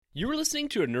You are listening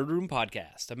to a Nerd Room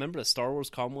podcast, a member of the Star Wars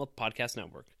Commonwealth Podcast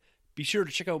Network. Be sure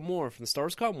to check out more from the Star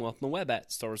Wars Commonwealth on the web at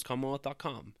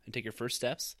starwarscommonwealth.com and take your first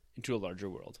steps into a larger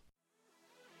world.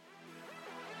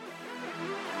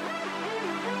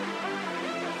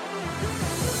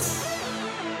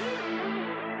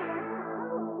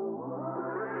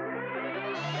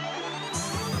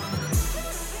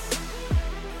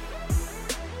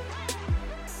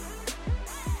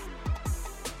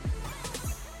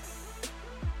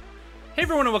 Hey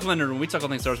everyone, and welcome to Nerd Room. We talk all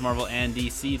things Star Wars, Marvel, and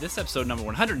DC. This episode number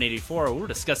 184, we're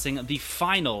discussing the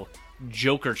final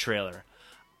Joker trailer.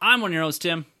 I'm one of your hosts,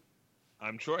 Tim.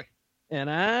 I'm Troy. And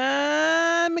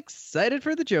I'm excited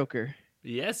for the Joker.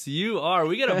 Yes, you are.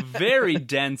 We got a very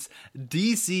dense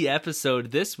DC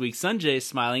episode this week. Sanjay is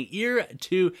smiling ear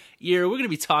to ear. We're going to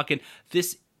be talking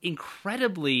this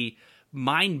incredibly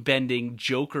mind-bending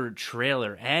Joker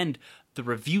trailer and the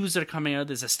reviews that are coming out.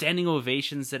 There's a standing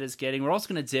ovations that it's getting. We're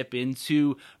also going to dip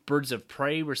into Birds of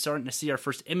Prey. We're starting to see our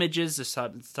first images.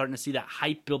 Starting to see that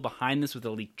hype build behind this with a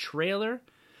leaked trailer.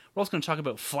 We're also going to talk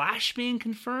about Flash being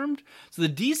confirmed. So the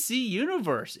DC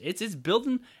universe, it's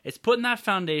building, it's putting that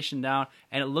foundation down,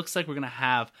 and it looks like we're going to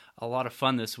have a lot of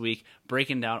fun this week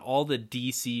breaking down all the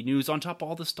DC news on top of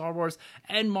all the Star Wars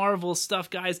and Marvel stuff.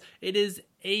 Guys, it is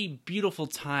a beautiful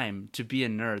time to be a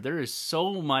nerd. There is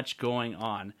so much going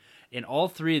on in all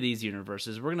three of these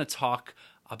universes. We're going to talk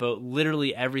about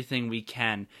literally everything we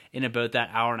can in about that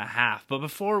hour and a half. But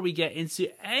before we get into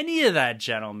any of that,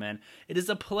 gentlemen, it is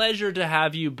a pleasure to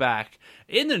have you back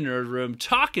in the Nerd Room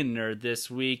talking nerd this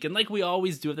week. And like we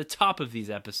always do at the top of these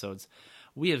episodes,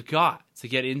 we have got to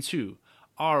get into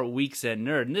our Weeks End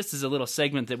Nerd. And this is a little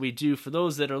segment that we do for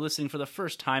those that are listening for the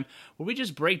first time, where we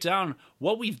just break down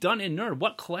what we've done in Nerd,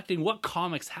 what collecting, what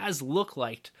comics has looked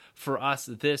like for us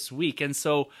this week. And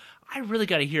so I really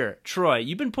got to hear it. Troy,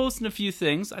 you've been posting a few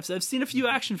things. I've seen a few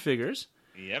action figures.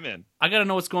 Yeah, man. I got to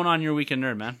know what's going on in your Weekend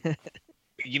Nerd, man.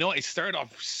 You know, I started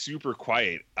off super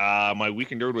quiet. My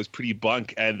Weekend Nerd was pretty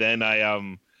bunk, and then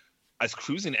I was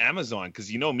cruising Amazon,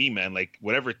 because you know me, man. Like,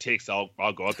 whatever it takes, I'll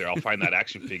go out there. I'll find that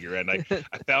action figure, and I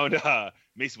found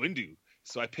Mace Windu.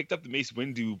 So I picked up the Mace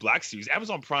Windu Black Series.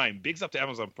 Amazon Prime. Bigs up to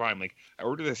Amazon Prime. Like, I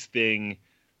ordered this thing,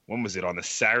 when was it, on the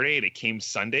Saturday, and it came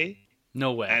Sunday.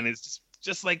 No way. And it's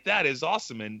just like that. It's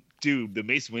awesome. And dude, the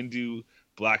Mace Windu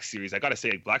Black Series, I gotta say,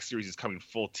 like, Black Series is coming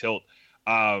full tilt.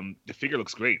 The figure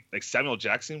looks great. Like, Samuel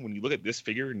Jackson, when you look at this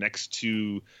figure next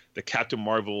to the Captain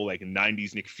Marvel, like,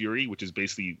 90s Nick Fury, which is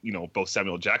basically, you know, both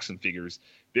Samuel Jackson figures,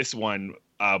 this one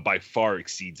by far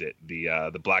exceeds it,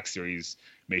 the Black Series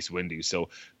Mace Windu. So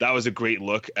that was a great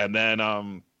look. And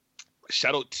then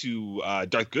shout out to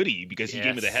Darth Goody, because he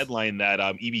gave me the headline that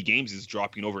EB Games is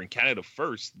dropping over in Canada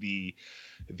first the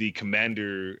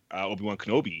Commander Obi-Wan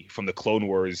Kenobi from the Clone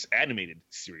Wars animated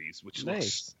series, which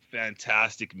looks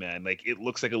fantastic, man. Like, it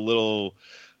looks like a little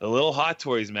Hot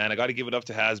Toys, man. I got to give it up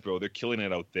to Hasbro. They're killing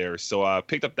it out there. So I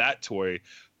picked up that toy.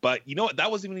 But you know what?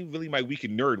 That wasn't even really my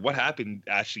Weekend Nerd. What happened,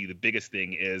 actually, the biggest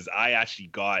thing is I actually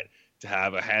got to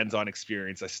have a hands-on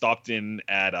experience. I stopped in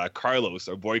at Carlos,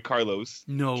 our boy Carlos.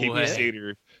 No way.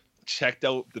 Crusader, checked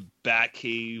out the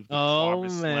Batcave. Oh,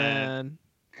 man.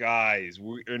 Guys,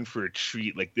 we're in for a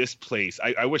treat. Like, this place,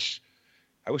 I wish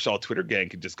all Twitter gang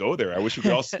could just go there. I wish we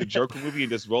could all see the Joker movie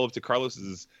and just roll up to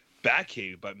Carlos's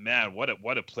Batcave. But man, what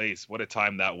a place, what a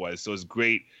time that was. So it was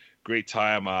great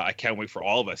time. I can't wait for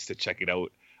all of us to check it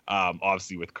out.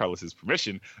 Obviously with Carlos's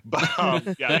permission, but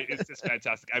yeah, it's just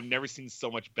fantastic. I've never seen so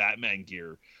much Batman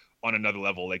gear on another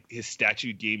level. Like, his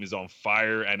statue game is on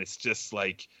fire, and it's just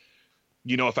like,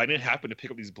 you know, if I didn't happen to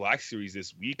pick up these Black Series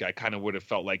this week, I kind of would have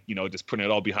felt like, you know, just putting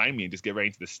it all behind me and just get right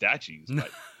into the statues. But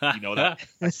you know, that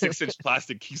 6-inch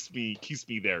plastic keeps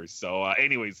me there. So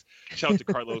anyways, shout out to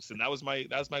Carlos, and that was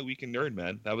my Weekend Nerd,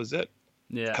 man. That was it.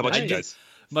 Yeah. How about you guys?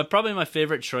 But probably my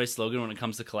favorite choice slogan when it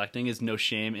comes to collecting is "No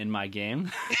shame in my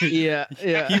game." Yeah.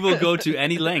 He will go to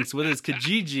any lengths, whether it's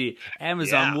Kijiji,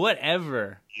 Amazon,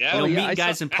 whatever. Yeah. You'll meet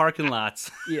guys in parking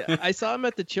lots. Yeah, I saw him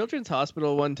at the Children's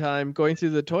Hospital one time going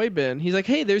through the toy bin. He's like,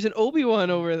 "Hey, there's an Obi-Wan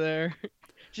over there."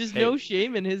 Just no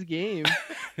shame in his game.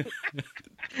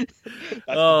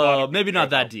 Oh, maybe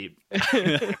not that deep.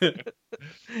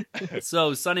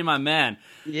 So, Sonny, my man.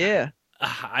 Yeah.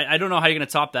 I don't know how you're going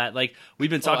to top that. Like, we've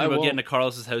been talking about getting to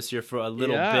Carlos's house here for a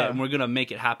little bit, and we're going to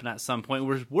make it happen at some point.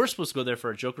 We're supposed to go there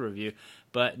for a Joker review,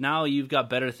 but now you've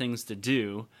got better things to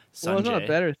do, Sanjay. Well, it's not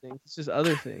better things. It's just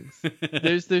other things.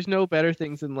 There's no better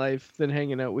things in life than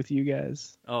hanging out with you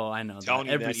guys. Oh, I know. Telling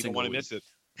you, every man, you don't single want to week.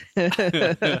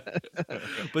 miss it.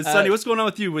 But Sonny, what's going on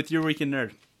with you with your Weekend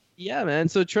Nerd? Yeah, man.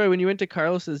 So Troy, when you went to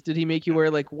Carlos's, did he make you wear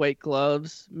like white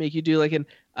gloves? Make you do like an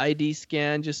ID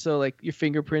scan just so like your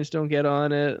fingerprints don't get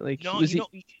on it? Like No, was he?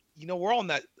 we're on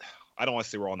that. I don't want to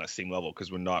say we're on that same level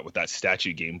because we're not with that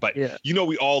statue game, but Yeah.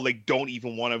 we all like don't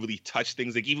even want to really touch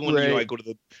things. Like even when Right. I go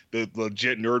to the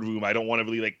legit nerd room, I don't want to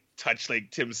really like touch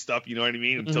like Tim's stuff. You know what I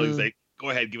mean? Until he's Mhm. like,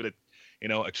 go ahead, give it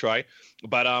a try.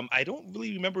 But I don't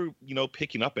really remember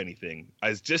picking up anything. I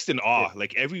was just in awe.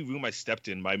 Like every room I stepped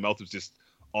in, my mouth was just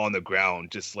on the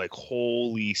ground, just like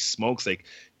holy smokes! Like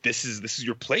this is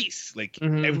your place. Like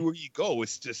Mhm. everywhere you go,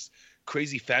 it's just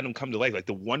crazy fandom come to life. Like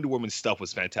the Wonder Woman stuff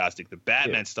was fantastic. The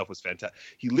Batman stuff was fantastic.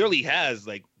 He literally has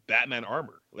like Batman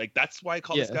armor. Like that's why I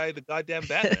call this Yeah. guy the goddamn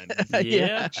Batman.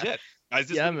 Yeah. Legit. I was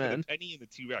just Yeah, looking for man. the penny and the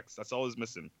T-Rex. That's all I was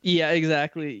missing. Yeah,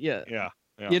 exactly. Yeah. Yeah.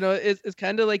 Yeah. You know, it's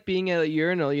kind of like being at a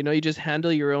urinal. You know, you just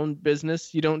handle your own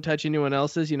business. You don't touch anyone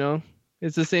else's. You know,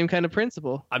 it's the same kind of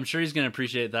principle. I'm sure he's going to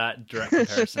appreciate that direct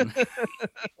comparison.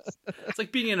 It's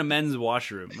like being in a men's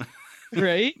washroom.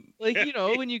 Right? Like, you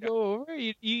know, when you go over,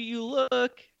 you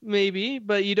look maybe,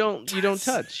 but you don't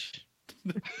touch.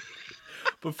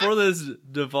 Before this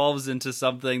devolves into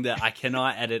something that I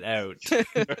cannot edit out,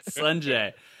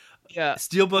 Sanjay, Yeah.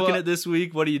 steelbooking Well, it this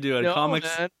week. What are you doing? No,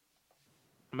 Comics? man.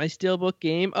 My steelbook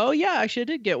game. Oh yeah, actually I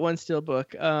did get one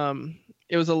steelbook.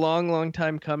 It was a long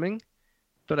time coming,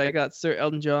 but I got Sir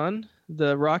Elton John,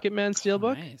 the Rocket Man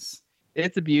steelbook. Nice.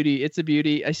 It's a beauty. It's a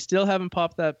beauty. I still haven't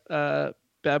popped that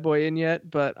bad boy in yet,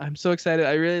 but I'm so excited.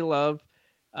 I really love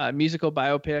musical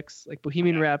biopics. Like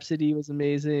Bohemian Rhapsody was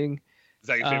amazing. Is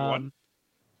that your favorite one?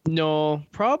 No,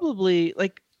 probably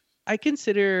like I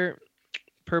consider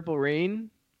Purple Rain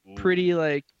pretty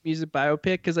like music biopic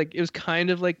because like it was kind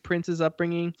of like Prince's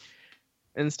upbringing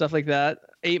and stuff like that.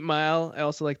 8 Mile, I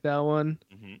also like that one.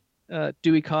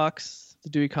 Dewey Cox, the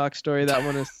Dewey Cox story, that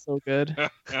one is so good.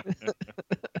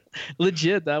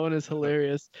 Legit, that one is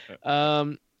hilarious.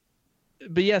 But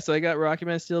yeah, so I got Rocky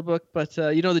Man Steelbook, but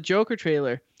the Joker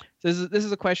trailer. This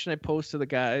is a question I posed to the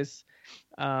guys.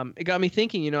 It got me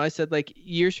thinking, I said like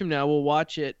years from now we'll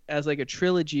watch it as like a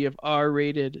trilogy of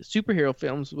R-rated superhero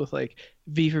films with like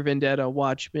V for Vendetta,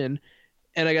 Watchmen,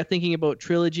 and I got thinking about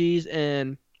trilogies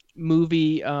and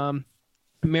movie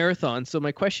marathons. So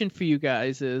my question for you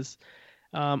guys is,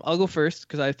 I'll go first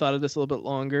because I thought of this a little bit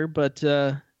longer, but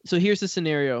so here's the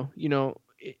scenario.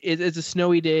 It's a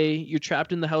snowy day, you're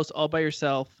trapped in the house all by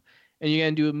yourself, and you're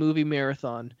gonna do a movie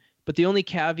marathon. But the only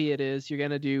caveat is you're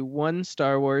going to do one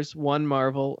Star Wars, one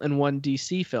Marvel, and one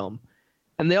DC film.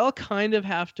 And they all kind of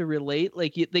have to relate.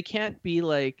 Like, they can't be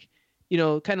like,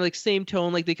 kind of like same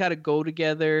tone. Like, they kind of go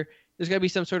together. There's got to be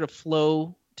some sort of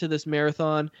flow to this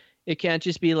marathon. It can't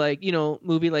just be like,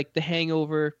 movie like The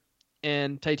Hangover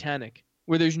and Titanic,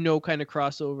 where there's no kind of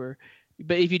crossover.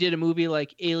 But if you did a movie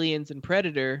like Aliens and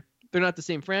Predator, they're not the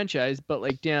same franchise, but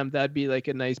like, damn, that'd be like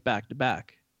a nice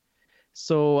back-to-back.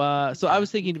 So I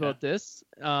was thinking about this,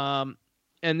 and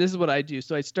this is what I do.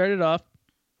 So I started off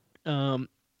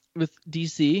with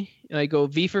DC, and I go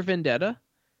V for Vendetta.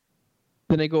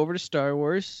 Then I go over to Star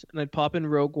Wars, and I'd pop in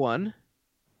Rogue One.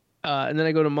 And then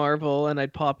I go to Marvel, and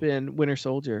I'd pop in Winter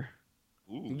Soldier.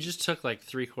 Ooh. You just took like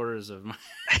 3/4 of my,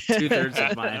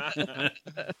 2/3 of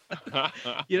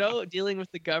mine. Dealing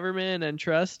with the government and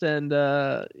trust, and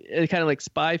kind of like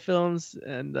spy films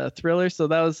and thrillers. So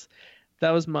that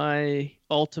was my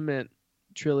ultimate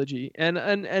trilogy.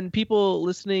 And people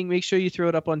listening, make sure you throw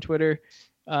it up on Twitter.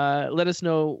 Let us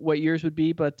know what yours would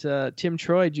be. But Tim,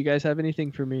 Troy, do you guys have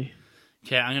anything for me?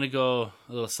 Okay, I'm going to go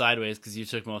a little sideways because you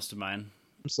took most of mine.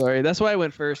 I'm sorry. That's why I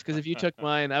went first, because if you took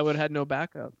mine, I would have had no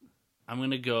backup. I'm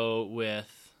going to go with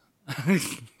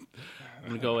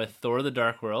Thor the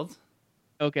Dark World.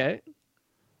 Okay.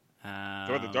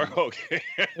 Thor the Dark, okay.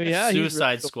 Yeah,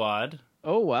 Suicide Squad.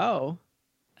 Oh, wow.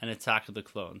 And Attack of the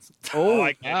Clones. Oh,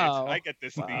 I get wow. it. I get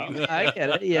this Wow. theme. I get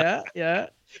it. Yeah, yeah.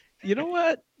 You know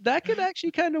what? That could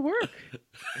actually kind of work.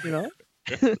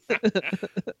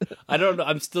 I don't know.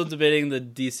 I'm still debating the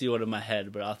DC one in my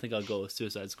head, but I think I'll go with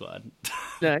Suicide Squad.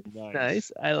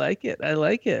 Nice. I like it.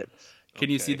 Can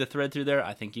you see the thread through there?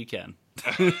 I think you can.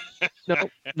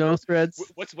 No threads.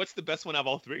 What's the best one out of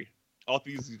all three? All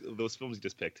three of those films you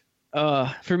just picked.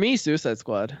 For me, Suicide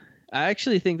Squad. I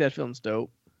actually think that film's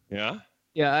dope. Yeah?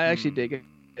 Yeah, I actually dig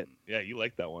it. Yeah, you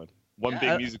like that one. One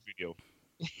big music video.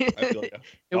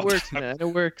 It works, man. It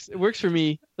works. It works for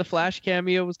me. The Flash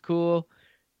cameo was cool.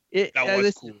 That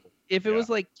was cool. If it was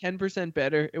like 10%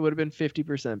 better, it would have been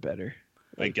 50% better.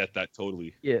 I get that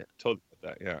totally. Yeah. Totally get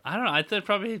that, yeah. I don't know. I'd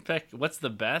probably pick what's the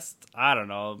best. I don't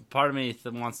know. Part of me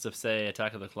wants to say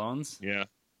Attack of the Clones. Yeah.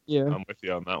 Yeah. I'm with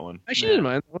you on that one. Actually, didn't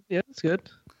mind. Yeah, it's good.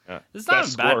 Yeah. It's not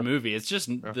Best a bad score. movie. It's just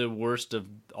the worst of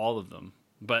all of them.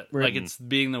 But Right. like it's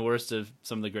being the worst of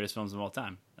some of the greatest films of all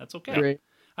time. That's okay. Great.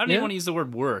 I don't Yeah. even want to use the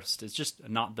word worst. It's just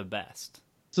not the best.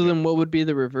 So then, what would be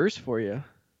the reverse for you?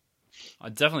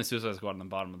 Definitely Suicide Squad on the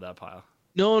bottom of that pile.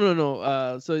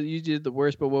 No. So you did the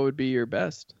worst, but what would be your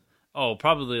best? Oh,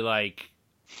 probably like,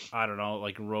 I don't know,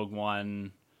 like Rogue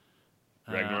One.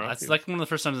 Ragnarok, That's yeah. like one of the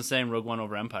first times I'm saying Rogue One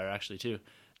over Empire, actually, too.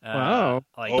 Wow.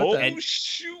 Like Oh, End-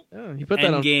 shoot. Yeah, you put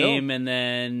that on film. Endgame, and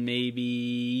then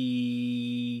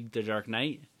maybe The Dark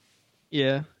Knight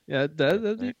Yeah,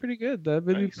 that'd be pretty good. That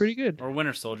would be Nice. pretty good. or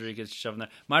Winter Soldier. You could shove in there.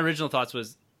 My original thoughts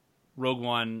was Rogue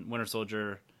One, Winter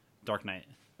Soldier, Dark Knight.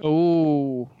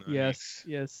 Oh, Nice.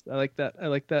 yes. I like that.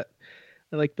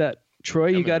 Troy,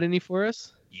 you man. got any for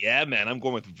us? Yeah, man, I'm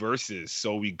going with versus.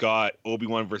 So we got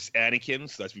Obi-Wan versus Anakin.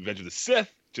 So that's Revenge of the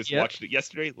Sith. Just Yep. watched it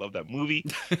yesterday. Love that movie.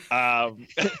 And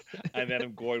then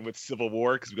I'm going with Civil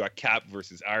War because we got Cap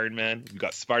versus Iron Man. We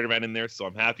got Spider-Man in there, so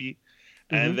I'm happy.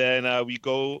 And then we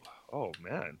go. Oh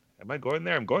man, am I going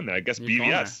there? I'm going there. I guess You're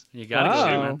going BVS. there. You gotta go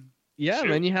there, Wow. man. Yeah, Shoot.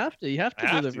 man, you have to. You have to I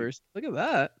do have the to. verse. Look at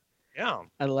that. Yeah,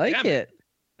 I like Yeah, man. it.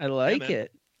 I like man.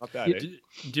 it. not bad. Do, Eh?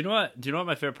 do you know what? Do you know what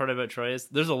my favorite part about Troy is?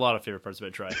 There's a lot of favorite parts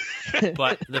about Troy,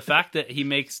 but the fact that he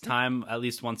makes time at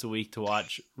least once a week to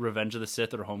watch Revenge of the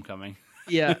Sith or Homecoming.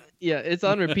 Yeah, it's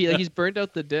on repeat. Like he's burned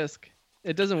out the disc.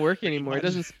 It doesn't work anymore. It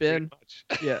doesn't spin.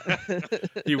 Pretty much.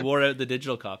 Yeah. He wore out the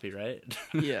digital copy, right?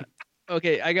 Yeah.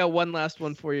 Okay, I got one last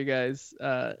one for you guys.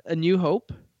 A New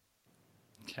Hope,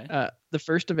 Okay. The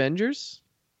First Avengers,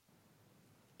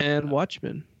 and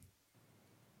Watchmen.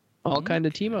 All kind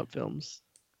of team up films.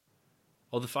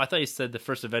 Well, I thought you said the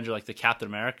first Avenger, like the Captain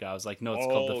America. I was like, no, it's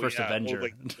called the First yeah. Oh, Avenger.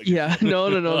 like- Yeah,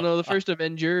 no, the First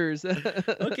Avengers.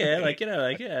 Okay, I like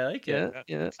it.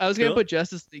 Yeah. I was gonna Cool. put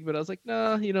Justice League, but I was like,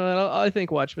 no, I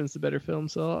think Watchmen's the better film,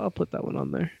 so I'll put that one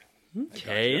on there.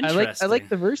 Okay, I interesting. like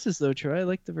the verses though, Troy. I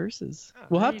like the verses. Ah,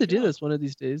 We'll there have you to do go. this one of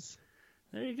these days.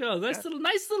 There you go. Nice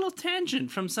little tangent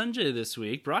from Sanjay this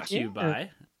week, brought to you Yeah.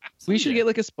 by. We should Sanjay. get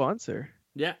like a sponsor.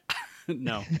 Yeah.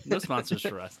 no sponsors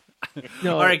for us.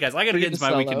 No, All right, guys, I got to we're get gonna into my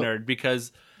sell weekend out. nerd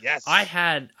because Yes. I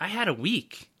had a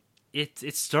week.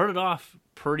 It started off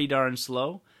pretty darn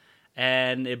slow,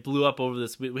 and it blew up over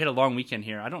this week. We had a long weekend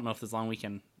here. I don't know if there's a long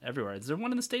weekend everywhere. Is there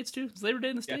one in the States too? Is Labor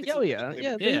Day in the States? Yeah, oh yeah.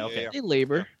 Yeah, okay. They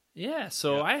labor. Yeah,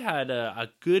 so Yeah. I had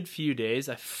a good few days.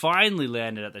 I finally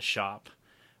landed at the shop.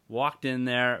 Walked in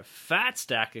there, fat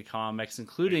stack of comics,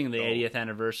 including the There you 80th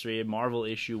anniversary of Marvel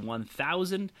issue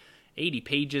 1000. 80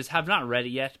 pages. Have not read it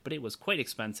yet, but it was quite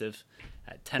expensive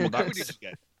at $10. What cover did you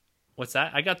get? What's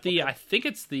that? I got I think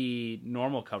it's the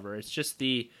normal cover. It's just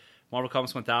the Marvel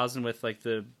Comics 1000 with like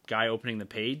the guy opening the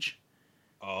page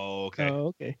Oh, okay. Oh,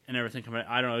 okay. and everything coming.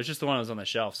 I don't know. It's just the one that was on the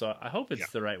shelf. So I hope it's Yeah.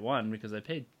 the right one because I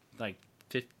paid like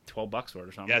 $12 for it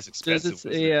or something. Yeah, it's Does expensive. it's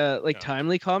wasn't it? like Yeah.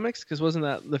 Timely Comics? Because wasn't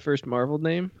that the first Marvel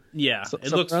name? Yeah, So- it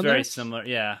something looks around very there? similar.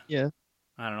 Yeah. Yeah.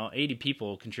 I don't know. 80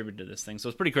 people contributed to this thing, so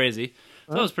it's pretty crazy.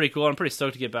 So that Oh. was pretty cool. I'm pretty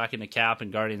stoked to get back into Cap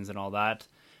and Guardians and all that.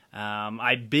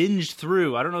 I binged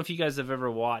through. I don't know if you guys have ever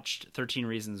watched 13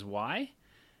 Reasons Why.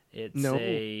 It's No.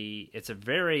 it's a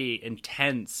very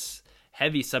intense,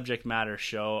 heavy subject matter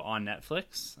show on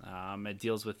Netflix. It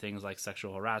deals with things like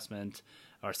sexual harassment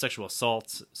or sexual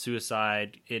assaults,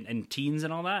 suicide in teens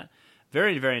and all that.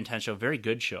 Very, very intense show. Very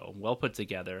good show. Well put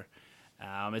together.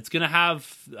 It's going to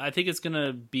have, I think it's going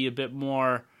to be a bit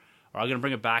more, or I'm going to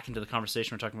bring it back into the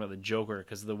conversation we're talking about the Joker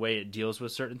because of the way it deals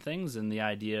with certain things and the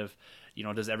idea of,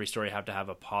 does every story have to have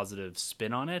a positive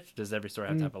spin on it? Does every story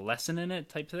have to have a lesson in it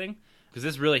type thing? Because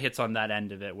this really hits on that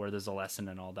end of it where there's a lesson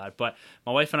and all that. But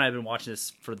my wife and I have been watching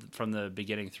this from the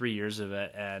beginning, 3 years of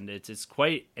it, and it's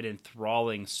quite an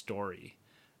enthralling story.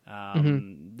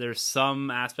 There's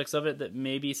some aspects of it that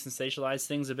maybe sensationalize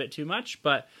things a bit too much,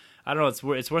 but I don't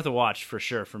know. It's worth a watch for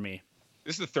sure for me.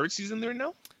 This is the third season there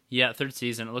now? Yeah, third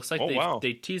season. It looks like Oh, wow.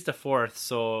 they teased a fourth,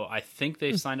 so I think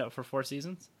they've signed up for 4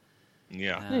 seasons.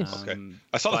 Yeah. Nice. Okay.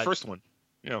 I saw the but- first one.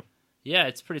 Yeah. Yeah,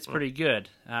 it's pretty good.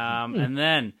 And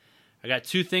then I got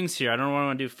 2 things here. I don't know what I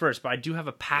want to do first, but I do have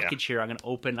a package here I'm going to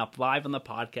open up live on the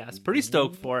podcast. Pretty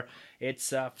stoked for.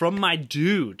 It's from my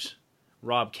dude,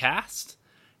 Rob Cast.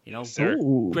 sir.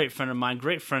 Ooh. Great friend of mine,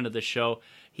 great friend of the show.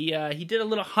 He did a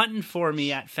little hunting for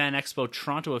me at Fan Expo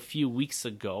Toronto a few weeks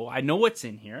ago. I know what's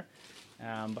in here, but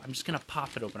I'm just going to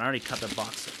pop it open. I already cut the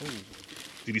box. Ooh.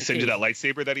 Did he send you that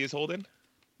lightsaber that he is holding?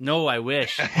 No, I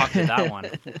wish. Pocket that one.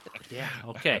 Yeah,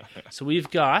 okay. So we've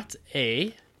got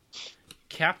a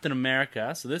Captain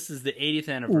America. So this is the 80th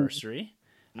anniversary.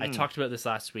 I talked about this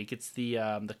last week. It's the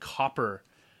copper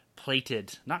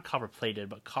plated, not copper plated,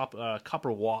 but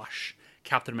copper wash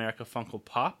Captain America Funko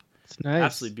Pop. It's nice.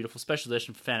 Absolutely beautiful. Special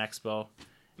edition for Fan Expo.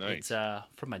 Nice. It's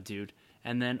from my dude.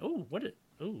 And then,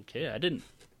 okay, I didn't.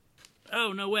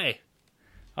 Oh, no way.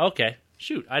 Okay,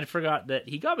 shoot, I forgot that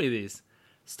he got me these.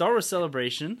 Star Wars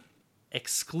Celebration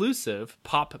exclusive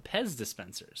Pop Pez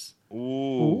dispensers.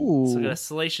 Ooh. So we got a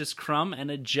Salacious Crumb and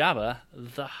a Jabba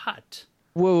the Hutt.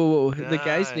 Whoa. The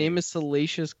guy's name Nice. is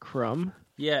Salacious Crumb.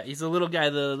 Yeah, he's a little guy,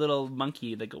 the little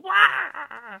monkey that goes,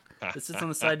 wah! That sits on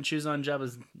the side and chews on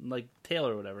Jabba's like tail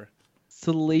or whatever.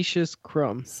 Salacious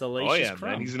Crumb. Salacious Oh yeah,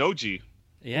 Crumb. man. He's an OG.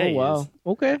 Yeah, Oh, he wow. is.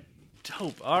 Okay.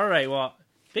 Dope. All right. Well,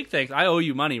 big thanks. I owe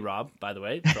you money, Rob, by the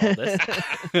way, for all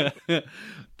this.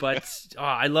 But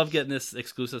I love getting this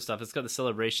exclusive stuff. It's got the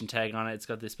celebration tag on it. It's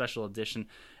got the special edition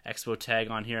expo tag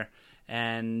on here.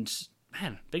 And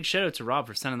man, big shout out to Rob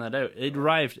for sending that out. It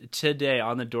arrived today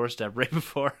on the doorstep right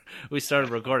before we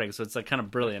started recording. So it's like kind of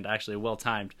brilliant, actually, well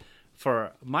timed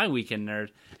for my weekend nerd.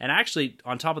 And actually,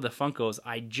 on top of the Funkos,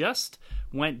 I just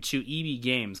went to EB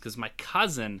Games because my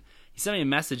cousin, he sent me a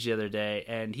message the other day,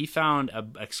 and he found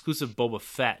an exclusive Boba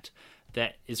Fett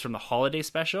that is from the holiday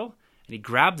special, and he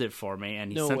grabbed it for me,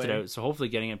 and he No sent it way. out, so hopefully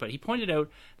getting it. But he pointed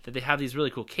out that they have these really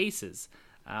cool cases.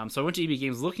 So I went to EB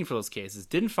Games looking for those cases.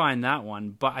 Didn't find that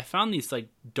one, but I found these like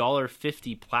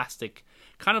 $1.50 plastic,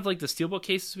 kind of like the steelbook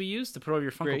cases we use to put over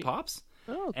your Funko Great. Pops.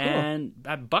 Oh, cool. And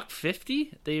at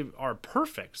 $1.50, they are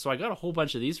perfect. So I got a whole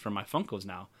bunch of these for my Funkos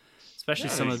now, especially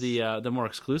some of the more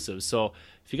exclusives. So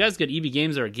if you guys get EB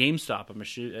Games or a GameStop, I'm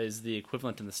sure is the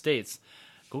equivalent in the States,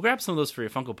 go grab some of those for your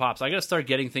Funko Pops. I got to start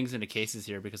getting things into cases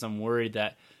here because I'm worried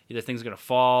that either things are going to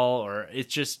fall or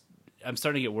it's just, I'm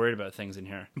starting to get worried about things in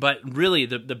here. But really,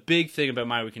 the big thing about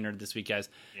My Weekend Nerd this week, guys,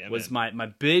 was my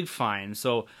big find.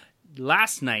 So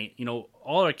last night,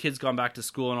 all our kids gone back to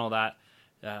school and all that.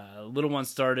 Little one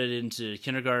started into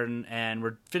kindergarten, and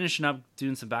we're finishing up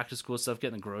doing some back to school stuff,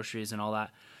 getting the groceries and all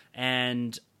that.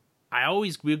 And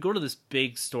we go to this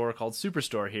big store called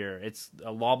Superstore here. It's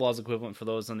a Loblaws equivalent for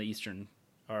those on the eastern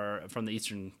or from the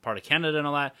eastern part of Canada and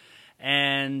all that.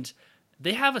 And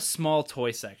they have a small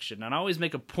toy section, and I always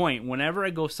make a point whenever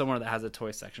I go somewhere that has a toy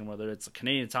section, whether it's a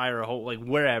Canadian Tire or a whole, like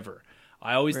wherever,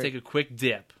 I always take a quick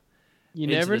dip. You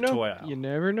into never the know. toy aisle. You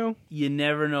never know. You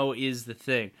never know is the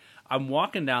thing. I'm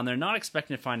walking down there, not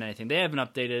expecting to find anything. They haven't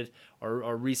updated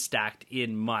or restacked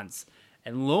in months.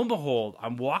 And lo and behold,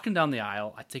 I'm walking down the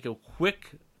aisle. I take a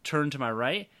quick turn to my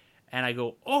right, and I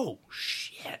go, oh,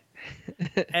 shit.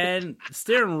 And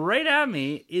staring right at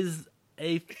me is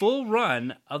a full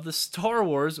run of the Star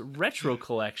Wars Retro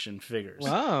Collection figures.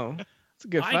 Wow. That's a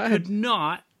good I find. could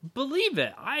not believe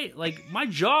it. My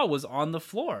jaw was on the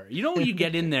floor. You know when you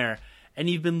get in there and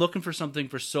you've been looking for something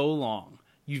for so long,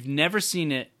 you've never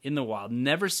seen it in the wild,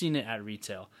 never seen it at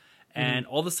retail, and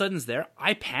all of a sudden it's there.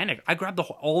 I panicked. I grabbed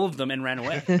all of them and ran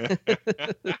away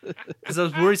because I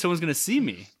was worried someone's going to see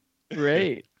me.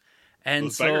 Right. And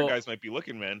Those so biker guys might be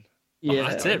looking, man. Yeah.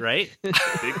 that's it, right? Big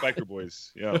biker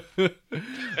boys. Yeah.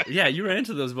 Yeah, you ran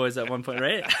into those boys at one point,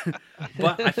 right?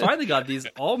 But I finally got these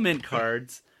all mint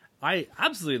cards. I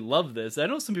absolutely love this. I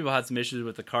know some people had some issues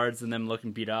with the cards and them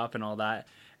looking beat up and all that,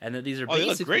 and that these are Oh, they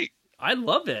basically look great. I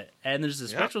love it. And there's a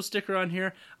Yeah. special sticker on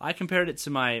here. I compared it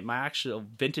to my actual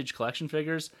vintage collection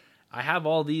figures. I have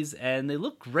all these, and they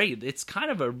look great. It's kind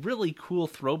of a really cool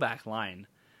throwback line.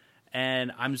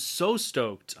 And I'm so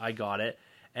stoked I got it.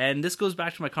 And this goes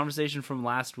back to my conversation from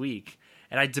last week.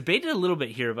 And I debated a little bit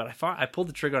here, but I pulled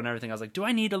the trigger on everything. I was like, do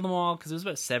I need them all? Because it was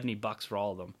about $70 for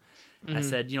all of them. I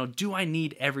said, do I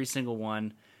need every single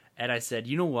one? And I said,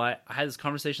 you know what? I had this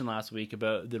conversation last week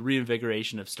about the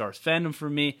reinvigoration of Star Wars fandom for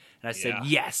me. And I said,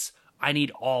 yes, I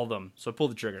need all of them. So I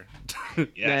pulled the trigger.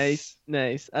 Yes.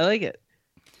 Nice. I like it.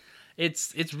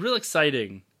 It's real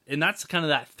exciting. And that's kind of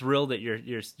that thrill that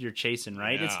you're chasing,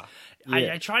 right? Yeah.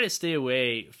 Yeah. I try to stay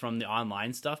away from the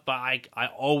online stuff, but I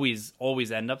always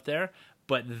end up there.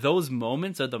 But those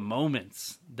moments are the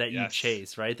moments that you Yes.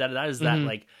 chase, right? That is that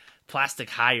like plastic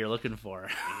high you're looking for.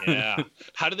 Yeah.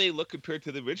 How do they look compared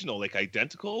to the original? Like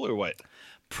identical or what?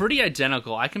 Pretty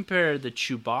identical. I compare the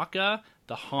Chewbacca,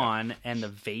 the Han, and the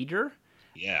Vader,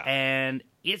 Yeah. and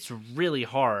it's really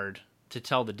hard to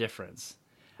tell the difference.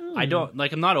 I don't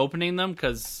I'm not opening them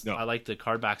because No. I like the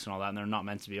card backs and all that, and they're not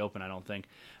meant to be open, I don't think.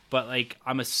 But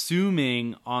I'm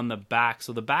assuming on the back,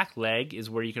 so the back leg is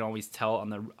where you can always tell on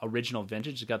the original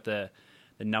vintage. It's got the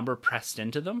number pressed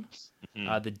into them,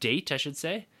 the date, I should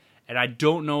say. And I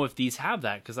don't know if these have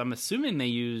that because I'm assuming they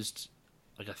used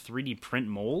like a 3D print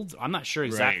mold. I'm not sure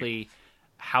exactly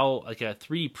how, like a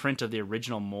 3D print of the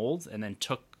original mold and then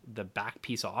took the back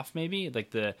piece off, maybe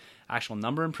like the actual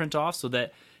number and print off, so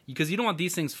that because you don't want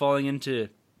these things falling into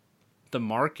the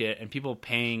market and people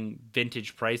paying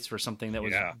vintage price for something that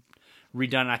was Yeah.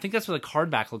 redone. I think that's what the card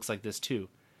back looks like this too.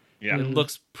 Yeah. It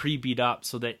looks pre-beat up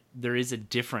so that there is a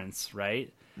difference,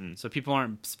 right? So people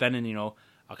aren't spending,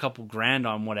 a couple grand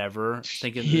on whatever,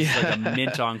 thinking this is like a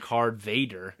mint on card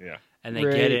Vader. Yeah. And they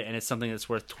get it, and it's something that's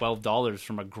worth $12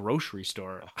 from a grocery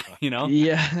store,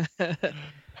 Yeah.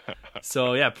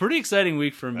 So, yeah, pretty exciting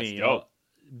week for me. That's dope.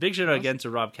 Big shout out again to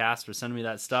Rob Cass for sending me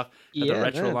that stuff. Got the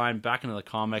retro line back into the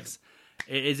comics.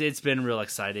 It's been real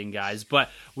exciting, guys. But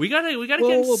we gotta get.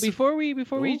 Well, before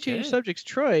we change subjects,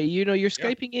 Troy, you're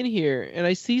Skyping in here, and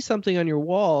I see something on your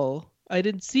wall I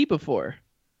didn't see before.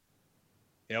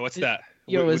 Yeah, what's that?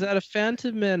 Is that a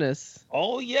Phantom Menace?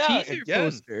 Oh yeah, teaser again.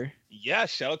 poster? Yeah,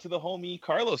 shout out to the homie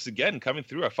Carlos again coming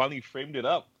through. I finally framed it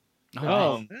up.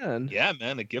 Man. Yeah,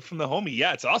 man, a gift from the homie.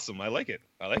 Yeah, it's awesome. I like it.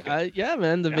 Yeah,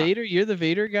 man, Vader. You're the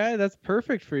Vader guy. That's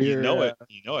perfect for your You know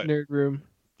it. nerd room.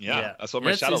 Yeah, that's what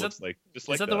my shadow looks like. Just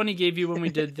like that. Is that the one he gave you when we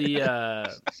did the?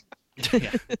 Yeah.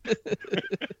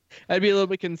 I'd be a little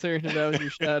bit concerned if that was your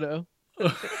shadow.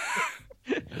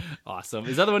 Awesome.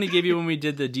 Is that the one he gave you when we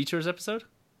did the Detours episode?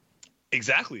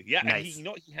 Exactly. Yeah. Nice. And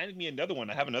he handed me another one.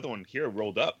 I have another one here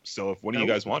rolled up. So if one of you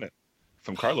guys want it,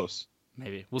 from Carlos,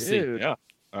 maybe we'll see. Yeah.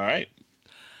 All right.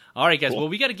 All right, guys. Cool. Well,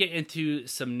 we got to get into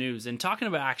some news and talking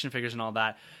about action figures and all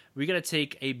that. We got to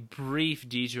take a brief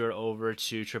detour over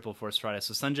to Triple Force Friday.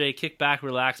 So Sanjay, kick back,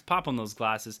 relax, pop on those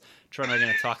glasses. Troy and I are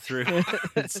going to talk through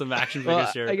some action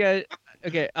figures here.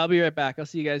 Okay, I'll be right back. I'll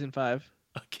see you guys in 5.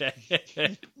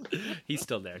 Okay. He's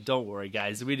still there. Don't worry,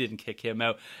 guys. We didn't kick him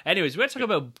out. Anyways, we're going to talk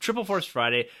about Triple Force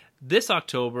Friday. This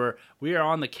October, we are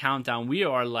on the countdown. We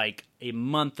are like a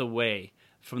month away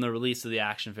from the release of the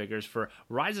action figures for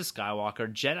Rise of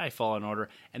Skywalker, Jedi Fallen Order,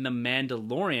 and The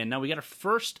Mandalorian. Now, we got our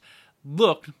first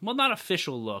look, well, not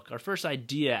official look, our first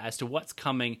idea as to what's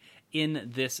coming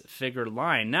in this figure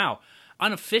line. Now,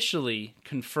 unofficially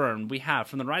confirmed, we have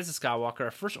from the Rise of Skywalker,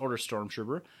 our First Order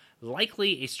Stormtrooper,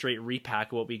 likely a straight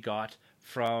repack of what we got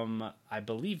from, I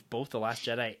believe, both The Last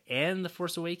Jedi and The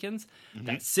Force Awakens.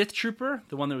 That Sith Trooper,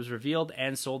 the one that was revealed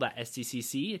and sold at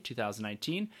SDCC in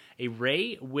 2019. A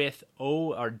Rey with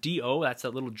DO, that's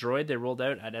that little droid they rolled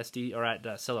out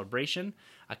at Celebration.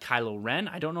 A Kylo Ren.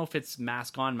 I don't know if it's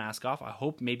mask on, mask off. I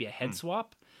hope maybe a head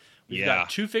swap. We've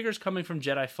got 2 figures coming from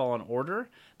Jedi Fallen Order.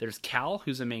 There's Cal,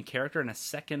 who's the main character, and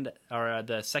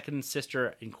the second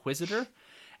sister Inquisitor.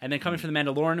 And then coming from The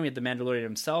Mandalorian, we have The Mandalorian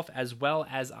himself, as well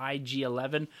as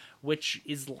IG-11, which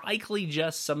is likely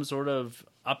just some sort of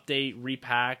update,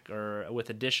 repack, or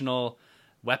with additional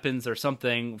weapons or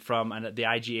something from the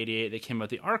IG-88 that came out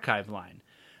the archive line.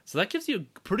 So that gives you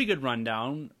a pretty good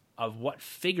rundown of what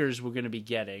figures we're going to be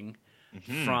getting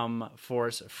from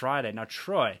Force Friday. Now,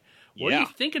 Troy, what are you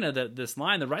thinking of this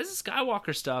line? The Rise of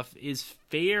Skywalker stuff is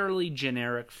fairly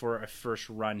generic for a first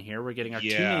run here. We're getting our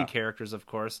 2 main characters, of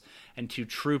course, and 2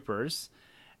 troopers.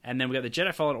 And then we got the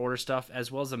Jedi Fallen Order stuff as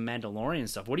well as the Mandalorian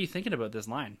stuff. What are you thinking about this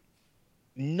line?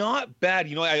 Not bad.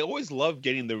 I always love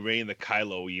getting the Rey and the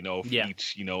Kylo, for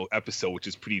each, episode, which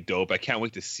is pretty dope. I can't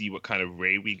wait to see what kind of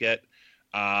Rey we get.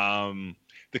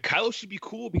 The Kylo should be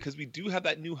cool because we do have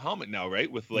that new helmet now,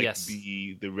 right? With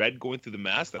the red going through the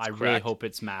mask. That's cracked. Really hope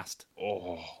it's masked.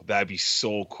 Oh, that'd be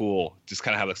so cool. Just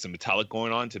kind of have like some metallic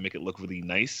going on to make it look really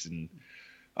nice, and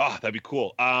that'd be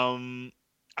cool.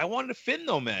 I wanted a Finn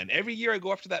though, man. Every year I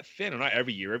go after that Finn, or not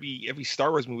every year. Every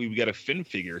Star Wars movie we get a Finn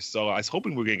figure. So I was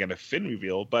hoping we were gonna get a Finn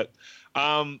reveal, but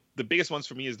the biggest ones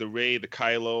for me is the Rey, the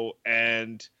Kylo,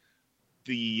 and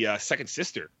the second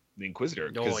sister, the Inquisitor.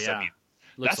 Oh yeah. I mean,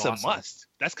 that's awesome. A must.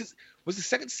 That's because was the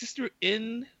second sister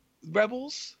in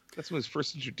Rebels? That's when it was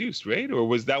first introduced, right? Or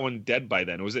was that one dead by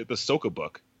then? Or was it the Ahsoka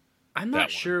book? I'm not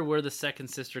sure where the second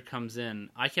sister comes in.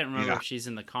 I can't remember if she's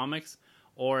in the comics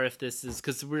or if this is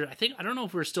because I don't know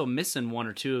if we're still missing 1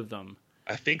 or 2 of them.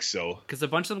 I think so. Because a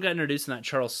bunch of them got introduced in that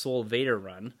Charles Soule Vader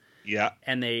run. Yeah.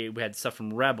 And we had stuff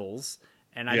from Rebels.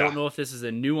 And I don't know if this is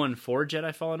a new one for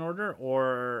Jedi Fallen Order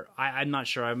or I'm not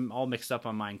sure. I'm all mixed up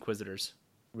on my Inquisitors.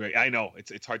 Right, I know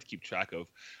it's hard to keep track of,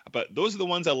 but those are the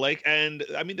ones I like. And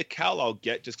I mean, the Cal I'll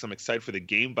get just because I'm excited for the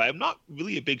game, but I'm not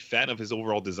really a big fan of his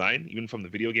overall design, even from the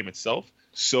video game itself.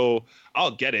 So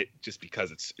I'll get it just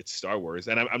because it's Star Wars,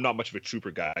 and I'm not much of a trooper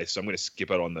guy, so I'm going to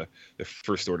skip out on the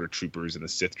First Order troopers and the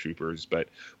Sith troopers. But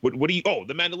what do you? Oh,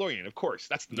 the Mandalorian, of course,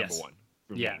 that's the number one.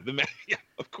 For me. Yeah,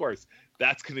 of course,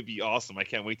 that's going to be awesome. I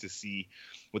can't wait to see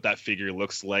what that figure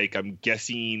looks like. I'm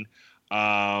guessing.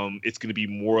 It's going to be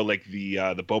more like the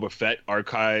Boba Fett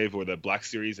archive or the Black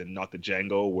Series and not the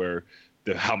Jango where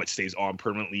the helmet stays on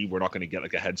permanently. We're not going to get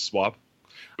like a head swap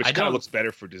Which I kind of don't- looks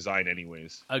better for design,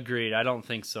 anyways. Agreed. I don't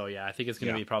think so. Yeah, I think it's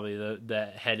going to Yeah. be probably the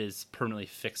head is permanently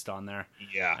fixed on there.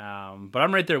 Yeah. But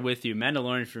I'm right there with you.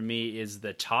 Mandalorian for me is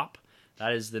the top.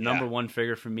 That is the number one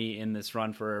figure for me in this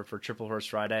run for Triple Horse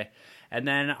Friday. And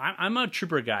then I'm a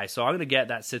Trooper guy, so I'm going to get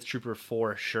that Sith Trooper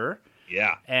for sure.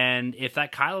 Yeah. And if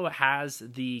that Kylo has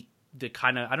the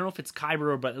kind of, I don't know if it's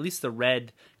Kyber, but at least the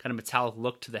red kind of metallic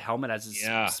look to the helmet as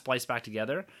it's spliced back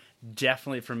together,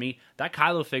 definitely for me. That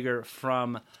Kylo figure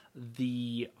from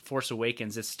the Force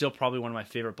Awakens is still probably one of my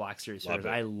favorite Black Series figures. it.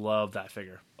 I love that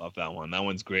figure. Love that one. That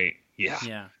one's great. Yeah.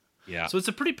 Yeah. Yeah. So it's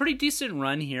a pretty decent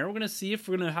run here. We're gonna see if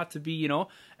we're gonna have to be,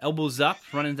 elbows up,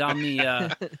 running down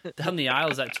the down the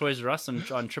aisles at Toys R Us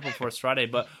on Triple Force Friday.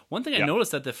 But one thing I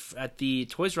noticed at the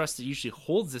Toys R Us that usually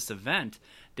holds this event,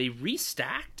 they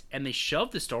restacked and they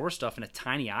shoved the Star Wars stuff in a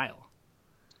tiny aisle.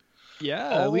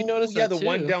 Yeah, we noticed that the too.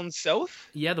 one down south.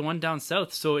 Yeah, the one down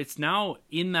south. So it's now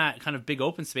in that kind of big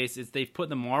open space. They've put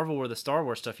the Marvel where the Star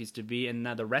Wars stuff used to be, and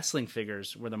now the wrestling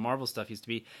figures where the Marvel stuff used to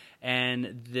be.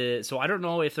 And so I don't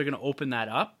know if they're going to open that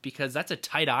up because that's a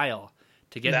tight aisle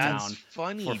to get That's down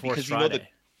funny for Force because Friday.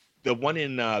 the one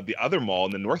in the other mall,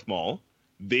 in the North Mall,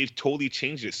 they've totally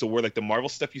changed it. So where like the Marvel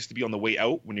stuff used to be on the way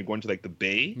out when you're going to like the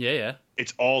bay, Yeah.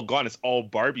 it's all gone. It's all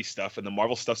Barbie stuff, and the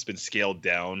Marvel stuff's been scaled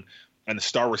down, and the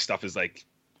Star Wars stuff is like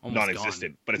Almost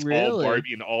non-existent. But it's all Really?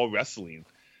 Barbie and all wrestling.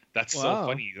 That's so Wow.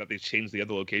 funny that they changed the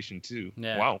other location too.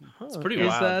 Yeah. Wow. It's pretty Is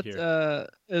wild that, here. Are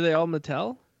they all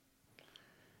Mattel?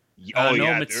 Oh no,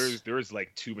 yeah, it's- there's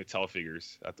like 2 Mattel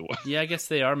figures at the one. Yeah, I guess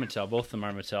they are Mattel. Both of them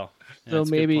are Mattel. Yeah, So that's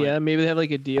a good maybe point. maybe they have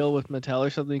like a deal with Mattel or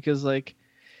something because like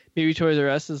maybe Toys R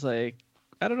Us is like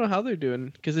I don't know how they're doing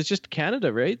because it's just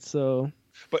Canada, right? So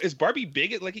But is Barbie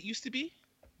big like it used to be?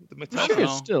 The I Mattel. don't sure it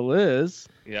know. still is.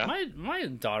 Yeah. My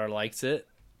daughter likes it.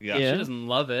 Yeah. Yeah. She doesn't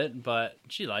love it, but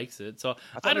she likes it. So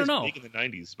thought I it don't was know. big in the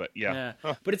 90s, but yeah. Yeah,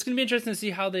 Huh. but it's gonna be interesting to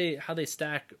see how they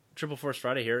stack Triple Force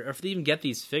Friday here, or if they even get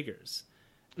these figures.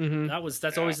 Mm-hmm.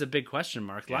 That's always the big question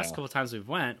mark. The last Yeah. couple of times we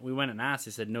went and asked.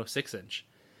 They said no 6-inch.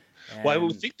 Well, I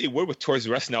would And think they would with Toys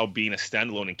R Us now being a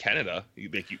standalone in Canada.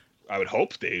 I would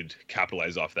hope they'd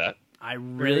capitalize off that. I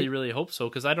really, Right. really hope so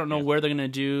because I don't know Yeah. where they're gonna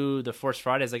do the Force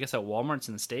Fridays. I guess at Walmart's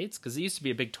in the States because it used to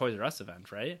be a big Toys R Us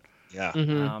event, right? Yeah.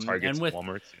 Mhm. Targets, and with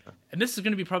Walmart. Yeah. and this is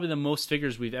going to be probably the most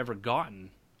figures we've ever gotten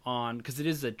on because it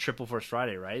is a Triple Force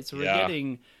Friday, right? So we're Yeah.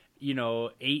 getting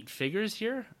 8 figures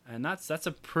here, and that's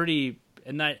a pretty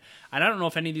and I don't know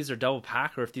if any of these are double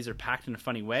pack or if these are packed in a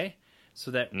funny way. So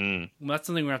that well, that's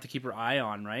something we have to keep our eye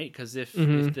on, right? Because if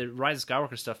the Rise of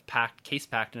Skywalker stuff case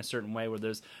packed in a certain way, where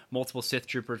there's multiple Sith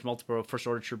troopers, multiple First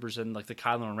Order troopers, and like the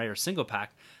Kylo and Rey are single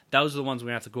pack, those are the ones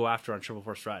we have to go after on Triple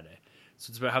Force Friday. So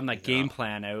it's about having that game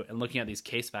plan out and looking at these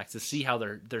case packs to see how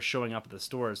they're showing up at the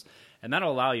stores, and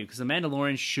that'll allow you because the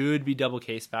Mandalorian should be double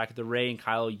case pack. The Rey and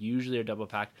Kylo usually are double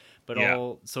packed, but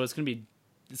so it's gonna be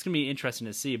interesting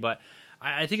to see, but.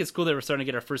 I think it's cool that we're starting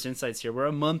to get our first insights here. We're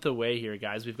a month away here,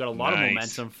 guys. We've got a lot of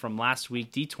momentum from last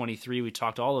week, D23. We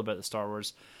talked all about the Star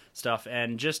Wars stuff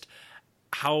and just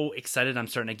how excited I'm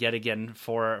starting to get again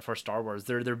for Star Wars.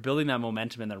 They're building that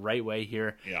momentum in the right way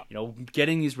here. Yeah.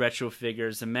 Getting these retro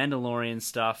figures, the Mandalorian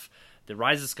stuff, the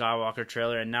Rise of Skywalker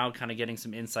trailer, and now kind of getting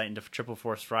some insight into Triple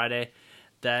Force Friday.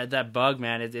 That bug,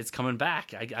 man, it's coming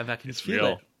back. I can It's feel real.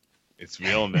 it. It's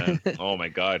real, man. Oh my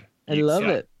god. I love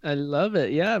it. I love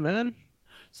it. Yeah, man.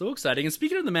 So exciting. And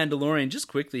speaking of the Mandalorian, just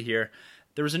quickly here,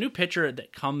 there was a new picture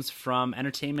that comes from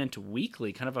Entertainment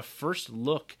Weekly, kind of a first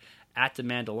look at the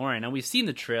Mandalorian. Now, we've seen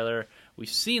the trailer, we've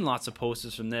seen lots of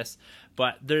posters from this,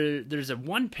 but there's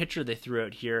one picture they threw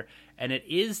out here, and it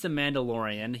is the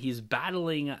Mandalorian. He's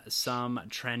battling some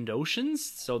Trandoshans.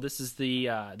 So this is the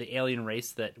alien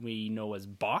race that we know as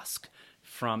Bossk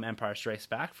from Empire Strikes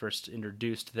Back, first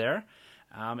introduced there.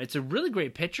 It's a really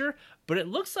great picture, but it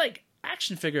looks like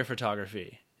action figure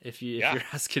photography. If you're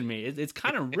asking me, it's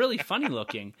kind of really funny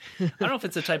looking. I don't know if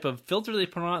it's a type of filter they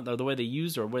put on it or the way they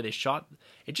used or where they shot.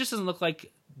 It just doesn't look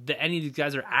like any of these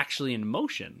guys are actually in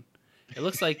motion. It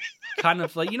looks like kind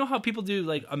of like, you know how people do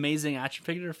like amazing action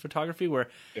figure photography where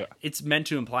it's meant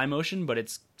to imply motion, but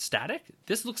it's static?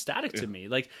 This looks static to me.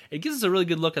 Like, it gives us a really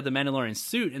good look at the Mandalorian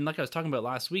suit. And like I was talking about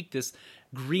last week, this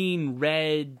green,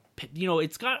 red,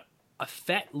 it's got a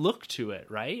Fett look to it,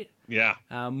 right? Yeah.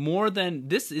 More than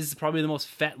this is probably the most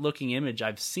Fett looking image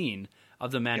I've seen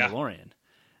of the Mandalorian.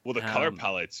 Well, the color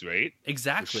palettes, right?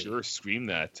 Exactly. For sure, scream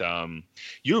that.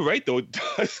 You're right though.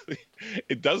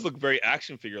 It does look very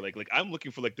action figure like. Like I'm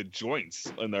looking for like the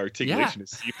joints and the articulation to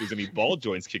see if there's any ball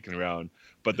joints kicking around.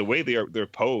 But the way they're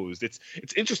posed, it's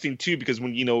interesting too because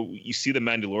when you see the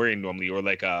Mandalorian normally or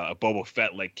like a Boba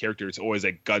Fett like character, it's always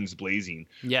like guns blazing.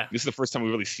 Yeah. This is the first time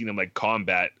we've really seen him like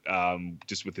combat,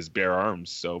 just with his bare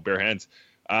arms, so bare hands.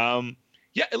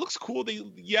 Yeah, it looks cool.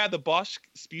 The Bosch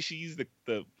species, the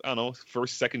I don't know,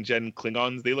 first, second gen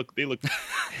Klingons, they look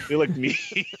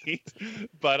neat.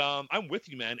 But I'm with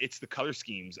you, man. It's the color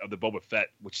schemes of the Boba Fett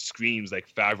which screams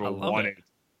like Favreau wanted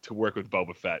to work with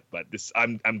Boba Fett. But this,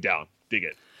 I'm down. Dig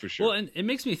it for sure. Well, and it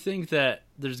makes me think that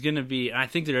there's going to be, and I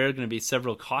think there are going to be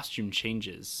several costume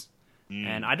changes.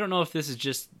 And I don't know if this is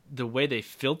just the way they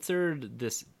filtered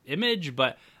this image,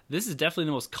 but this is definitely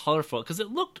the most colorful because it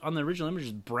looked on the original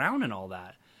images brown and all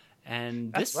that.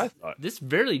 And this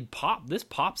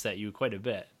pops at you quite a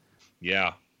bit.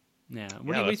 Yeah. Yeah.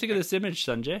 What do you think of this image,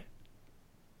 Sanjay?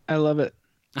 I love it.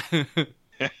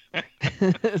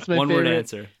 It's my one word favorite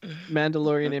answer.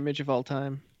 Mandalorian image of all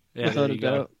time. Yeah, without a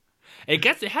doubt. It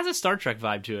has a Star Trek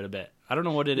vibe to it a bit. I don't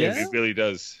know what it is. It really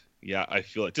does. Yeah, I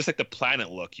feel it. Just like the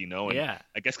planet look, And yeah.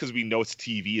 I guess because we know it's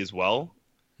TV as well.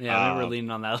 Yeah, we're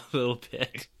leaning on that a little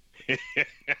bit.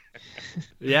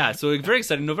 Yeah, so very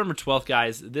excited. November 12th,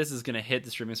 guys. This is going to hit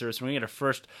the streaming service. We're going to get our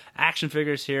first action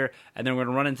figures here, and then we're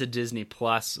going to run into Disney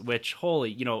Plus, which,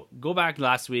 go back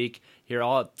last week. Here,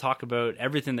 I'll talk about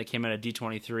everything that came out of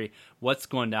D23, what's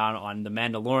going down on The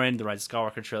Mandalorian, the Rise of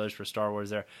Skywalker trailers for Star Wars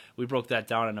there. We broke that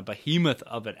down in a behemoth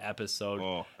of an episode.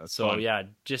 Oh, that's so, fun. Yeah,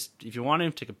 just if you want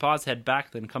to, take a pause, head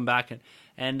back, then come back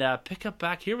and pick up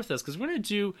back here with us, because we're going to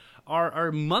do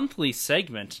our monthly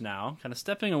segment now, kind of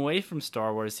stepping away from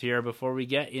Star Wars here before we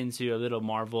get into a little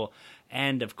Marvel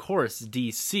and, of course,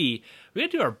 DC. We're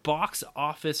going to do our box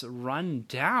office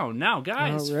rundown. Now,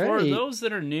 guys, for those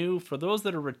that are new, for those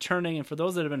that are returning, and for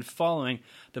those that have been following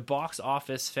the box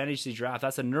office fantasy draft,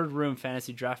 that's a Nerd Room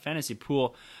fantasy draft fantasy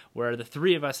pool where the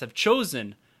three of us have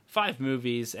chosen 5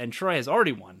 movies, and Troy has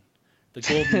already won the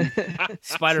golden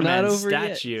Spider-Man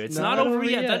statue. It's not over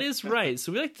yet. That is right.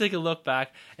 So we like to take a look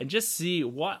back and just see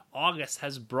what August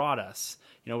has brought us.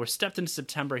 We're stepped into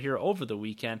September here over the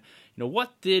weekend.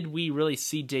 What did we really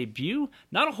see debut?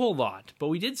 Not a whole lot, but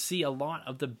we did see a lot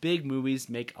of the big movies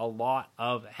make a lot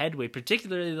of headway,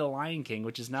 particularly The Lion King,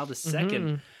 which is now the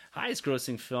second highest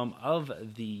grossing film of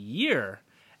the year.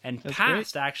 And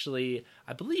passed, actually,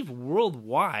 I believe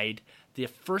worldwide, the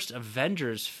first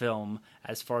Avengers film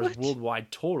as far as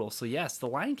worldwide total. So yes, The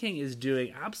Lion King is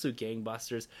doing absolute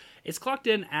gangbusters. It's clocked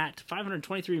in at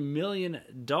 $523 million.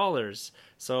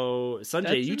 So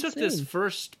Sanjay, you took this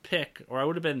first pick, or I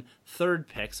would have been third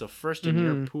pick, so first in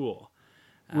your pool.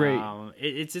 Right.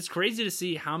 It's crazy to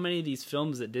see how many of these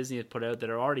films that Disney has put out that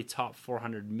are already top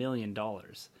 $400 million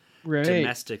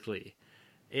domestically.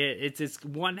 It's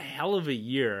one hell of a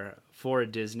year for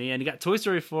Disney. And you got Toy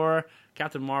Story 4,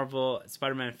 Captain Marvel,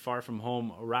 Spider-Man Far From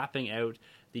Home wrapping out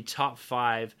the top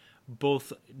 5,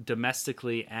 both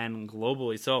domestically and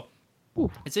globally. So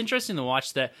it's interesting to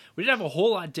watch that we didn't have a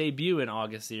whole lot debut in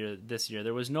August this year.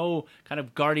 There was no kind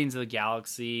of Guardians of the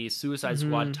Galaxy, Suicide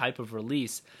Squad type of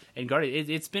release. And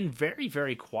it's been very,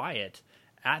 very quiet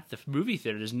at the movie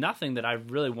theater. There's nothing that I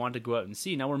really want to go out and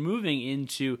see. Now we're moving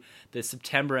into the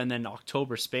September and then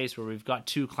October space where we've got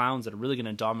 2 clowns that are really going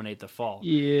to dominate the fall.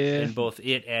 Yeah. In both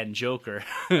It and Joker.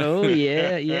 Oh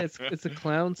yeah. It's a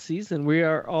clown season. We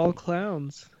are all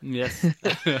clowns. Yes.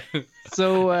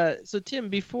 So Tim,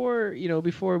 before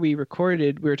we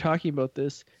recorded, we were talking about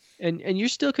this, and you're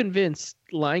still convinced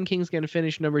Lion King's going to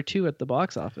finish number 2 at the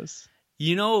box office.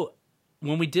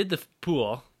 When we did the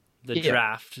pool,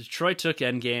 draft, Troy took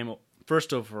Endgame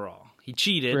first overall. He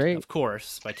cheated, of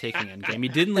course, by taking Endgame. He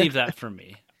didn't leave that for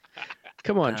me.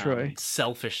 Come on, Troy.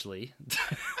 Selfishly.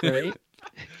 Right?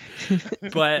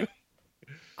 But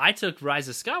I took Rise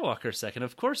of Skywalker second.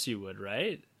 Of course you would,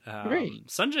 right? Right.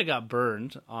 Sanjay got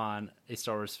burned on a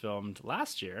Star Wars film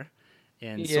last year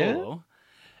in Solo.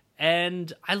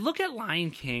 And I look at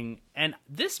Lion King, and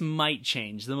this might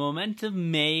change. The momentum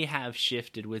may have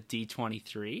shifted with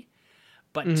D23.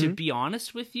 But to be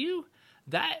honest with you,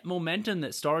 that momentum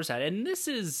that Star Wars had, and this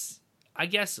is, I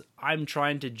guess I'm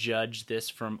trying to judge this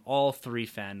from all 3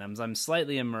 fandoms. I'm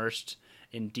slightly immersed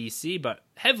in DC, but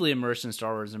heavily immersed in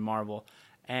Star Wars and Marvel.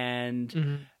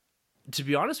 And to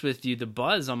be honest with you, the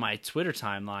buzz on my Twitter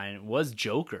timeline was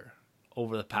Joker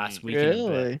over the past weekend.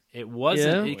 Really? It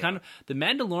wasn't. It kind of, the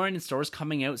Mandalorian and Star Wars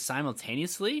coming out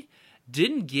simultaneously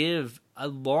didn't give a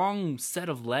long set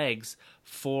of legs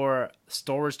for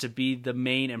Star Wars to be the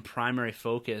main and primary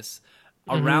focus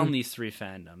around these three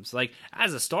fandoms. Like,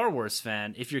 as a Star Wars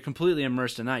fan, if you're completely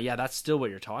immersed in that, yeah, that's still what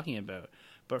you're talking about.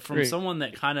 But from someone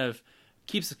that kind of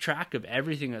keeps track of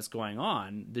everything that's going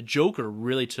on, the Joker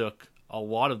really took a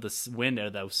lot of the wind out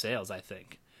of those sails, I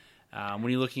think,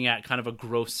 when you're looking at kind of a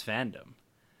gross fandom.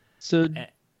 So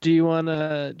do you want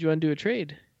to do a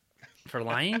trade for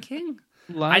Lion King?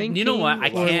 You know what?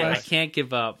 I can't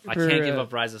give up. I can't give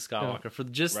up Rise of Skywalker for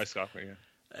just Rise of Skywalker.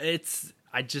 Yeah.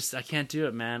 I can't do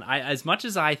it, man. As much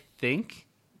as I think,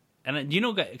 and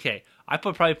okay, I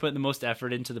probably put the most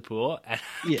effort into the pool, and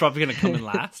I'm probably gonna come in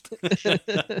last,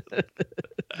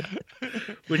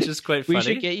 which is quite funny. We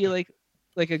should get you like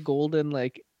a golden,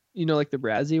 like, you know, like the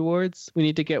Razzie Awards. We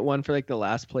need to get one for like the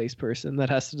last place person that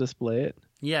has to display it.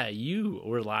 Yeah, you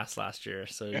were last year,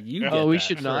 so you. We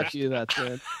should not do that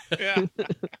then. Yeah.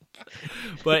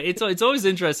 But it's always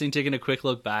interesting taking a quick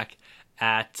look back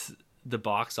at the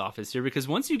box office here, because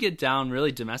once you get down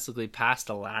really domestically past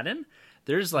Aladdin,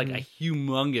 there's like a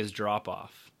humongous drop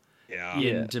off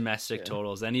in domestic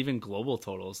totals and even global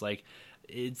totals. Like,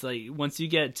 it's like once you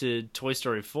get to Toy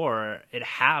Story 4, it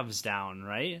halves down,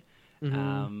 right?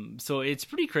 So it's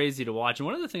pretty crazy to watch. And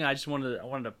one other thing I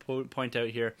wanted to point out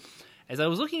here, as I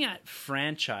was looking at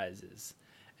franchises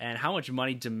and how much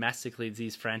money domestically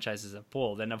these franchises have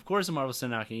pulled, and of course the Marvel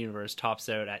Cinematic Universe tops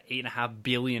out at $8.5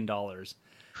 billion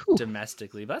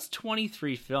domestically. But that's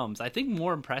 23 films. I think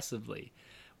more impressively,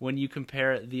 when you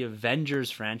compare the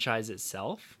Avengers franchise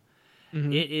itself,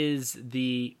 it is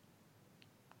the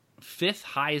 5th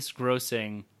highest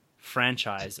grossing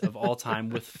franchise of all time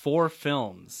with 4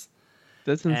 films.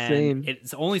 That's insane. And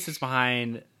it only sits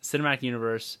behind Cinematic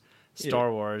Universe,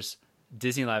 Star Wars,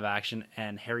 Disney live action,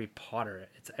 and Harry Potter.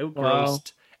 It's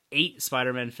outgrossed 8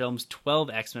 Spider-Man films, 12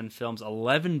 X-Men films,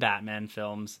 11 Batman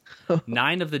films,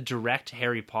 9 of the direct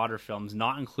Harry Potter films,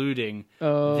 not including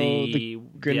the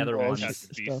other ones.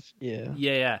 Stuff.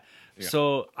 Yeah.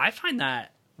 So I find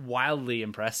that wildly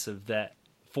impressive that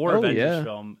 4 Avengers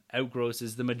film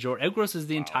outgrosses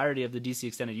the entirety of the DC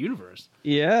Extended Universe.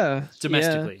 Yeah.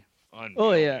 Domestically.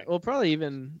 Yeah. Well, probably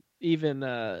even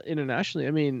internationally.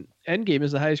 I mean, Endgame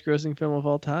is the highest grossing film of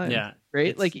all time. Yeah.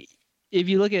 Right? Like, if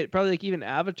you look at probably like even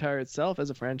Avatar itself as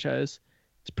a franchise,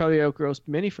 it's probably outgrossed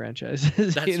many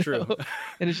franchises. That's true.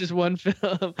 And it's just one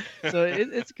film. So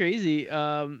it's crazy.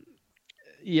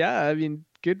 Yeah, I mean,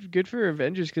 good for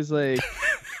Avengers, because like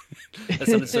that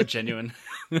sounded so genuine.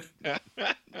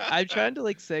 I'm trying to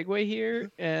like segue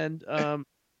here, and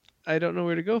I don't know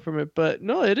where to go from it, but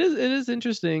no, it is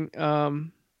interesting.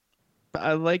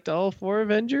 I liked all 4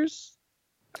 Avengers.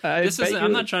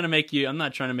 I'm not trying to make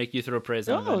you throw praise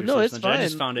on Avengers. No, it's fine. I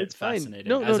just found it fascinating.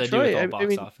 No, as I Troy, do with all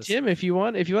box office. Jim, if you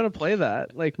want to play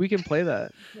that, like, we can play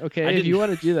that. Okay, if you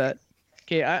want to do that.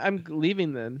 Okay, I'm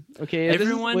leaving then. Okay, if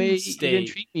everyone this is the way you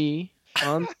didn't treat me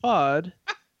on the pod,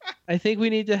 I think we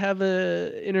need to have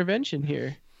a intervention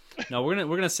here. No, we're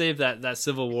gonna save that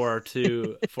Civil War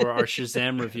for our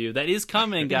Shazam review. That is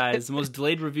coming, guys. The most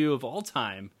delayed review of all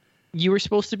time. You were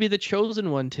supposed to be the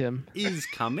chosen one, Tim. Is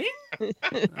coming?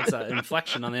 That's an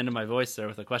inflection on the end of my voice there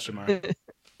with a question mark.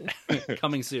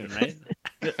 Coming soon, right?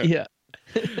 Yeah.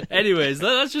 Anyways,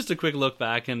 that's just a quick look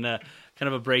back and kind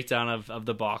of a breakdown of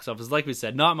the box office. Like we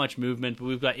said, not much movement, but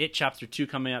we've got It Chapter 2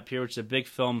 coming up here, which is a big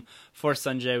film for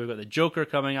Sanjay. We've got The Joker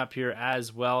coming up here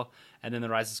as well, and then The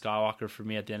Rise of Skywalker for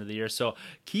me at the end of the year. So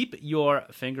keep your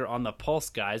finger on the pulse,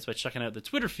 guys, by checking out the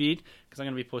Twitter feed, because I'm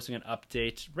going to be posting an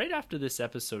update right after this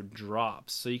episode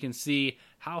drops, so you can see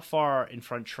how far in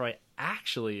front Troy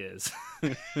actually is.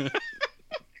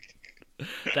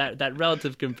 that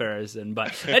relative comparison.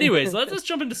 But anyways, let's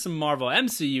jump into some Marvel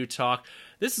MCU talk.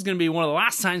 This is going to be one of the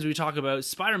last times we talk about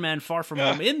Spider-Man Far From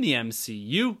Home in the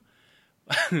MCU.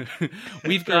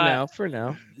 We've got for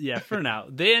now. Yeah, for now.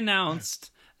 They announced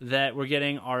that we're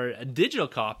getting our digital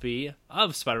copy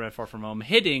of Spider-Man Far From Home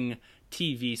hitting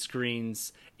TV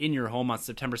screens in your home on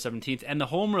September 17th, and the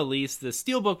home release, the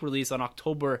Steelbook release, on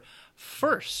October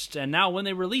 1st. And now when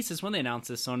they announced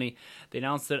this, Sony, they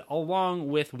announced that along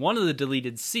with one of the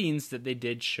deleted scenes that they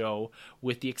did show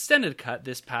with the extended cut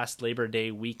this past Labor Day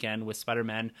weekend, with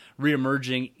Spider-Man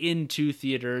reemerging into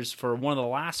theaters for one of the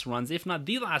last runs, if not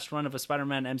the last run of a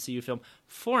Spider-Man MCU film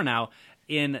for now,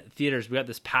 in theaters. We got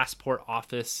this passport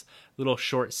office little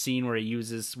short scene where he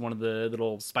uses one of the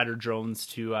little spider drones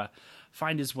to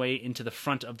find his way into the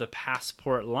front of the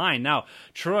passport line. Now,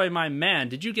 Troy, my man,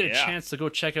 did you get a chance to go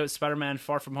check out Spider-Man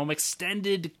Far From Home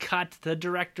extended cut, the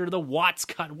director, the Watts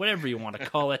cut, whatever you want to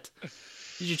call it?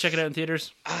 Did you check it out in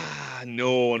theaters?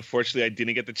 No, unfortunately, I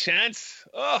didn't get the chance.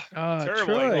 Oh, terrible.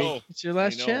 Troy, it's your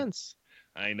last chance.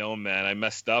 I know, man. I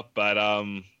messed up, but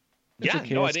It's Yeah,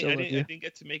 okay, no, I I still love didn't. you. I didn't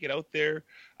get to make it out there.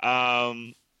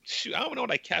 Shoot, I don't know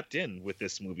what I capped in with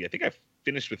this movie. I think I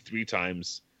finished with 3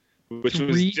 times, which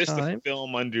was Three just a times?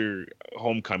 film under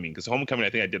Homecoming. Because Homecoming, I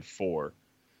think I did 4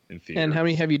 in theaters. And how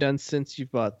many have you done since you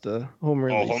bought the home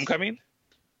release? Oh, Homecoming?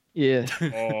 Yeah.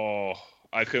 Oh,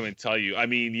 I couldn't tell you. I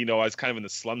mean, I was kind of in the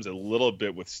slums a little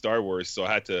bit with Star Wars, so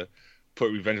I had to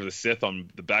put Revenge of the Sith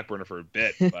on the back burner for a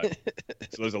bit. But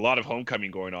so there's a lot of Homecoming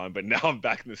going on. But now I'm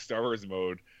back in the Star Wars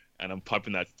mode, and I'm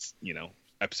pumping that,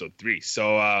 episode 3.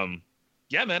 So,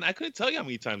 yeah, man, I couldn't tell you how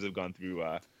many times I've gone through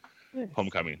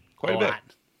Homecoming. Quite a bit.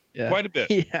 Yeah. Quite a bit.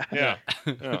 Yeah.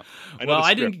 Yeah. Well,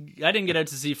 I didn't get out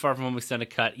to see Far From Home extended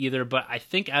cut either, but I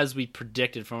think as we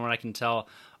predicted, from what I can tell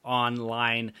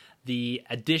online, the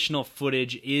additional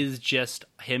footage is just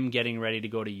him getting ready to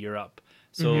go to Europe.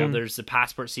 So there's the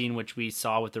passport scene, which we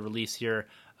saw with the release here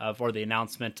or the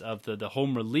announcement of the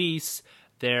home release.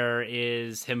 There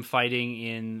is him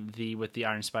fighting with the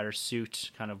Iron Spider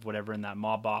suit, kind of whatever in that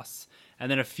mob boss. And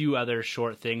then a few other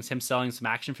short things. Him selling some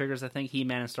action figures, I think.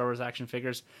 He-Man and Star Wars action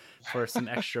figures for some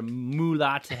extra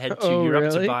moolah to head to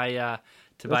Europe to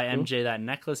buy MJ that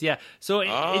necklace. Yeah. So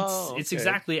it's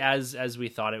exactly as we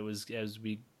thought it was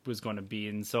going to be.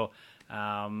 And so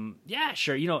yeah,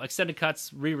 sure. Extended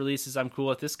cuts, re-releases, I'm cool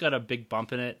with. This got a big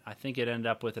bump in it. I think it ended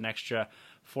up with an extra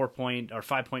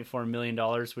 $5.4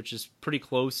 million, which is pretty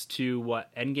close to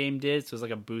what Endgame did. So it was like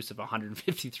a boost of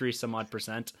 153 some odd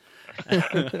percent.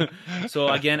 So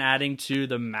again, adding to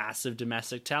the massive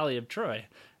domestic tally of Troy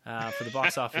for the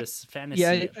box office fantasy.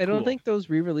 Yeah, I don't pool. think those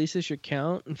re-releases should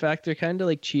count. In fact, they're kind of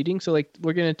like cheating. So like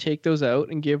we're gonna take those out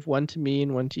and give one to me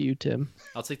and one to you, Tim.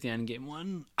 I'll take the Endgame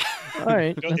one. All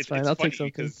right, You know, that's it's fine. I'll funny take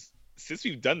something. because since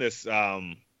we've done this,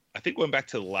 I think going back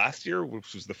to last year,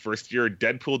 which was the first year,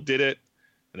 Deadpool did it,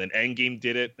 and then Endgame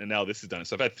did it, and now this is done.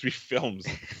 So I've had 3 films.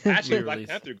 Actually, Black Re-released.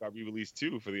 Panther got re-released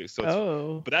too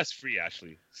but that's free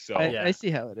actually. So I see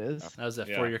how it is. That was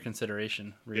for your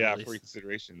consideration. yeah, Re-release. for your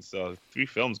consideration. So 3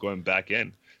 films going back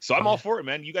in. So I'm all for it,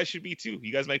 man. You guys should be too.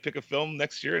 You guys might pick a film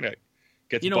next year and it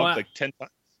gets You know bumped what? like 10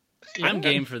 times. I'm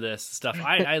game for this stuff.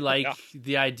 I like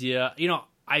the idea.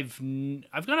 I've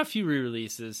got a few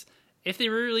re-releases. If they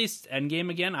re-released Endgame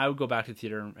again, I would go back to the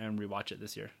theater and rewatch it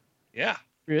this year. Yeah.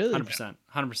 Really? 100%.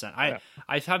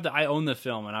 I own the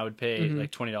film and I would pay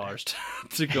like $20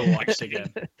 to go watch it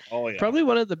again. Oh yeah. Probably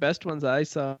one of the best ones I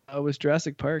saw was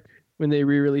Jurassic Park when they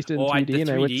re-released it in 3D, and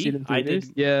I went to see it in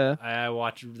theaters. Yeah. I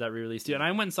watched that re-release too, and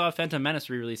I went and saw Phantom Menace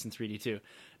re-release in 3D too.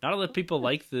 Not a lot of people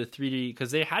like the 3D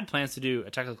because they had plans to do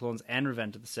Attack of the Clones and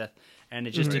Revenge of the Sith, and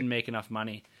it just didn't make enough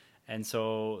money. And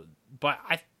so, but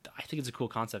I think it's a cool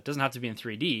concept. It doesn't have to be in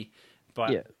 3D,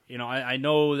 but I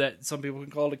know that some people can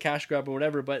call it a cash grab or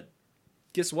whatever, but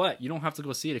guess what? You don't have to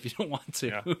go see it if you don't want to.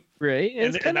 Yeah. Right?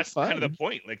 And It's that's fun. kind of the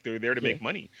point. Like they're there to make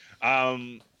money.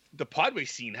 The Podway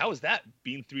scene, how was that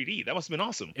being 3D? That must have been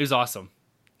awesome. It was awesome.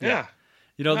 Yeah.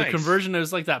 The Nice. conversion, it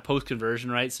was like that post conversion,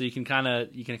 right? So you can kind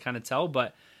of tell,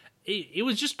 but it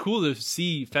was just cool to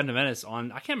see Phantom Menace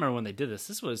on. I can't remember when they did this.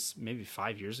 This was maybe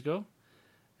 5 years ago.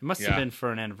 It must have been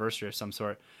for an anniversary of some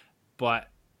sort. But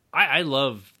I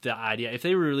love the idea. If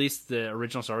they released the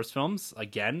original Star Wars films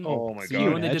again, Oh my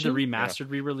when they did the Imagine?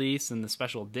 remastered re-release and the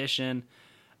special edition,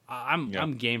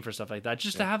 I'm game for stuff like that.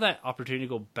 Just to have that opportunity to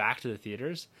go back to the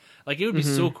theaters, like it would be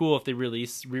so cool if they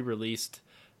re-released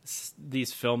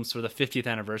these films for the 50th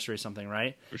anniversary or something,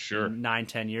 right? For sure.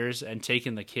 9-10 years, and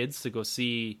taking the kids to go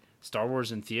see Star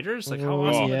Wars in theaters. Like how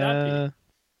awesome would that be?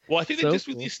 Well, I think So they just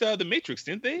cool. released The Matrix,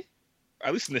 didn't they?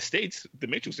 At least in the States, The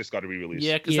Matrix just got a re-release.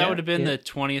 Yeah, because that would have been yeah. the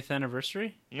 20th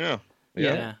anniversary. Yeah.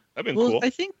 Yeah. That'd been Well, cool. I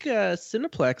think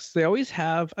Cineplex, they always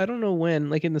have, I don't know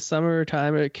when, like in the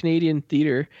summertime at Canadian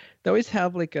theater, they always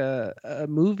have like a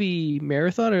movie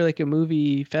marathon or like a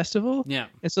movie festival. Yeah.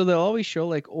 And so they'll always show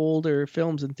like older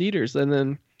films in theaters. And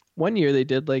then one year they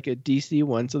did like a DC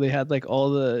one. So they had like all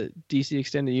the DC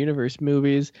Extended Universe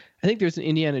movies. I think there's an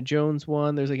Indiana Jones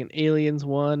one. There's like an Aliens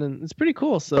one. And it's pretty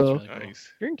cool. So That's really cool. Nice.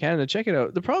 if you're in Canada, check it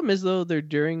out. The problem is though, they're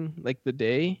during like the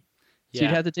day. So Yeah.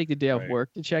 you'd have to take the day off Right.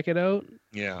 work to check it out.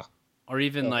 Yeah. Or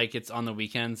even like it's on the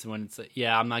weekends when it's like,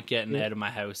 I'm not getting out of my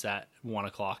house at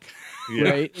 1:00. Yeah.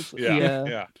 Right? It's-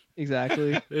 Yeah.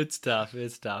 Exactly. It's tough.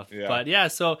 Yeah. But yeah,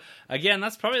 so again,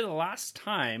 that's probably the last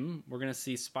time we're going to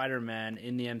see Spider-Man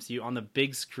in the MCU on the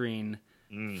big screen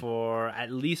for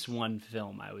at least one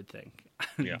film, I would think.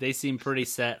 Yeah. They seem pretty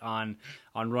set on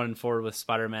running forward with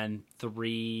Spider-Man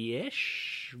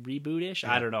 3-ish, reboot-ish.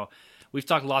 I don't know. We've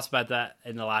talked lots about that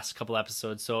in the last couple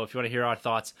episodes, so if you want to hear our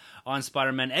thoughts on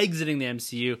Spider-Man exiting the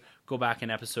MCU, go back an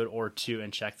episode or two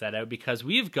and check that out, because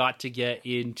we've got to get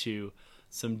into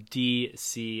some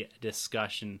DC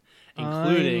discussion,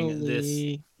 including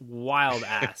this wild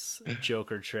ass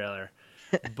Joker trailer.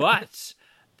 But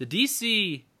the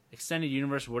DC Extended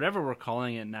Universe, whatever we're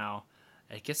calling it now,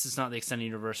 I guess it's not the Extended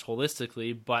Universe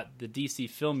holistically, but the DC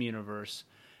film universe,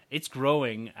 it's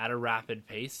growing at a rapid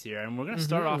pace here. And we're going to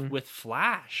start off with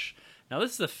Flash. Now,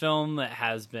 this is a film that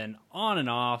has been on and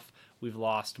off. We've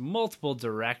lost multiple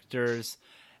directors,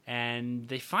 and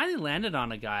they finally landed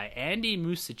on a guy, Andy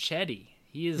Muschietti.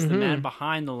 He is the man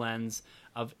behind the lens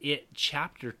of It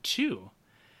Chapter 2.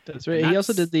 That's right. He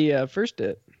also did the first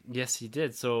It. Yes, he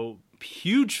did. So,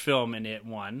 huge film in It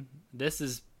 1. This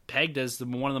is pegged as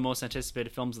one of the most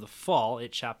anticipated films of the fall,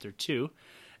 It Chapter 2.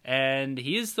 And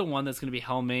he is the one that's going to be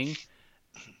helming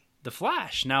The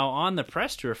Flash. Now, on the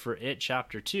press tour for It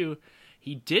Chapter 2,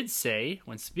 he did say,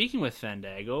 when speaking with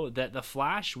Fandango, that The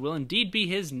Flash will indeed be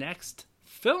his next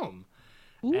film.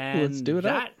 Ooh, and let's do it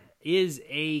that up. is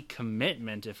a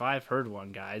commitment, if I've heard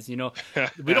one, guys. You know,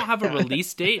 we don't have a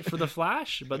release date for The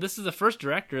Flash, but this is the first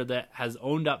director that has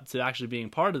owned up to actually being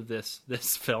part of this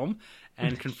film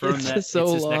and confirmed that it's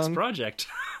his next project.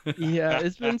 Yeah,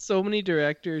 it's been so many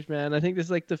directors, man. I think this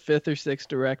is like the 5th or 6th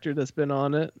director that's been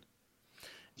on it.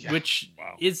 Yeah. Which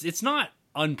is, it's not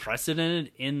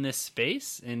unprecedented in this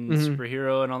space, in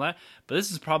superhero and all that, but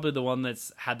this is probably the one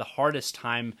that's had the hardest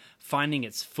time finding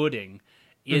its footing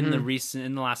in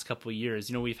the last couple of years.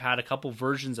 You know, we've had a couple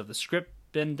versions of the script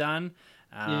been done.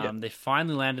 They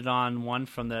finally landed on one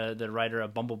from the writer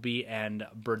of Bumblebee and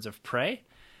Birds of Prey.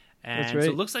 And so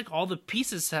it looks like all the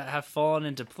pieces have fallen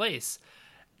into place.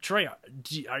 Troy,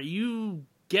 are you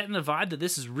getting the vibe that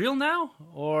this is real now,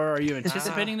 or are you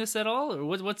anticipating this at all, or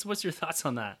what's your thoughts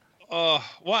on that? Well,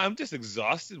 I'm just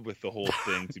exhausted with the whole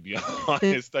thing, to be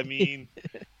honest. I mean,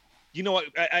 you know what?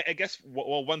 I guess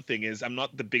one thing is I'm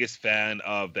not the biggest fan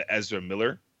of the Ezra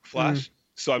Miller Flash.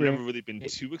 So I've never really been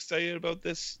too excited about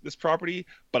this property,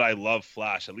 but I love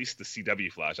Flash, at least the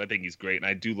CW Flash. I think he's great, and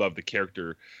I do love the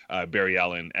character Barry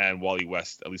Allen and Wally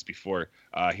West, at least before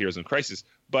Heroes in Crisis.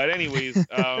 But anyways,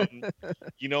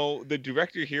 you know, the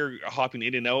director here hopping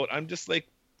in and out, I'm just like,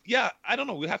 yeah, I don't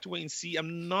know. We'll have to wait and see.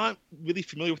 I'm not really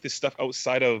familiar with this stuff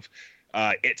outside of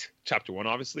It Chapter 1,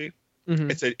 obviously.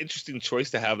 It's an interesting choice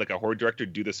to have like a horror director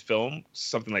do this film,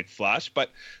 something like Flash. But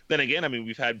then again, I mean,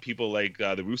 we've had people like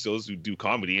the Russos who do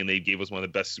comedy, and they gave us one of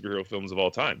the best superhero films of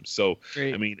all time. So,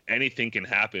 I mean, anything can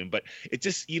happen. But it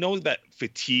just, you know, that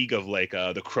fatigue of like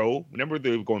The Crow. Remember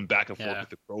they were going back and forth with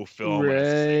the Crow film. Right. And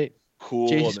it's like, cool.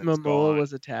 Jason Momoa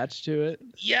was attached to it.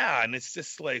 Yeah, and it's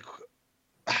just like,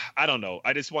 I don't know.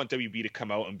 I just want WB to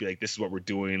come out and be like, this is what we're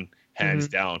doing, hands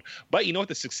down. But you know what?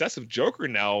 The success of Joker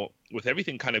now, with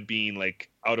everything kind of being like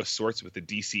out of sorts with the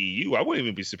DCEU, I wouldn't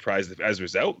even be surprised if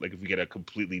Ezra's out. Like if we get a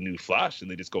completely new Flash and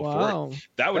they just go for it.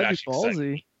 That would actually excite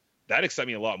me. That'd excite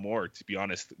me a lot more, to be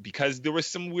honest, because there was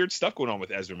some weird stuff going on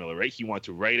with Ezra Miller, right? He wanted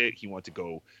to write it. He wanted to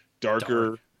go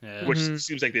darker. Which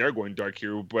seems like they are going dark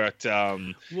here. But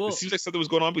it seems like something was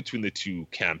going on between the two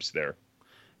camps there.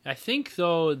 I think,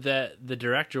 though, that the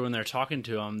director, when they're talking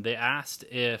to him, they asked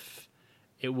if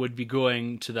it would be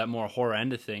going to that more horror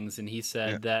end of things, and he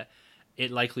said that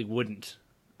it likely wouldn't.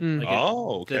 Like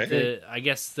okay. I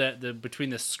guess that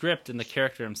between the script and the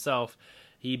character himself,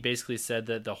 he basically said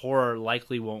that the horror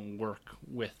likely won't work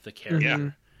with the character.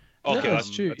 Yeah. Okay, no, that's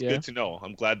true. That's good to know.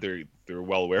 I'm glad they're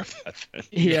well aware of that. Then.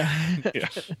 Yeah.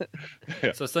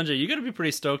 So Sanjay, you got to be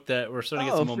pretty stoked that we're starting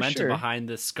to get some momentum behind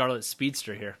this Scarlet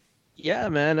Speedster here. Yeah,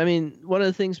 man. I mean, one of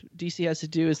the things DC has to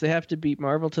do is they have to beat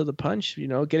Marvel to the punch. You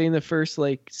know, getting the first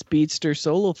like Speedster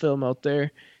solo film out there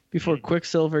before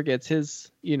Quicksilver gets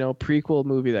his, you know, prequel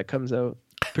movie that comes out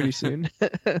pretty soon. So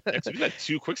we've got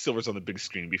 2 Quicksilvers on the big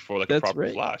screen before like a proper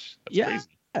Flash. That's crazy.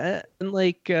 And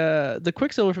like the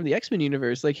Quicksilver from the X-Men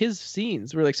universe, like his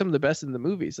scenes were like some of the best in the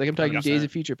movies. Like I'm talking Days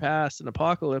of Future Past and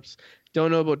Apocalypse.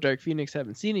 Don't know about Dark Phoenix,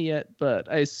 haven't seen it yet, but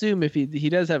I assume if he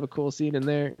does have a cool scene in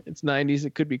there, it's 90s,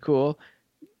 it could be cool.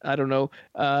 I don't know.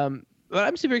 But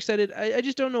I'm super excited. I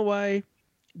just don't know why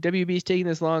WB is taking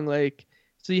this long. Like,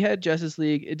 so you had Justice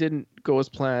League, it didn't go as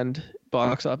planned,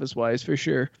 box office wise for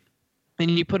sure.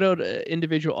 And you put out an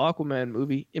individual Aquaman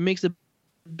movie, it makes $1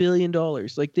 billion.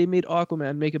 Like they made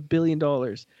Aquaman make $1 billion.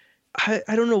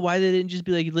 I don't know why they didn't just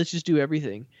be like, let's just do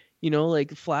everything. You know,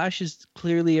 like Flash is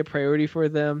clearly a priority for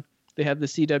them. They have the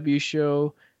CW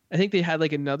show. I think they had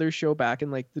like another show back in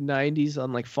like the 90s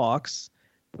on like Fox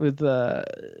with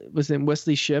was in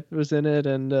Wesley Shipp was in it,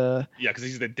 and because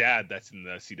he's the dad that's in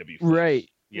the CW Flash.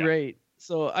 Right.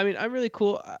 So I mean, I'm really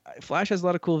cool. Flash has a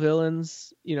lot of cool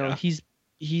villains. You know, he's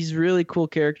really cool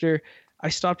character. I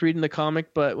stopped reading the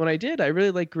comic, but when I did, I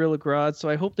really like Gorilla Grodd, so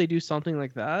I hope they do something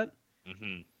like that.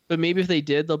 But maybe if they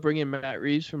did, they'll bring in Matt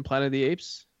Reeves from Planet of the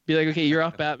Apes. Be like, okay, you're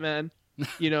off Batman.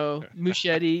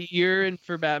 Muschietti, you're in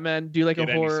for Batman. Do like Get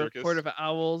a Andy horror Serkis. Court of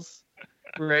Owls,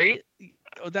 right?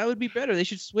 Oh, that would be better. They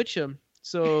should switch them.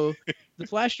 So the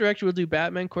Flash director will do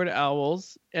Batman Court of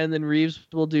Owls, and then Reeves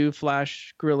will do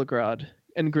Flash Gorilla Grodd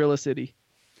and Gorilla City.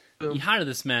 You hire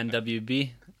this man,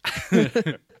 WB.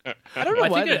 I don't know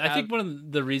why. I think one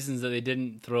of the reasons that they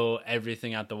didn't throw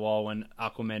everything at the wall when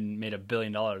Aquaman made $1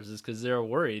 billion is because they're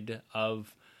worried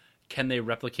of, can they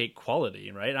replicate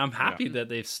quality, right? I'm happy that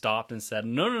they've stopped and said,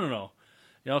 no.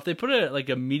 If they put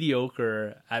a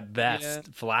mediocre at best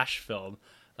Flash film,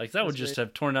 that would just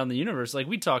have torn down the universe.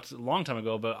 We talked a long time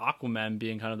ago about Aquaman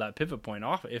being kind of that pivot point.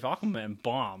 If Aquaman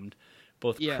bombed,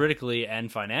 both critically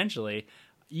and financially,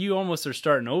 you almost are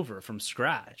starting over from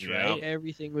scratch, right?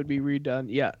 Everything would be redone.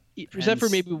 Yeah. Except for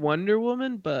maybe Wonder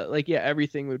Woman, but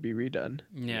everything would be redone.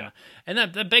 Yeah. And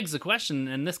that begs the question,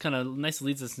 and this kind of nicely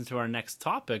leads us into our next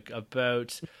topic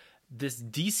about this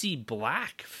DC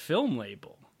Black film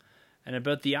label and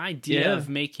about the idea of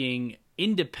making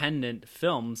independent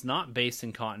films, not based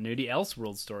in continuity,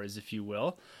 Elseworld stories, if you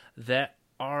will, that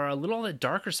are a little on the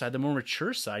darker side, the more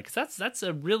mature side, because that's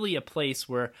really a place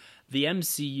where the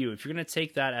MCU, if you're going to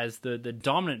take that as the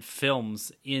dominant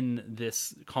films in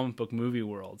this comic book movie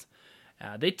world,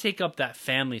 they take up that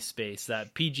family space,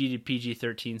 that PG to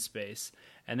PG-13 space,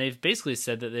 and they've basically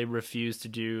said that they refuse to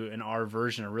do an R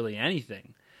version of really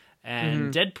anything.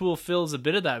 And Deadpool fills a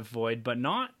bit of that void, but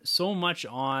not so much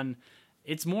on,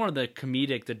 it's more the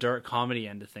comedic, the dark comedy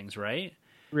end of things, right?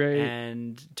 Right.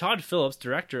 And Todd Phillips,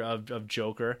 director of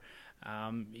Joker,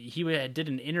 he did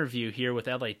an interview here with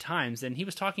LA Times, and he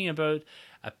was talking about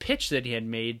a pitch that he had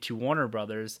made to Warner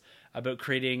Brothers about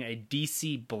creating a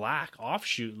DC Black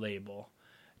offshoot label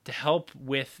to help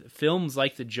with films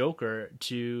like The Joker,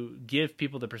 to give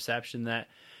people the perception that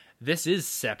this is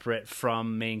separate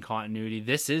from main continuity,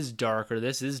 this is darker,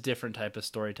 this is different type of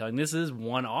storytelling, this is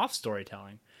one-off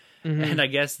storytelling. And I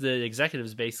guess the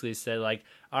executives basically said,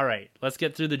 all right, let's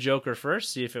get through the Joker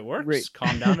first, see if it works, Right.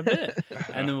 calm down a bit,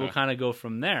 and then we'll kind of go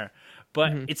from there.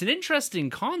 But it's an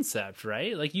interesting concept,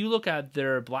 right? You look at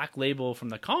their Black label from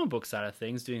the comic book side of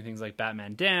things, doing things like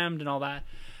Batman Damned and all that.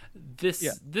 This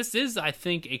is, I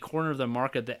think, a corner of the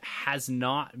market that has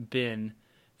not been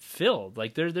filled.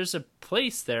 There's a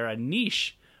place there, a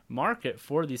niche market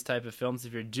for these type of films.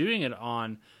 If you're doing it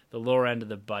on the lower end of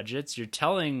the budgets, you're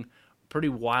telling pretty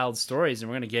wild stories, and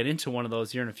we're going to get into one of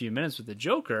those here in a few minutes with the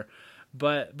Joker.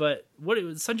 But Sanjay,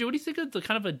 what do you think of the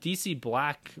kind of a DC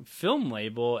Black film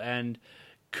label, and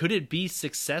could it be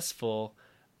successful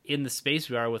in the space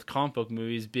we are with comic book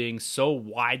movies being so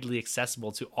widely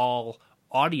accessible to all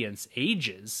audience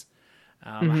ages?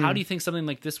 How do you think something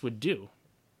like this would do?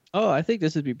 Oh, I think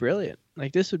this would be brilliant.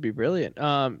 This would be brilliant.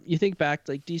 You think back,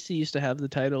 DC used to have the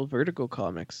title Vertigo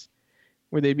Comics,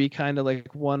 where they'd be kind of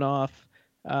one-off,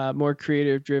 more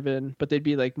creative driven, but they'd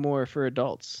be more for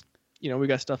adults. We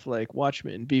got stuff like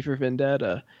Watchmen, V for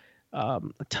Vendetta, a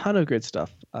ton of good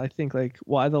stuff. I think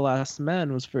Why the Last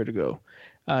Man was Vertigo,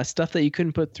 stuff that you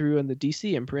couldn't put through in the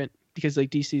DC imprint because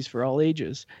DC's for all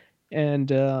ages. And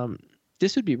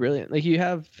this would be brilliant. You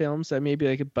have films that maybe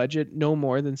a budget no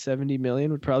more than 70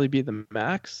 million would probably be the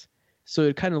max. So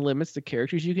it kind of limits the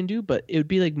characters you can do, but it would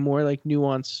be more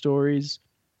nuanced stories.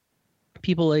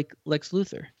 People like Lex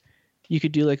Luthor. You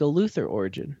could do a Luthor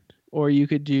origin, or you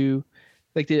could do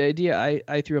the idea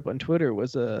I threw up on Twitter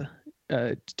was a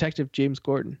Detective James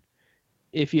Gordon.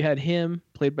 If you had him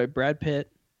played by Brad Pitt,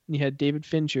 and you had David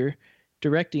Fincher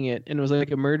directing it, and it was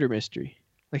a murder mystery,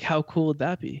 how cool would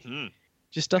that be?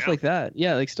 Just stuff like that.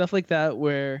 Yeah, stuff like that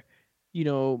where,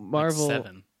 Marvel.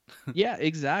 Seven. Yeah,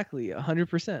 exactly,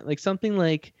 100%. Something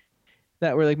like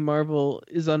that where Marvel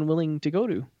is unwilling to go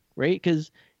to, right?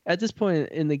 Because at this point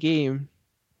in the game,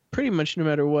 pretty much no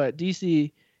matter what,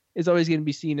 DC is always going to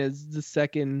be seen as the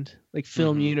second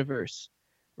film universe,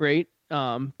 right?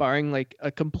 Barring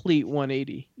a complete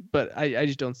 180, but I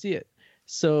just don't see it.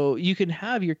 So you can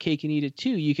have your cake and eat it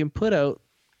too. You can put out,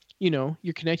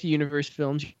 your connected universe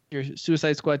films, your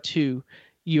Suicide Squad 2,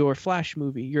 your Flash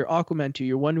movie, your Aquaman 2,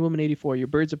 your Wonder Woman 84, your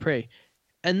Birds of Prey.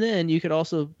 And then you could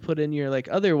also put in your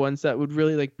other ones that would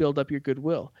really build up your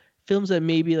goodwill. Films that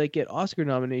maybe get Oscar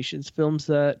nominations, films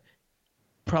that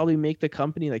probably make the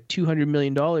company $200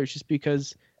 million just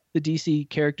because the DC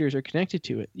characters are connected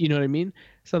to it. You know what I mean?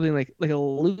 Something like a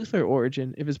Luthor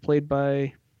origin, if it's played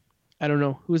by, I don't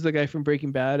know, who's the guy from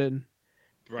Breaking Bad and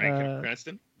Bryan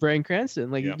Cranston. Bryan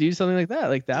Cranston, do something like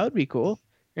that. That would be cool,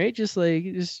 right? Just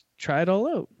try it all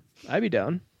out. I'd be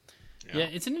down. Yeah,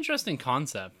 it's an interesting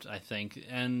concept, I think,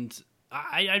 and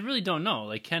I really don't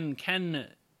know. Can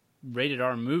rated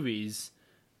R movies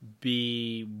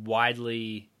be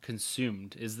widely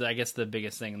consumed? I guess the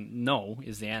biggest thing. No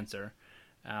is the answer.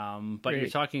 But you're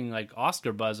talking like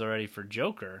Oscar buzz already for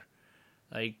Joker.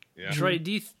 Like, Troy,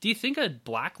 do you think a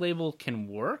Black Label can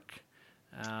work?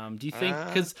 Do you think,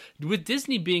 because with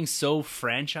Disney being so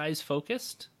franchise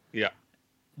focused,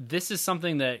 this is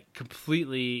something that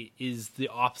completely is the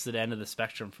opposite end of the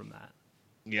spectrum from that.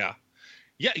 Yeah.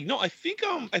 I think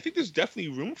there's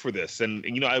definitely room for this, and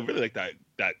I really like that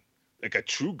like a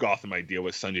true Gotham idea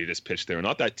what Sanjay just pitched there,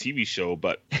 not that TV show,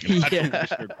 but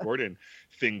Commissioner Gordon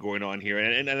thing going on here,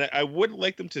 and I would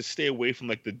like them to stay away from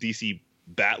like the DC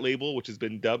Bat Label, which has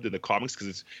been dubbed in the comics,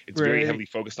 because it's very heavily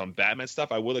focused on Batman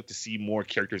stuff. I would like to see more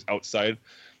characters outside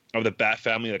of the Bat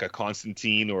family, like a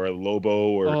Constantine or a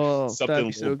Lobo or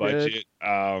something low budget.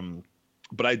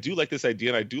 But I do like this idea,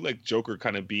 and I do like Joker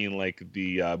kind of being like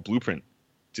the blueprint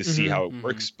to see how it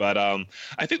works. But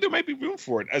I think there might be room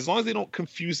for it, as long as they don't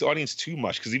confuse the audience too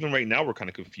much, because even right now we're kind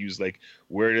of confused. Like,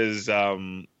 where does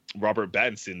Robert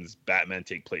Pattinson's Batman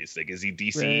take place? Like, is he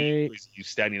DC or is he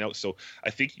standing out? So I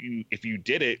think if you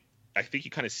did it, I think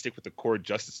you kind of stick with the core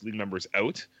Justice League members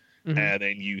out, and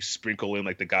then you sprinkle in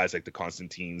like the guys like the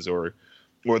Constantines or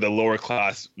the lower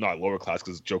class, not lower class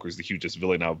because Joker's the hugest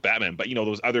villain now of Batman, but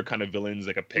those other kind of villains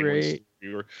like a Penguin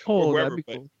or whoever.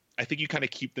 But cool. I think you kind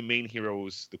of keep the main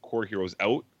heroes, the core heroes,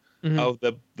 out of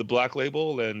the Black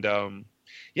Label, and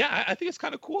I think it's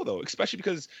kind of cool though, especially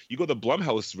because you go the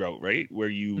Blumhouse route, right, where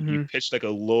you pitch like a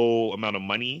low amount of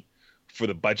money for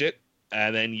the budget,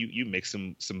 and then you make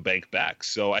some bank back.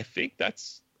 So I think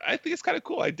it's kind of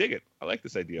cool. I dig it. I like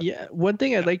this idea. Yeah, one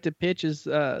thing I'd like to pitch is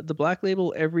the Black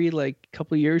Label every like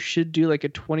couple of years should do like a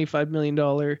 $25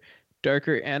 million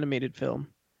darker animated film,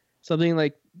 something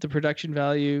like the production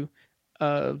value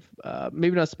of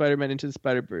maybe not Spider-Man Into the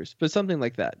Spider-Verse, but something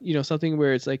like that. Something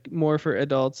where it's like more for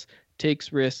adults,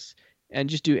 takes risks, and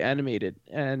just do animated.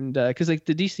 And because like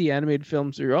the DC animated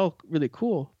films are all really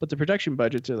cool, but the production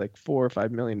budgets are like $4 or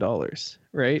 $5 million,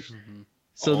 right?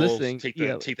 So this thing, take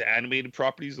the animated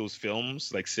properties, those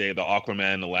films, like say the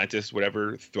Aquaman, Atlantis,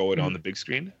 whatever, throw it on the big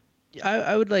screen.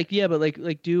 I would like, but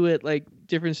like do it like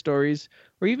different stories,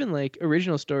 or even like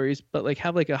original stories, but like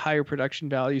have like a higher production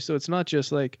value, so it's not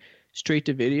just like straight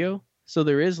to video. So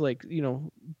there is like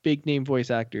big name voice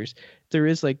actors, there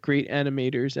is like great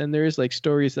animators, and there is like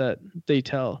stories that they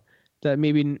tell that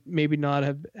maybe not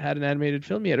have had an animated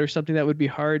film yet, or something that would be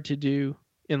hard to do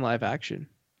in live action.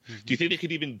 Do you think they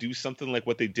could even do something like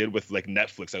what they did with like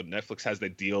Netflix? Netflix has the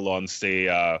deal on, say,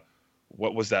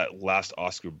 what was that last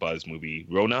Oscar buzz movie?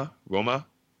 Roma?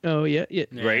 Oh yeah.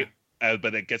 Right.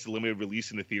 But it gets a limited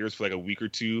release in the theaters for like a week or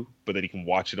two, but then you can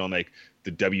watch it on like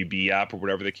the WB app or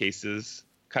whatever the case is.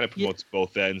 Kind of promotes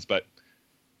both ends, but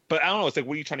I don't know. It's like,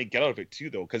 what are you trying to get out of it too,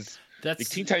 though? Because like,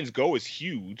 Teen Titans Go is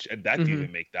huge, and that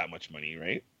didn't make that much money,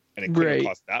 right? And it couldn't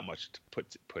cost that much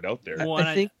to put out there. Well,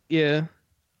 I think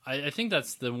I think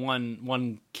that's the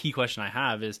one key question I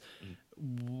have is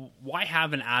why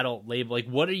have an adult label? Like,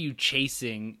 what are you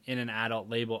chasing in an adult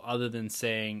label other than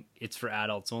saying it's for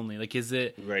adults only? Like, is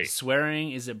it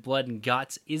swearing? Is it blood and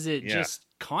guts? Is it just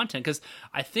content? Because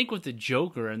I think with the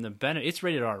Joker and the Venom, it's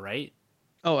rated R, right?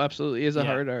 Oh, absolutely. It's a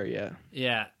hard R,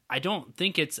 Yeah. I don't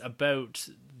think it's about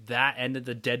that end of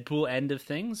the Deadpool end of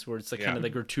things, where it's like kind of the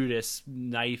gratuitous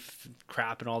knife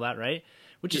crap and all that, right?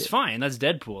 Which is fine. That's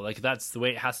Deadpool. Like, that's the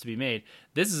way it has to be made.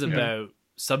 This is about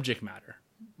subject matter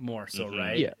more so,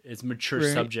 right? Yeah. It's mature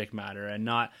subject matter, and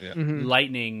not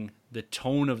lightening the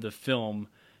tone of the film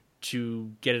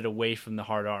to get it away from the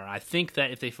hard R. I think that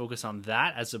if they focus on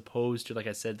that, as opposed to, like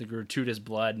I said, the gratuitous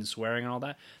blood and swearing and all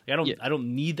that, like, I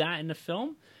don't need that in a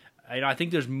film. I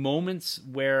think there's moments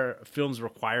where films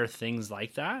require things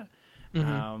like that,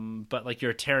 but like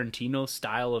your Tarantino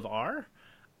style of R,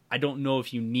 I don't know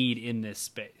if you need in this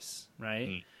space,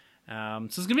 right? So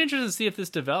it's gonna be interesting to see if this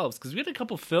develops, because we had a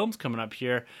couple films coming up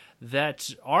here that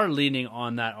are leaning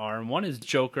on that R, and one is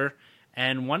Joker,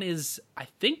 and one is, I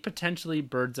think, potentially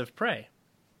Birds of Prey.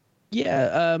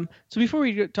 Yeah. So before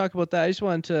we talk about that, I just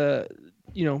wanted to,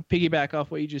 piggyback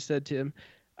off what you just said, Tim.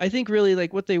 I think really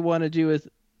like what they want to do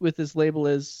with this label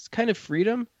is kind of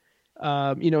freedom.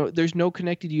 There's no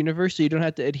connected universe, so you don't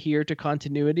have to adhere to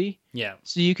continuity. Yeah.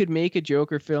 So you could make a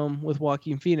Joker film with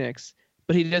Joaquin Phoenix,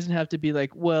 but he doesn't have to be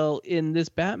like, well, in this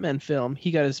Batman film,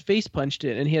 he got his face punched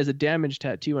in and he has a damage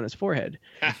tattoo on his forehead.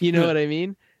 You know what I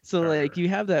mean? So like you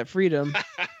have that freedom.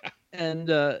 And,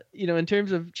 in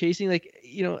terms of chasing, like,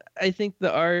 I think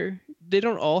the R, they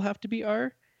don't all have to be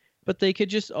R, but they could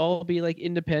just all be like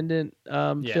independent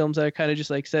films that are kind of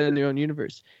just like set in their own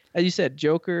universe. As you said,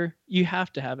 Joker, you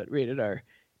have to have it rated R.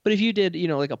 But if you did,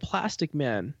 like a Plastic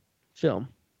Man film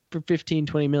for 15,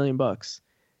 20 million bucks.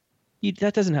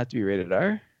 That doesn't have to be rated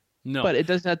R. No, But it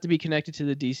doesn't have to be connected to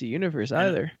the DC universe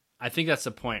either. I think that's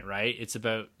the point, right? It's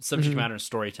about subject matter and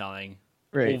storytelling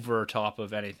Right. over top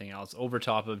of anything else, over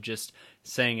top of just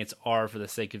saying it's R for the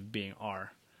sake of being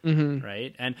R,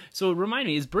 right? And so remind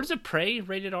me, is Birds of Prey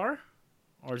rated R?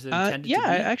 Or is it intended yeah, to be?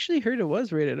 I actually heard it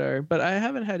was rated R, but I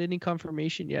haven't had any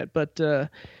confirmation yet. But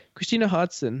Christina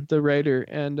Hodson, the writer,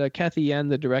 and Kathy Yan,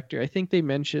 the director, I think they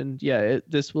mentioned,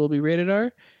 this will be rated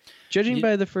R. Judging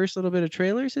by the first little bit of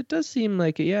trailers, it does seem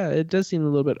like, it does seem a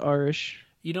little bit R-ish.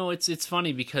 You know, it's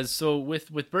funny because so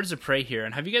with Birds of Prey here,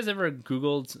 and have you guys ever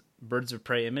Googled Birds of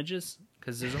Prey images?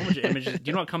 Because there's a whole bunch of images. Do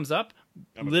you know what comes up?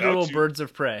 Literal birds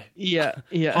of prey. Yeah.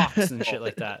 Hawks and shit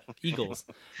like that. Eagles.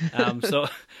 So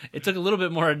it took a little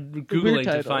bit more Googling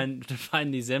to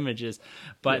find these images.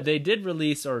 But they did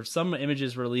release, or some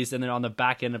images were released, and they're on the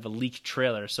back end of a leaked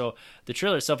trailer. So the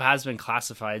trailer itself has been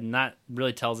classified, and that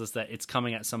really tells us that it's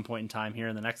coming at some point in time here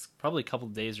in the next probably couple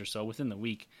of days or so, within the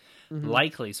week.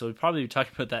 Likely, so we'd probably be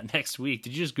talking about that next week.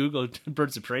 Did you just Google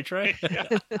Birds of Prey, Troy?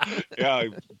 Yeah,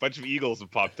 a bunch of eagles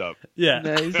have popped up. Yeah,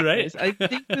 nice, right. Nice. I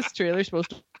think this trailer's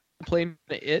supposed to play into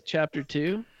It Chapter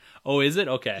 2. Oh, is it?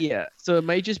 Okay. Yeah, so it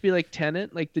might just be like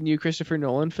Tenet, like the new Christopher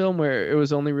Nolan film, where it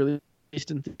was only released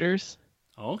in theaters.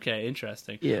 Okay,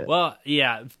 interesting. Yeah. Well,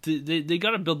 yeah, they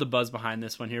got to build the buzz behind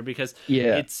this one here because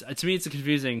it's to me it's a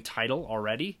confusing title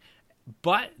already,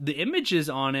 but the images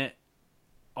on it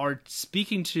are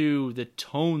speaking to the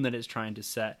tone that it's trying to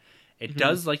set. It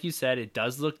does, like you said, it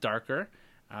does look darker.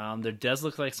 There does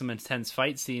look like some intense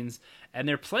fight scenes, and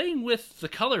they're playing with the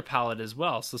color palette as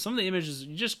well. So some of the images,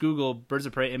 you just Google Birds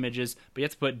of Prey images, but you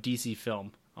have to put DC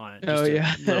film on it. Just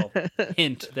a little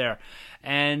hint there.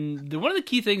 And one of the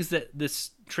key things that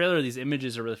this trailer, these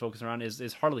images are really focusing on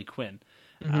is Harley Quinn.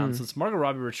 So it's Margot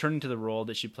Robbie returning to the role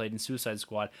that she played in Suicide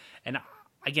Squad. And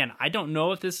again, I don't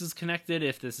know if this is connected,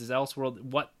 if this is Elseworld,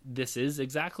 what this is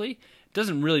exactly. It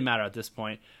doesn't really matter at this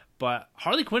point. But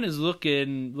Harley Quinn is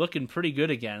looking pretty good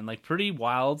again, like pretty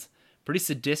wild, pretty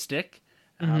sadistic.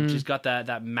 She's got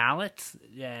that mallet,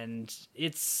 and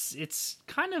it's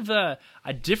kind of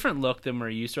a different look than we're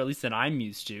used to, or at least than I'm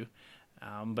used to.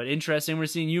 But interesting, we're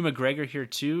seeing Ewan McGregor here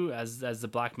too as the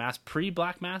Black Mask,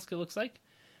 pre-Black Mask, it looks like.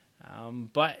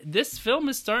 But this film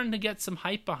is starting to get some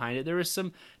hype behind it. There was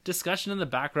some discussion in the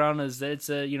background as that it's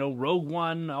a Rogue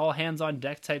One, all hands on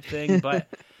deck type thing, but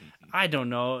I don't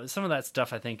know. Some of that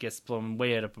stuff I think gets blown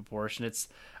way out of proportion.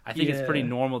 I think it's pretty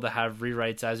normal to have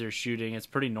rewrites as you're shooting. It's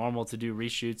pretty normal to do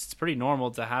reshoots. It's pretty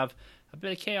normal to have a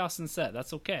bit of chaos in set.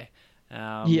 That's okay.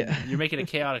 You're making a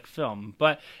chaotic film,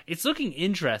 but it's looking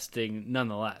interesting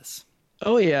nonetheless.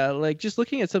 Oh yeah, like just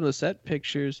looking at some of the set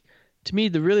pictures, to me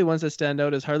the really ones that stand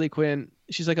out is Harley Quinn.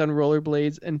 She's like on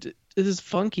rollerblades and this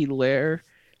funky lair.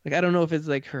 Like I don't know if it's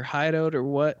like her hideout or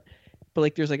what, but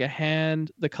like there's like a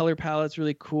hand. The color palette's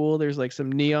really cool. There's like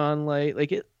some neon light.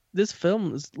 Like this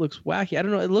film looks wacky. I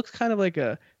don't know. It looks kind of like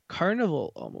a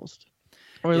carnival almost,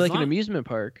 or like an amusement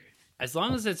park. As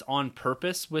long as it's on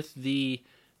purpose with the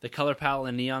color palette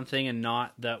and neon thing, and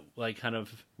not that like kind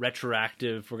of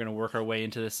retroactive, we're going to work our way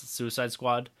into this Suicide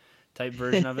Squad type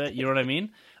version of it. You know what I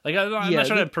mean? Like I'm not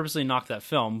trying to purposely knock that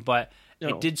film, but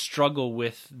it did struggle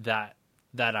with that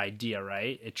idea,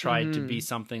 right? It tried to be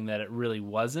something that it really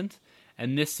wasn't.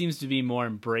 And this seems to be more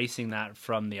embracing that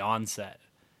from the onset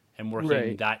and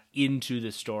working that into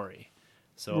the story.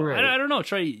 So I don't know,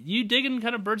 Trey, you digging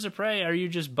kind of Birds of Prey? Or are you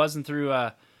just buzzing through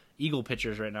Eagle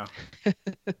pictures right now?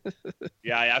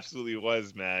 Yeah, I absolutely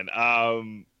was, man.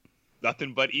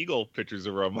 Nothing but Eagle pictures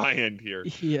are on my end here.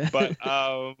 Yeah. But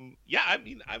yeah, I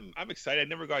mean, I'm excited. I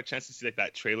never got a chance to see like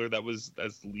that trailer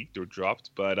that's leaked or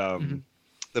dropped, but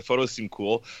the photos seem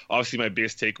cool. Obviously, my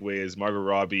biggest takeaway is Margot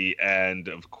Robbie and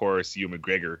of course Ewan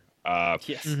McGregor.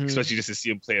 Yes. Especially just to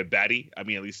see him play a baddie. I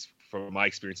mean, at least from my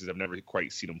experiences, I've never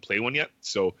quite seen him play one yet.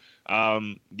 So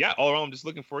yeah, all around, I'm just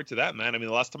looking forward to that, man. I mean,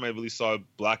 the last time I really saw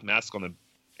Black Mask on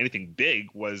anything big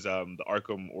was the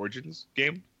Arkham Origins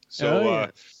game. So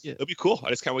it'll be cool. I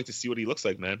just can't wait to see what he looks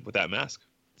like, man, with that mask.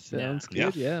 Sounds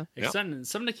good, yeah.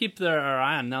 Something to keep our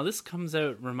eye on. Now, this comes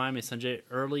out, remind me, Sanjay,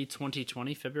 early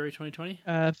 2020, February 2020?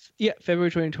 Yeah, February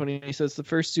 2020. So it's the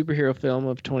first superhero film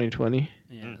of 2020.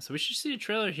 Yeah, so we should see a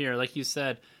trailer here, like you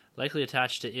said, likely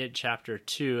attached to It Chapter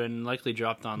 2 and likely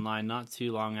dropped online not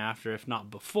too long after, if not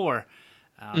before.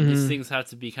 These things have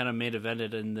to be kind of made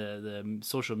evented in the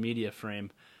social media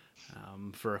frame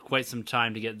for quite some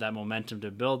time to get that momentum to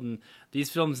build, and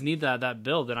these films need that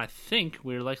build, and I think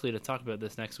we're likely to talk about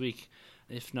this next week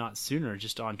if not sooner,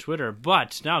 just on Twitter.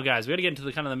 But now, guys, we got to get into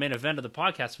the kind of the main event of the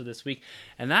podcast for this week,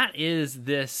 and that is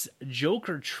this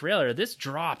Joker trailer. This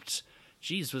dropped,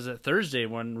 geez, was it Thursday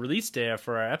when release day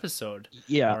for our episode?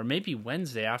 Yeah. Or maybe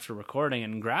Wednesday after recording,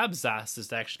 and Grabs asked us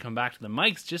to actually come back to the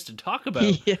mics just to talk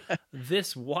about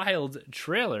this wild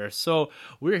trailer. So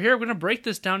we're here, we're going to break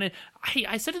this down. And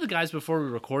I said to the guys before we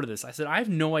recorded this, I said, I have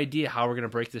no idea how we're going to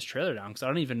break this trailer down, because I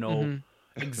don't even know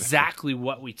exactly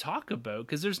what we talk about,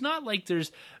 because there's not like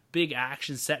there's big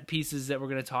action set pieces that we're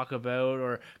going to talk about,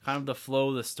 or kind of the flow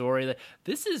of the story.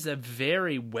 This is a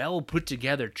very well put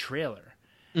together trailer.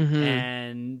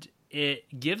 And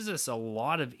it gives us a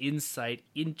lot of insight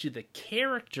into the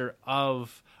character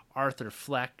of Arthur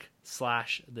Fleck /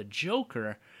 the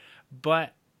Joker.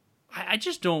 But I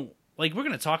just don't, like, we're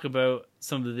going to talk about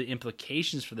some of the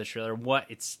implications for the trailer, what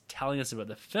it's telling us about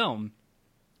the film.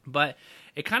 But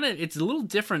it's a little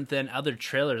different than other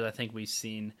trailers I think we've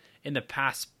seen in the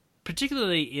past,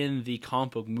 particularly in the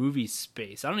comic book movie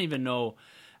space. I don't even know,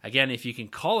 again, if you can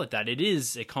call it that. It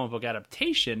is a comic book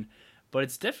adaptation, but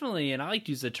it's definitely, and I like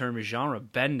to use the term genre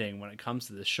bending when it comes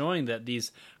to this, showing that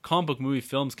these comic book movie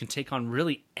films can take on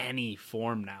really any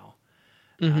form now.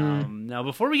 Now,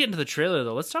 before we get into the trailer,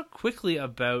 though, let's talk quickly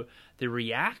about the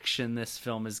reaction this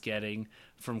film is getting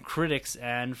from critics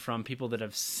and from people that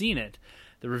have seen it.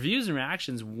 The reviews and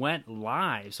reactions went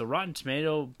live. So Rotten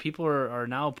Tomato, people are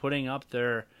now putting up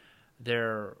their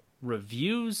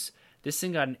reviews. This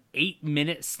thing got an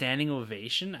 8-minute standing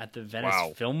ovation at the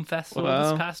Venice Film Festival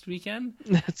this past weekend.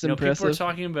 That's impressive. People are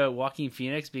talking about Joaquin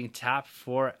Phoenix being tapped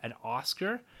for an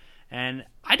Oscar. And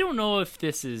I don't know if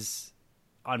this is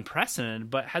unprecedented,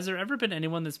 but has there ever been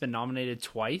anyone that's been nominated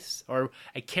twice? Or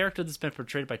a character that's been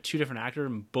portrayed by two different actors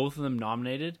and both of them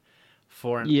nominated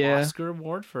for an Oscar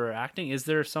award for acting? Is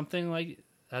there something like,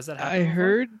 has that happened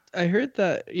before? I heard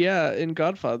that, in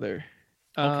Godfather.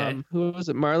 Okay. Who was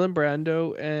it? Marlon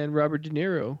Brando and Robert De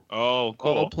Niro. Oh,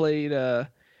 cool. All played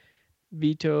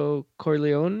Vito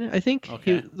Corleone, I think.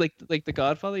 Okay. Like the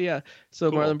Godfather, yeah. So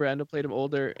Cool. Marlon Brando played him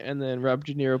older, and then Robert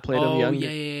De Niro played him younger.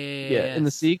 Yeah, in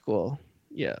the sequel.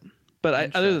 Yeah.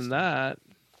 But other than that,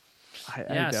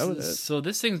 I doubt it. So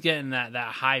this thing's getting that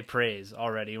high praise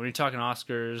already. When you're talking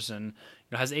Oscars, and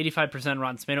has 85%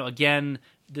 Rotten Tomato. Again,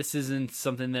 this isn't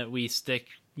something that we stick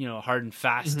hard and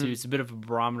fast to. It's a bit of a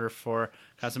barometer for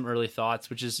kind of some early thoughts,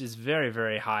 which is very,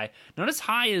 very high. Not as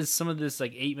high as some of this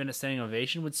like 8-minute standing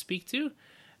ovation would speak to.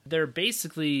 They're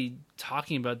basically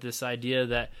talking about this idea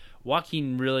that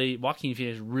Joaquin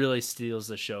Phoenix really steals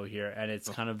the show here, and it's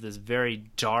kind of this very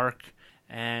dark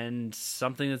and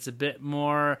something that's a bit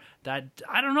more that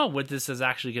I don't know what this is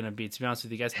actually going to be, to be honest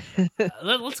with you guys.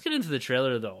 Let's get into the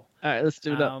trailer though. All right, let's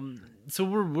do it up. So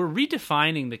we're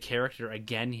redefining the character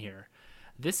again here.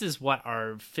 This is what,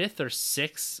 our 5th or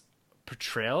 6th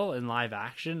portrayal in live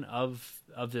action of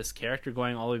this character,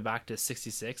 going all the way back to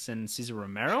 1966 and Cesar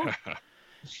Romero.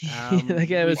 That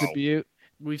guy was a beaut.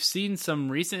 We've seen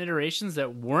some recent iterations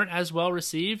that weren't as well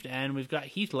received, and we've got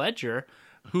Heath Ledger,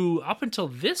 who up until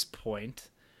this point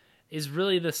is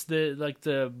really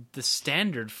the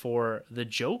standard for the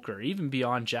Joker, even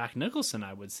beyond Jack Nicholson,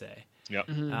 I would say. Yep.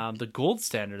 The gold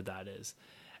standard, that is.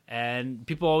 And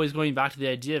people always going back to the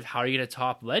idea of how are you going to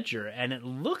top Ledger, and it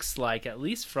looks like, at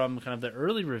least from kind of the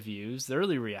early reviews, the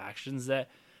early reactions, that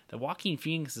Joaquin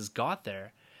Phoenix has got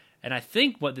there. And I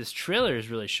think what this trailer is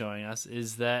really showing us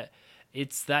is that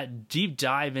it's that deep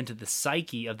dive into the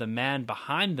psyche of the man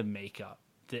behind the makeup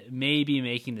that may be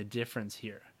making the difference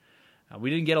here.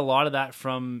 We didn't get a lot of that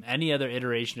from any other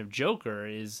iteration of Joker,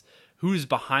 is who's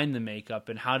behind the makeup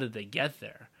and how did they get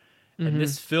there. And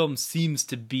this film seems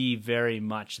to be very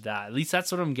much that. At least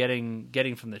that's what I'm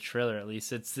getting from the trailer, at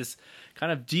least. It's this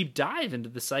kind of deep dive into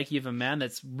the psyche of a man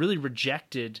that's really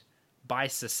rejected by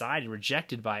society,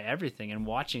 rejected by everything, and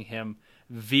watching him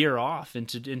veer off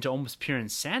into almost pure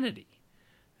insanity.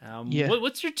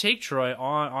 What's your take, Troy,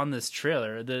 on this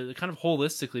trailer, the kind of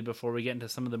holistically, before we get into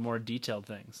some of the more detailed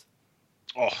things?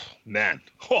 Oh, man.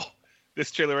 This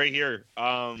trailer right here.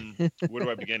 Where do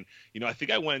I begin? I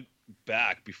think I went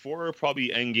back before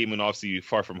probably Endgame and obviously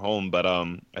Far From Home, but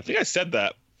I think I said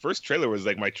that first trailer was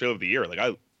like my trailer of the year. Like,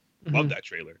 I love that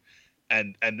trailer,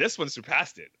 and this one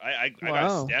surpassed it. I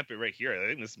gotta stamp it right here. I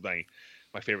think this is my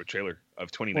favorite trailer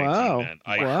of 2019. Man,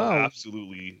 I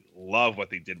absolutely love what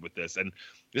they did with this, and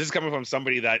this is coming from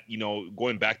somebody that,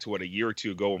 going back to a year or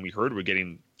two ago when we heard we're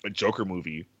getting a Joker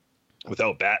movie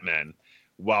without Batman,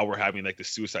 while we're having like the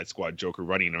Suicide Squad Joker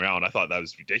running around. I thought that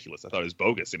was ridiculous. I thought it was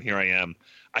bogus. And here I am.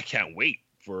 I can't wait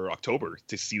for October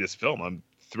to see this film. I'm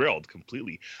thrilled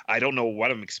completely. I don't know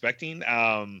what I'm expecting.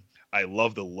 I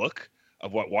love the look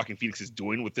of what Joaquin Phoenix is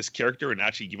doing with this character, and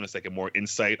actually giving us like a more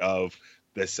insight of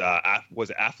this. Was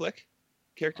it Affleck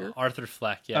character? Arthur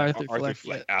Fleck, yeah. Arthur Fleck,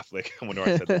 yeah. Affleck. I wonder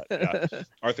why I said that. Yeah.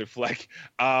 Arthur Fleck.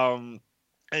 And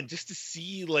just to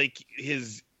see like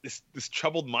this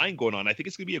troubled mind going on, I think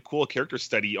it's gonna be a cool character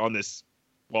study on this.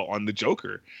 Well, on the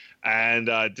Joker, and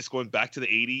just going back to the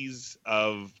 80s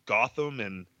of Gotham,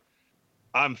 and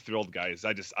I'm thrilled, guys.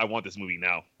 I want this movie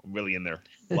now. I'm really in there.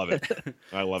 Love it.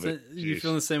 I love it. You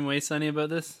feeling the same way, Sonny,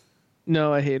 about this?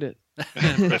 No, I hate it.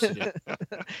 Of course you do.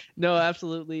 No,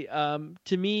 absolutely.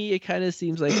 To me, it kind of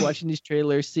seems like watching these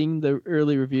trailers, seeing the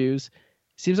early reviews,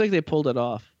 seems like they pulled it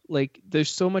off. Like, there's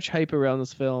so much hype around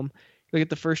this film. Look at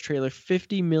the first trailer,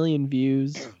 50 million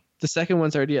views. The second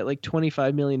one's already at like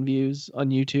 25 million views on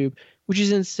YouTube, which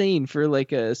is insane for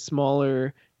like a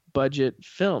smaller budget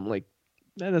film. Like,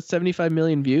 that's 75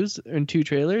 million views in 2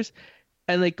 trailers.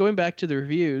 And like going back to the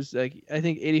reviews, like I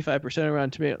think 85% are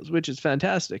Rotten Tomatoes, which is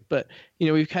fantastic. But you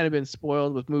know, we've kind of been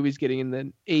spoiled with movies getting in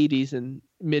the 80s and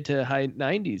mid to high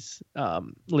 90s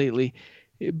lately.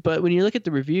 But when you look at the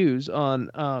reviews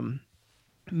on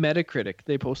Metacritic,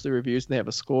 they post the reviews and they have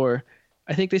a score.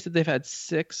 I think they said they've had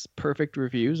 6 perfect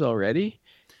reviews already.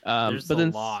 There's but a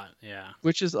then, lot, yeah.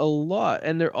 which is a lot,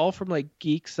 and they're all from like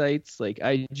geek sites like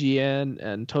IGN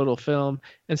and Total Film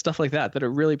and stuff like that are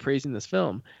really praising this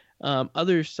film.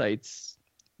 Other sites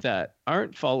that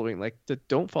aren't following, like that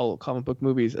don't follow comic book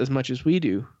movies as much as we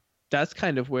do, that's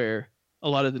kind of where a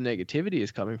lot of the negativity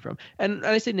is coming from. And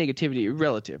I say negativity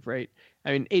relative, right?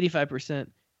 I mean, 85%.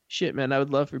 Shit, man, I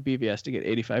would love for BVS to get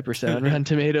 85% on Rotten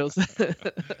Tomatoes.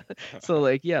 So,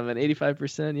 like, yeah, man,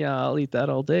 85%, yeah, I'll eat that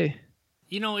all day.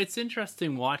 You know, it's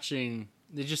interesting watching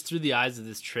just through the eyes of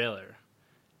this trailer.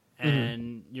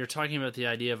 And you're talking about the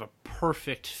idea of a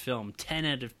perfect film, 10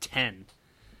 out of 10.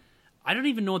 I don't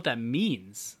even know what that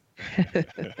means,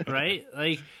 right?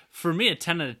 Like, for me, a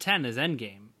 10 out of 10 is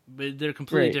Endgame, but they're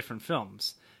completely different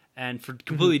films. And for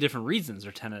completely different reasons,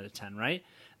 they're 10 out of 10, right?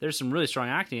 There's some really strong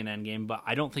acting in Endgame, but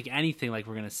I don't think anything like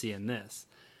we're going to see in this.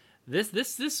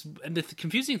 And the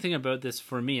confusing thing about this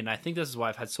for me, and I think this is why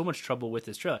I've had so much trouble with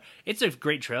this trailer. It's a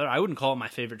great trailer. I wouldn't call it my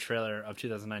favorite trailer of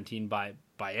 2019 by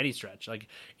any stretch. Like,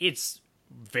 it's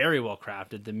very well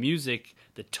crafted. The music,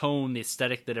 the tone, the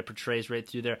aesthetic that it portrays right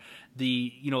through there.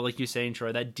 The, you know, like you saying,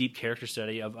 Troy, that deep character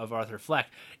study of Arthur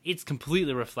Fleck, it's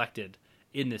completely reflected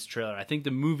in this trailer. I think the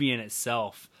movie in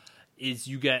itself is,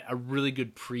 you get a really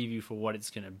good preview for what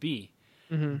it's going to be.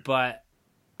 But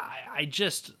I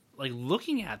just, like,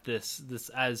 looking at this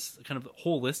as kind of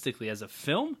holistically as a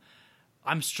film,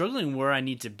 I'm struggling where I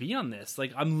need to be on this.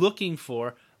 Like, I'm looking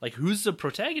for, like, who's the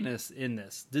protagonist in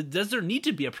this? Does there need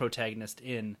to be a protagonist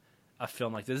in a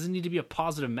film like this? Does there need to be a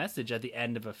positive message at the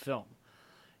end of a film?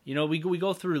 You know, we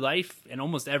go through life, and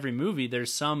almost every movie,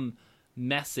 there's some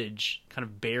message kind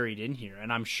of buried in here,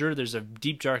 and I'm sure there's a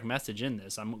deep, dark message in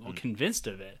this. I'm convinced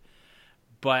of it.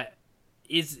 But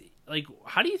like,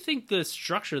 how do you think the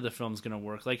structure of the film is going to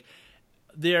work? Like,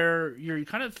 you're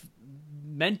kind of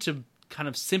meant to kind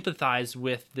of sympathize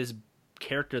with this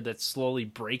character that's slowly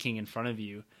breaking in front of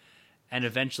you, and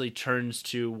eventually turns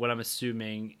to what I'm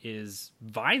assuming is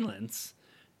violence,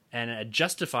 and a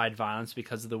justified violence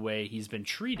because of the way he's been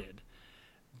treated.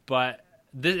 But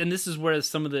this is where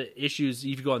some of the issues,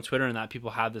 if you go on Twitter and that,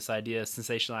 people have this idea of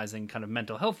sensationalizing kind of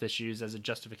mental health issues as a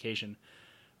justification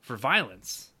for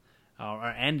violence,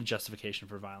 and a justification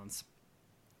for violence.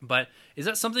 But is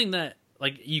that something that,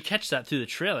 like, you catch that through the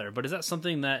trailer, but is that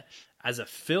something that, as a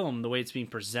film, the way it's being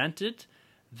presented,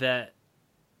 that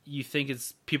you think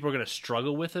people are going to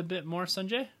struggle with a bit more,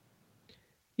 Sanjay?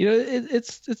 You know,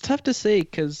 it's tough to say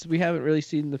because we haven't really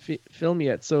seen the film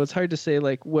yet, so it's hard to say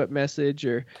like what message,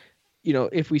 or, you know,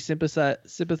 if we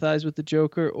sympathize with the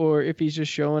Joker, or if he's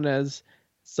just shown as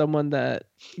someone that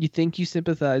you think you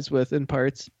sympathize with in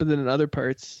parts, but then in other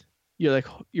parts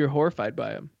you're horrified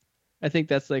by him. I think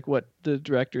that's like what the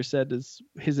director said is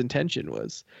his intention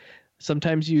was.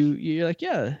 Sometimes you're like,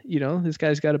 yeah, you know, this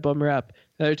guy's got a bum rap.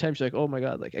 And other times you're like, oh my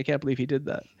God, like, I can't believe he did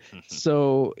that.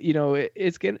 So, you know,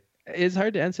 it's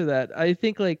hard to answer that. I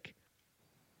think, like,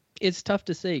 it's tough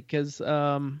to say because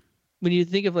when you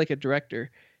think of like a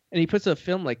director and he puts a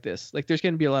film like this, like, there's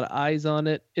going to be a lot of eyes on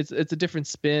it. It's a different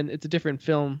spin. It's a different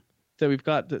film that we've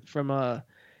got from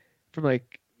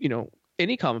like, you know,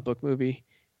 any comic book movie.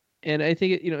 And I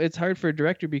think you know, it's hard for a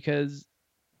director because,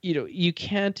 you know, you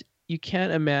can't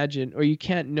imagine, or you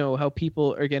can't know how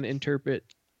people are going to interpret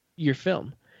your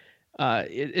film.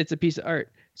 It's a piece of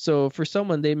art. So for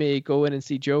someone, they may go in and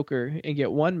see Joker and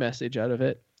get one message out of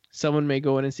it. Someone may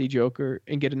go in and see Joker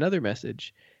and get another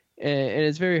message. And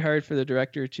it's very hard for the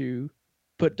director to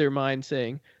put their mind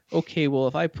saying, okay, well,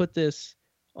 if I put this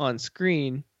on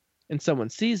screen and someone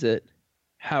sees it,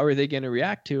 how are they going to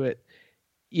react to it?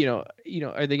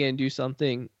 Are they going to do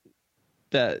something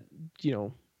that,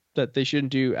 that they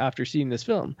shouldn't do after seeing this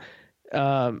film?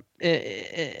 And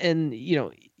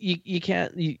you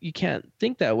can't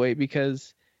think that way,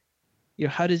 because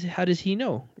how does he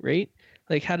know, right?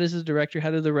 Like, how does the director,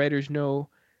 how do the writers know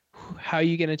how are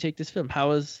you going to take this film?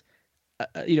 How is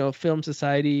film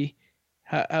society,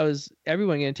 how is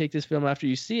everyone going to take this film after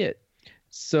you see it?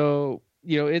 So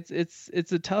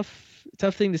it's a tough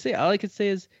thing to say. All I could say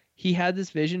is he had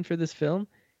this vision for this film.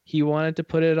 He wanted to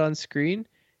put it on screen.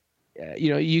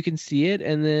 You can see it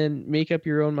and then make up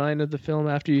your own mind of the film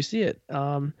after you see it.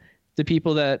 The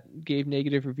people that gave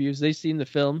negative reviews, they've seen the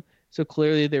film, so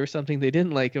clearly there was something they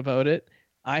didn't like about it.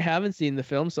 I haven't seen the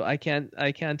film, so I can't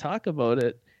talk about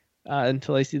it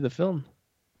until I see the film.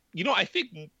 I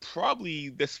think probably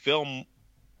this film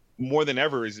more than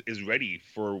ever is ready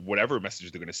for whatever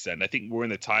message they're going to send. I think we're in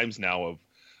the times now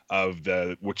of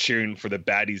we're cheering for the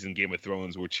baddies in Game of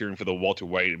Thrones. We're cheering for the Walter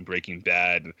White in Breaking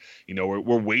Bad. We're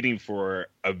waiting for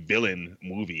a villain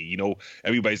movie.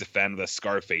 Everybody's a fan of the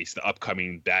Scarface, the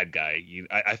upcoming bad guy.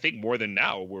 I think more than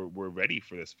now we're ready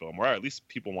for this film, or at least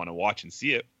people want to watch and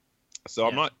see it. So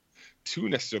I'm not too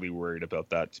necessarily worried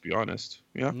about that, to be honest.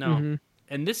 Yeah. No. Mm-hmm.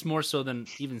 And this, more so than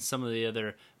even some of the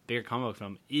other bigger comic book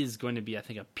film, is going to be, I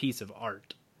think, a piece of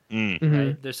art. Mm-hmm.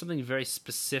 Right? There's something very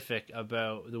specific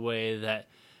about the way that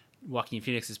Joaquin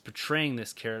Phoenix is portraying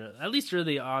this character, at least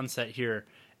early onset here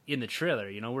in the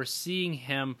trailer. We're seeing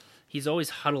him, he's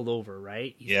always huddled over,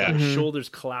 right? He's got his shoulders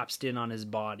collapsed in on his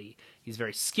body. He's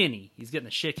very skinny. He's getting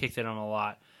the shit kicked out of him a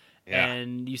lot. Yeah.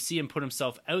 And you see him put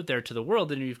himself out there to the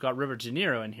world, and you've got Robert De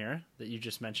Niro in here that you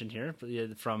just mentioned here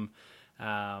from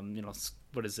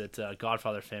what is it,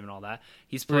 Godfather fame and all that.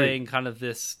 He's playing kind of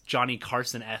this Johnny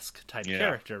Carson-esque type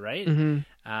character, right?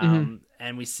 Mm-hmm.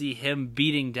 And we see him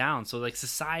beating down. So like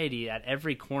society at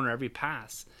every corner, every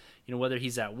pass, whether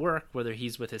he's at work, whether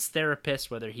he's with his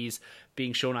therapist, whether he's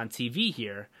being shown on TV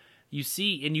here, you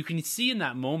see, and you can see in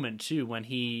that moment too, when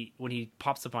he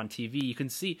pops up on TV, you can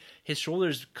see his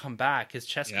shoulders come back, his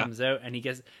chest comes out,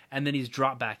 and then he's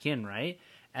dropped back in, right?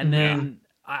 And then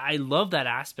I love that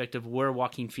aspect of where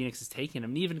Joaquin Phoenix is taking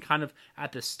him. Even kind of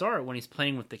at the start when he's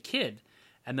playing with the kid,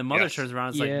 and the mother turns around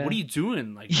and is like, "What are you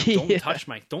doing? Like,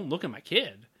 don't look at my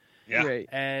kid." Yeah. Right.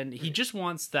 And he just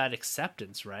wants that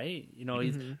acceptance, right?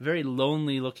 He's a very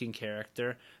lonely looking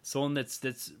character, someone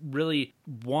that's really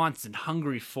wants and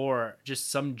hungry for just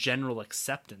some general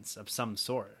acceptance of some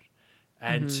sort.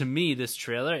 And to me, this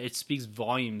trailer, it speaks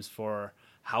volumes for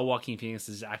how Joaquin Phoenix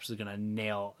is actually going to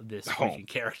nail this freaking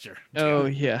character. Oh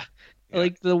yeah.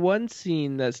 Like the one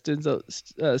scene that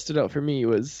stood out for me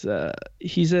was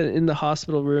he's in the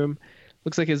hospital room.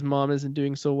 Looks like his mom isn't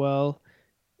doing so well.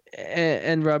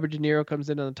 And Robert De Niro comes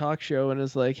in on the talk show and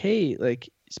is like, "Hey, like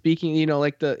speaking, they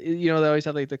always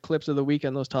have like the clips of the week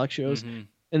on those talk shows, and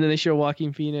then they show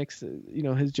Joaquin Phoenix,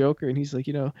 his Joker, and he's like,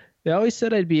 they always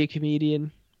said I'd be a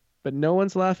comedian, but no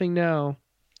one's laughing now,"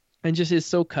 and just is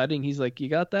so cutting. He's like, "You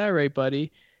got that right,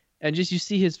 buddy," and just you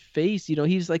see his face,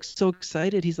 he's like so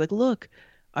excited. He's like, "Look,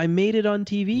 I made it on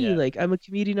TV, like I'm a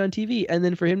comedian on TV," and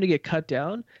then for him to get cut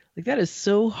down, like that is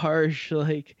so harsh,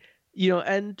 like.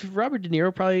 And Robert De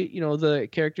Niro probably, the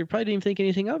character probably didn't even think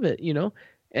anything of it,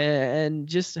 and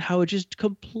just how it just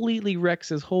completely wrecks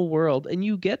his whole world. And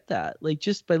you get that, like,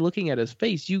 just by looking at his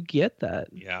face, you get that.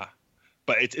 Yeah.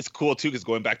 But it's cool, too, because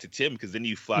going back to Tim, because then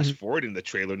you flash forward in the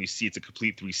trailer and you see it's a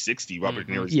complete 360. Robert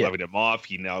De Niro's loving him off.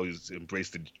 He now has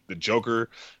embraced the Joker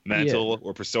mantle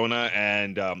or persona,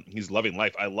 and he's loving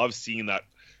life. I love seeing that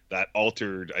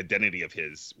altered identity of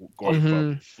his going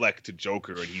from Fleck to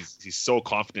Joker, and he's so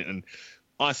confident. And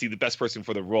honestly, the best person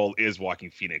for the role is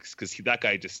Joaquin Phoenix, because that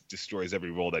guy just destroys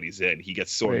every role that he's in. He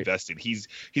gets so invested. He's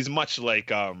much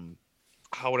like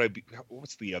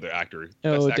what's the other actor?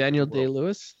 Daniel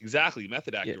Day-Lewis. Exactly,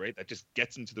 method actor, right? That just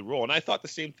gets into the role. And I thought the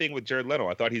same thing with Jared Leto.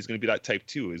 I thought he's going to be that type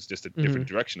too. It's just a different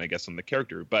direction, I guess, on the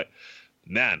character. But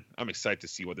man, I'm excited to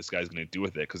see what this guy's going to do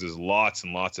with it, because there's lots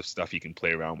and lots of stuff he can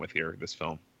play around with here in this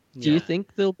film. Do you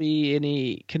think there'll be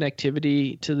any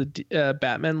connectivity to the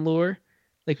Batman lore?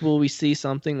 Like, will we see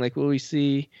something? Like, will we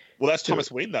see? Well, that's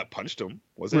Thomas Wayne that punched him,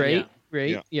 wasn't it?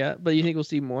 Right. Yeah. But you think we'll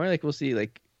see more? Like, we'll see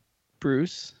like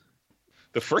Bruce.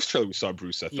 The first trailer we saw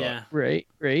Bruce, I thought. Yeah. Right.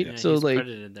 Yeah, so he's like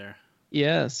credited there.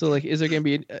 Yeah. So like, is there gonna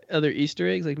be other Easter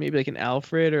eggs? Like maybe like an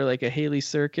Alfred or like a Haley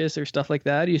Circus or stuff like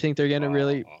that? Do you think they're gonna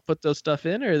really put those stuff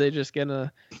in, or are they just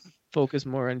gonna focus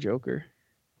more on Joker?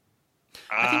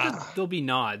 I think there'll be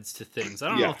nods to things. I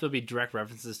don't know if there'll be direct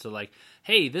references to like,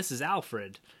 hey, this is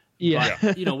Alfred. Yeah.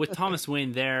 But, you know, with Thomas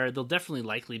Wayne there, there'll definitely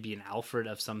likely be an Alfred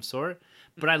of some sort.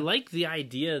 But I like the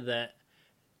idea that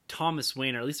Thomas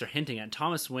Wayne, or at least they're hinting at,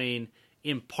 Thomas Wayne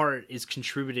in part is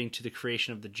contributing to the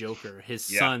creation of the Joker, his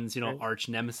son's, you know, arch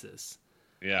nemesis.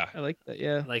 Yeah. I like that.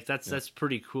 Yeah. Like that's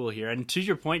pretty cool here. And to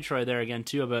your point, Troy, there again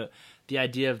too about the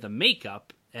idea of the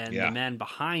makeup and the man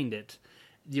behind it.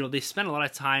 You know, they spend a lot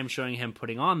of time showing him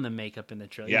putting on the makeup in the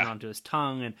trailer, even onto his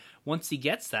tongue. And once he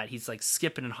gets that, he's like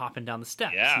skipping and hopping down the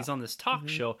steps. Yeah. He's on this talk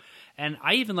show. And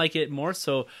I even like it more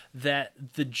so that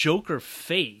the Joker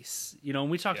face, you know, and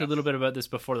we talked a little bit about this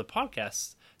before the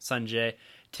podcast, Sanjay,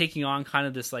 taking on kind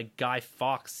of this like Guy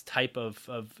Fawkes type of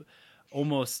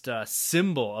almost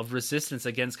symbol of resistance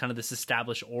against kind of this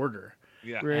established order.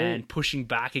 Yeah. Right. And pushing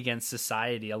back against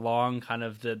society along kind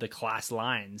of the class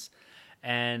lines.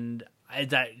 And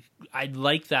I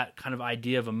like that kind of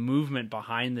idea of a movement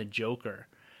behind the Joker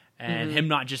and him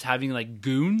not just having like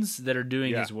goons that are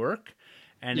doing his work.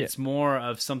 And it's more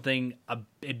of something a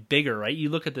bit bigger, right? You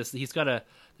look at this,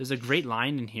 there's a great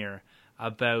line in here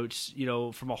about, you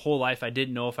know, from a whole life I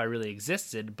didn't know if I really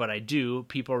existed, but I do.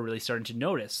 People are really starting to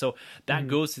notice. So that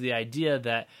goes to the idea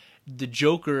that the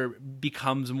Joker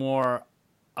becomes more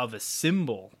of a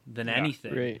symbol than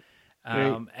anything. Right.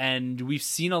 And we've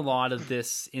seen a lot of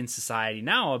this in society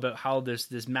now about how there's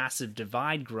this massive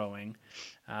divide growing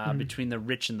between the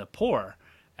rich and the poor.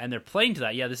 And they're playing to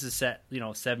that. Yeah, this is set, you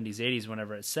know, 70s, 80s,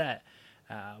 whenever it's set.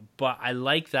 But I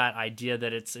like that idea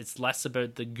that it's less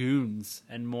about the goons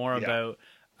and more about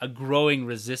a growing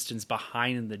resistance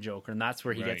behind the Joker. And that's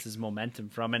where he gets his momentum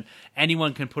from. And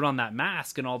anyone can put on that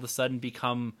mask and all of a sudden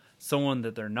become someone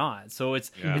that they're not. So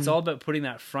it's all about putting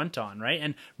that front on, right?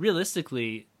 And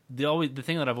realistically, the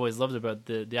thing that I've always loved about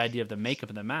the idea of the makeup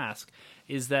and the mask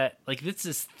is that like it's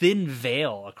this thin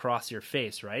veil across your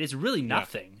face, right? It's really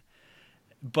nothing,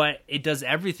 but it does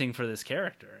everything for this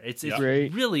character. It's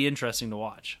really interesting to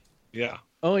watch. Yeah.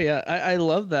 Oh yeah, I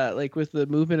love that. Like with the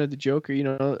movement of the Joker, you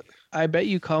know, I bet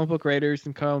you comic book writers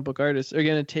and comic book artists are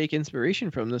going to take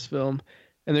inspiration from this film,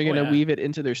 and they're going to weave it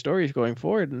into their stories going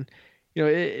forward. And you know,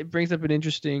 it brings up an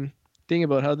interesting thing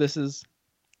about how this is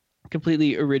a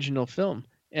completely original film.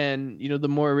 And, you know, the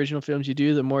more original films you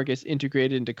do, the more it gets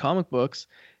integrated into comic books.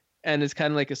 And it's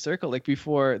kind of like a circle. Like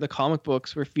before, the comic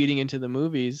books were feeding into the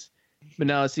movies. But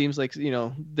now it seems like, you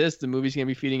know, the movie's going to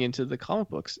be feeding into the comic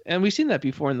books. And we've seen that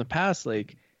before in the past.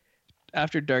 Like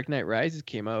after Dark Knight Rises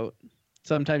came out,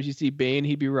 sometimes you see Bane,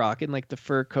 he'd be rocking like the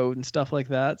fur coat and stuff like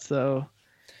that. So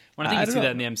well, I think you see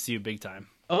that in the MCU big time.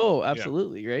 Oh,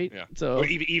 absolutely. Right. Yeah. So or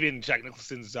even Jack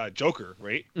Nicholson's Joker,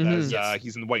 right? As,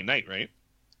 he's in the White Knight, right?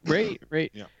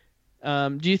 Right. Yeah.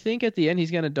 Do you think at the end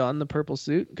he's gonna don the purple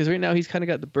suit? Because right now he's kind of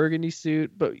got the burgundy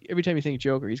suit, but every time you think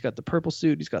Joker, he's got the purple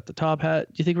suit, he's got the top hat.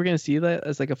 Do you think we're gonna see that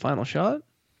as like a final shot?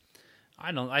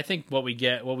 I don't. I think what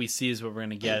we see is what we're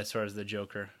gonna get as far as the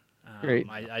Joker. Right.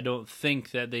 I don't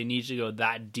think that they need to go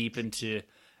that deep into,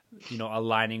 you know,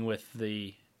 aligning with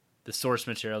the source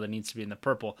material that needs to be in the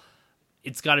purple.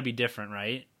 It's got to be different,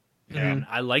 right? Yeah. And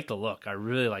I like the look. I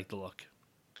really like the look.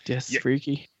 Just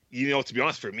freaky. You know, to be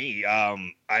honest, for me, I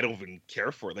don't even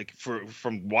care for it. Like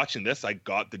from watching this, I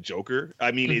got the Joker.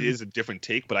 I mean, it is a different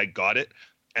take, but I got it.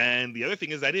 And the other thing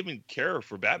is, I didn't even care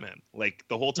for Batman. Like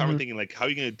the whole time, I'm thinking, like, how are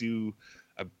you gonna do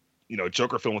a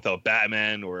Joker film without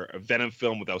Batman or a Venom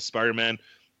film without Spider-Man?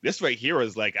 This right here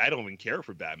is like, I don't even care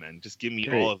for Batman. Just give me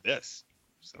all of this.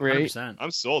 So, 100%.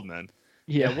 I'm sold, man.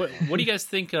 Yeah. What do you guys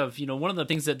think of? You know, one of the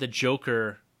things that the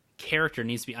Joker character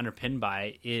needs to be underpinned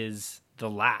by is the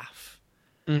laugh.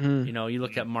 You know, you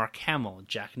look at Mark Hamill,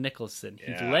 Jack Nicholson,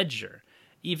 Heath Ledger,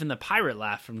 even the pirate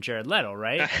laugh from Jared Leto,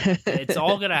 right? it's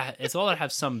all gonna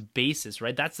have some basis,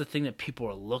 right? That's the thing that people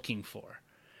are looking for.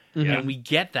 And we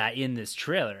get that in this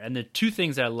trailer. And the two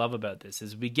things that I love about this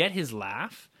is we get his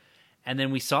laugh, and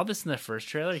then we saw this in the first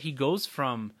trailer. He goes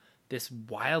from this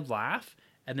wild laugh,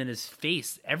 and then his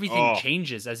face, everything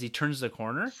changes as he turns the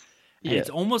corner. And it's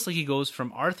almost like he goes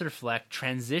from Arthur Fleck,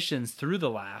 transitions through the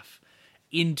laugh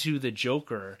into the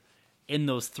Joker in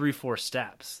those 3-4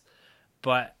 steps.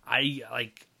 But I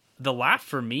like the laugh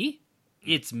for me,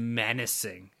 it's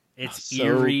menacing. It's so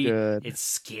eerie. good. It's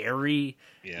scary.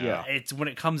 Yeah. It's when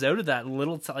it comes out of that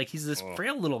little, like he's this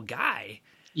frail little guy.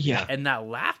 Yeah. And that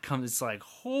laugh comes, it's like,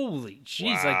 holy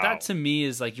jeez. Like that to me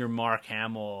is like your Mark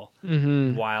Hamill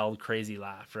wild, crazy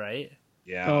laugh, right?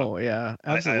 Yeah. Oh, yeah.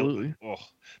 Absolutely.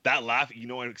 That laugh, you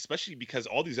know, and especially because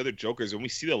all these other Jokers, when we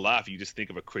see the laugh, you just think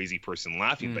of a crazy person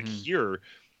laughing. But here,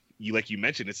 like you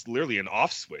mentioned, it's literally an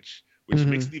off switch which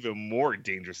makes it even more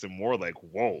dangerous and more like,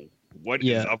 whoa, what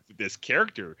is up with this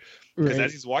character? Because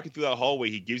as he's walking through that hallway,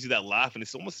 he gives you that laugh, and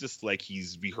it's almost just like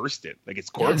he's rehearsed it, like it's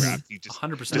choreographed. He just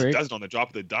 100%. just does it on the drop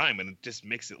of the dime, and it just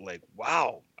makes it like,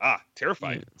 wow,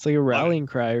 terrifying. It's like a rallying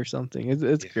cry or something.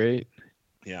 It's great.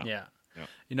 Yeah.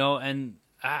 You know, and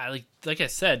like I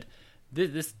said,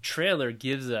 this trailer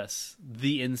gives us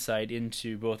the insight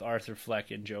into both Arthur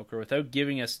Fleck and Joker without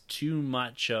giving us too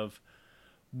much of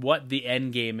what the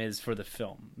end game is for the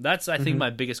film. That's, I think, my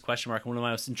biggest question mark. One of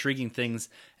my most intriguing things,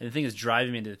 and the thing is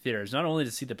driving me into the theater, is not only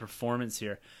to see the performance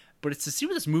here, but it's to see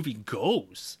where this movie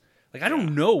goes. Like, I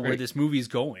don't know where this movie is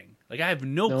going. Like, I have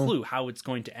no clue how it's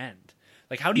going to end.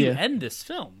 Like, how do you end this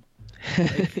film?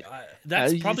 Like,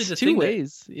 that's probably the two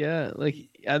ways. Like,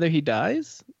 either he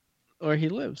dies or he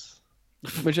lives.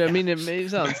 Which, I mean, it may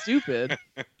sound stupid,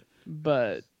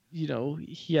 but you know,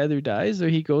 he either dies or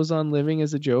he goes on living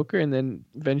as a Joker, and then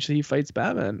eventually he fights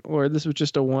Batman. Or this was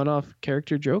just a one-off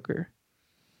character Joker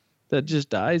that just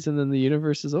dies, and then the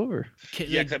universe is over.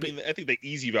 Yeah, I mean, I think the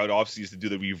easy route obviously is to do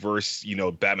the reverse. You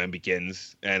know, Batman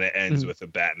Begins and it ends with a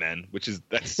Batman,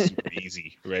 that's super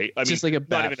easy, right? I mean, just like a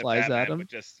bat flies Batman, at him, but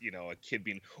just, you know, a kid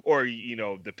being, or you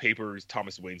know, the papers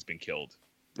Thomas Wayne's been killed,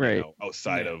 right? You know,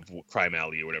 outside of Crime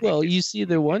Alley or whatever. Well, you see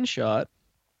the one shot.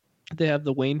 They have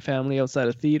the Wayne family outside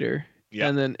a theater,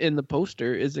 and then in the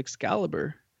poster is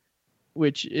Excalibur,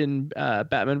 which in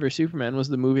Batman vs Superman was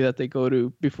the movie that they go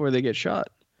to before they get shot.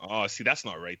 Oh, see, that's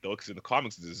not right though, because in the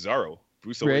comics it's Zorro.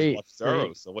 Bruce always watched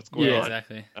Zorro. So what's going on?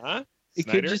 Exactly. Huh? It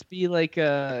could just be like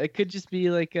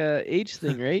a age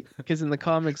thing, right? Because in the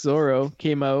comics, Zorro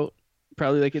came out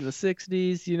probably like in the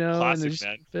 '60s, you know, classic, and it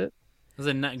just fit. It was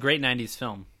a great '90s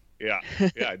film. Yeah.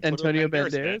 Antonio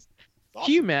Banderas. Awesome.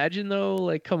 Can you imagine though?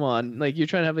 Like, come on! Like, you're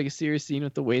trying to have like a serious scene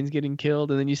with the Waynes getting killed,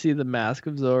 and then you see the Mask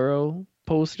of Zorro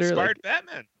poster. Inspired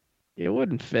Batman. It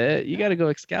wouldn't fit. You got to go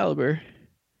Excalibur.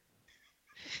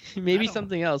 Maybe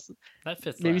something else. That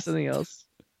fits. Maybe something else.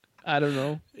 I don't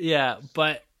know. Yeah,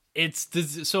 but it's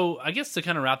so. I guess to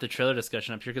kind of wrap the trailer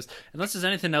discussion up here, because unless there's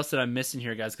anything else that I'm missing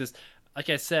here, guys, because like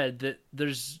I said, that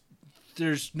there's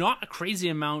not a crazy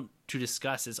amount to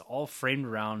discuss. It's all framed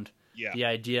around the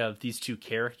idea of these two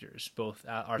characters, both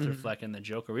Arthur Fleck and the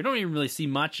Joker. We don't even really see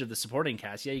much of the supporting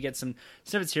cast. Yeah, you get some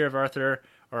snippets here of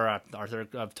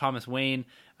of Thomas Wayne,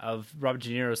 of Robert De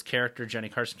Niro's character, Johnny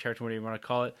Carson character, whatever you want to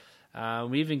call it.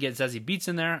 We even get Zazie Beetz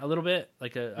in there a little bit,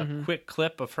 like a quick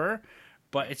clip of her,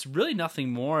 but it's really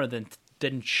nothing more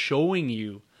than showing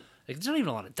you. Like, there's not even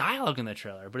a lot of dialogue in the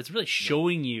trailer, but it's really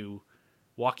showing you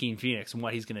Joaquin Phoenix and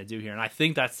what he's going to do here, and I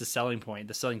think that's the selling point,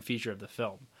 the selling feature of the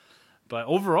film. But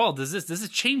overall, does this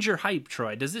change your hype,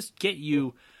 Troy? Does this get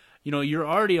you, you know, you're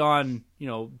already on,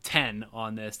 10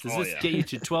 on this. Does this get you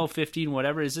to 12, 15,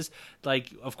 whatever? Is this,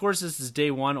 like, of course, this is day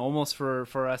one almost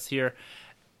for us here.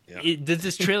 Yeah. Does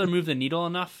this trailer move the needle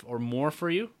enough or more for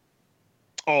you?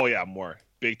 Oh, yeah, more.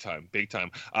 Big time.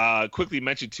 Quickly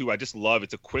mentioned, too, I just love,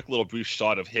 it's a quick little brief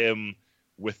shot of him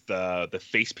with the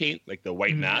face paint, like the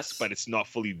white mask, but it's not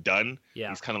fully done. Yeah.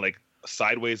 He's kind of like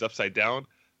sideways, upside down.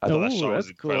 I thought that shot was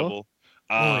incredible. Cool.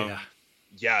 I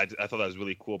thought that was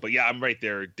really cool. But yeah, I'm right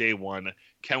there, day one.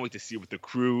 Can't wait to see it with the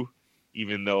crew,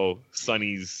 even though I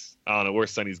don't know where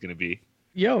Sonny's going to be.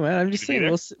 Yo, man, I'm just saying,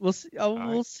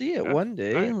 we'll see it one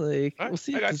day. Like, we'll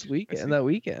see it this weekend, that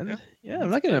weekend. Yeah, I'm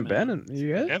not going to abandon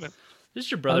you guys. Yeah, man. This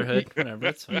is your brotherhood. Whatever.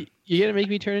 It's fine. You're going to make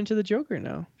me turn into the Joker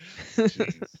now.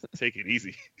 Jeez, take it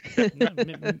easy.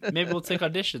 Maybe we'll take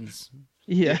auditions.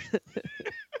 Yeah.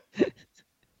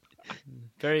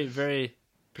 Very, very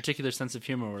particular sense of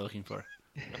humor we're looking for.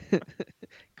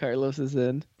 Carlos is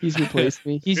in. He's replaced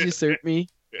me. He's usurped me.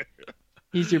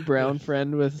 He's your brown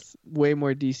friend with way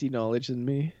more DC knowledge than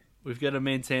me. We've got to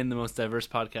maintain the most diverse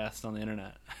podcast on the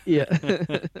internet. Yeah.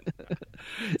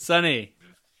 Sonny,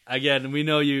 again, we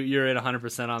know you're in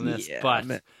 100% on this, but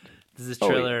does this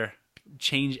trailer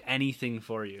change anything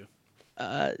for you?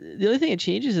 The only thing it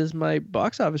changes is my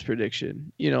box office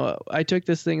prediction. You know, I took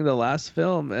this thing the last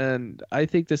film, and I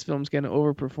think this film's going to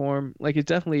overperform. Like, it's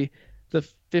definitely the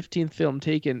 15th film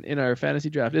taken in our fantasy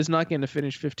draft. It's not going to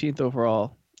finish 15th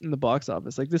overall in the box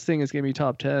office. Like, this thing is going to be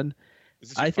top 10. Is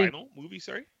this your final movie?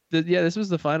 Sorry. This was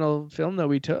the final film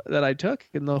that I took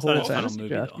in the whole fantasy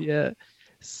draft. Though. Yeah.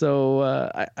 So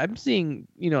I'm seeing,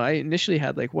 I initially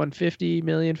had like 150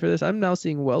 million for this. I'm now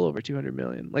seeing well over 200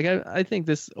 million. Like, I think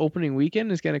this opening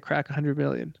weekend is going to crack 100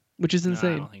 million, which is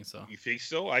insane. I don't think so. You think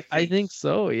so? I think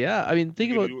so. Yeah. I mean,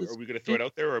 think about. Are we going to throw it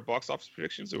out there, or box office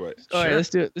predictions, or what? All right, let's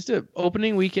do it. Let's do it.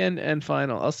 Opening weekend and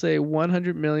final. I'll say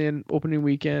 100 million opening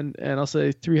weekend, and I'll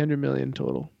say 300 million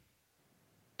total.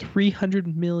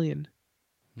 300 million.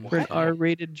 for an Wow.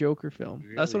 R-rated Joker film.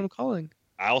 That's what Really? I'm calling.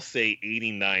 I'll say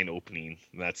 89 opening.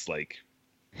 That's like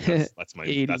that's my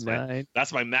 89.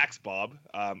 that's my max, Bob.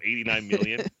 89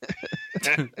 million.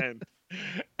 And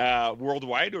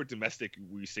worldwide or domestic?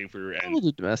 Were you saying for your We'll end?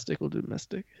 do domestic. We'll do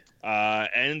domestic.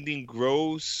 Ending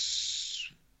gross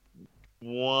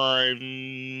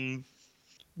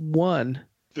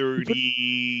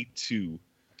 132. 1.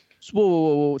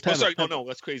 Whoa. Oh, Time sorry, out. no,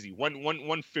 that's crazy.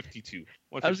 152.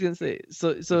 I was gonna say,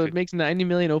 so it makes 90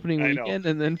 million opening I know. weekend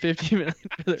and then 50 million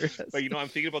for the rest. But I'm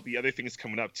thinking about the other things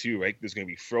coming up too, right? There's gonna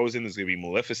be Frozen. There's gonna be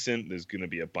Maleficent. There's gonna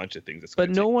be a bunch of things.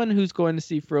 But no one who's going to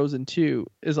see Frozen 2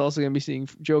 is also going to be seeing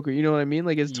Joker. You know what I mean?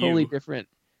 Like, it's totally You. different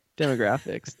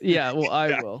demographics. Yeah, well,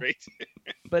 I will. Right?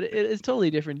 But it's totally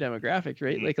different demographics,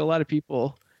 right? Mhm. Like, a lot of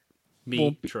people Me,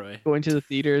 Won't be- Troy. going to the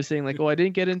theater saying, like, oh, I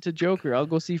didn't get into Joker. I'll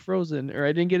go see Frozen. Or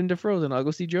I didn't get into Frozen. I'll go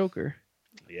see Joker.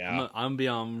 Yeah. I'm be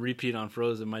on repeat on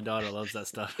Frozen. My daughter loves that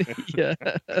stuff. Yeah.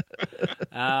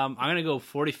 I'm gonna go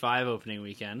 45 opening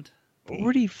weekend.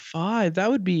 45. That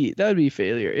would be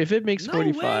failure. If it makes No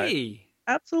 45. way,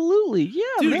 Absolutely. Yeah,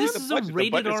 dude! man. This The is budget- a the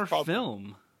rated budget's R probably-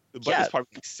 film. The budget's Yeah. probably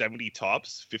like 70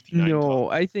 tops, 59 No,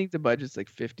 tops. I think the budget's like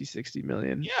 50, 60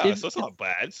 million. Yeah, If- so it's not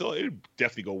bad. So it would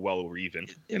definitely go well over even.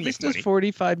 If And this make does money.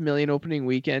 45 million opening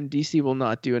weekend, DC will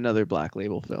not do another Black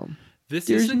Label film. This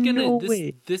There's isn't gonna no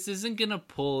way. this isn't gonna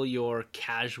pull your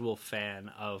casual fan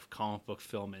of comic book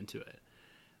film into it.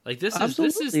 Like this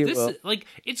Absolutely it will. like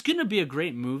it's gonna be a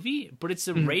great movie, but it's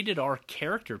a Mhm. rated R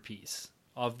character piece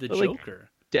of the But, like, Joker.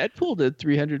 Deadpool did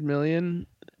 300 million.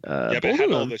 Yeah, but both it had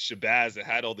of all them, the shabazz. It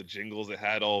had all the jingles. It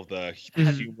had all the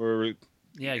Mhm. humor.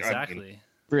 Yeah, I mean, exactly.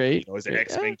 right? As an Yeah.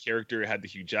 X-Men character, it had the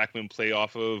Hugh Jackman play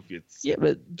off of. It's Yeah, but it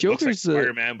looks like Joker's the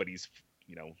Spider-Man, but he's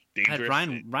Had dangerous.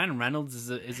 Ryan Reynolds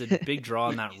is a big draw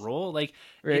in that role. Like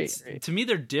right, it's right. to me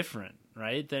they're different,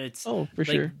 right? That it's Oh, for like,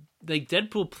 sure. Like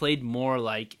Deadpool played more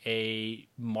like a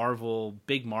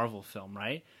big Marvel film,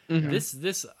 right? Mhm.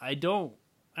 This I don't,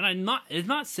 and it's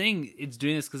not saying it's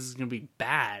doing this because it's going to be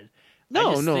bad. I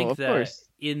No, just no, think of that course.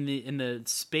 in the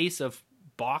space of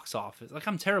box office, like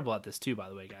I'm terrible at this too, by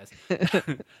the way, guys.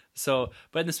 So,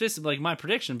 but in the space of like my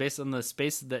prediction, based on the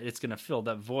space that it's going to fill,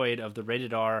 that void of the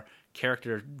rated R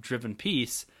character driven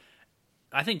piece,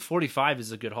 I think 45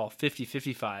 is a good haul,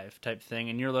 50-55 type thing,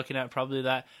 and you're looking at probably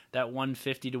that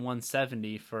 150 to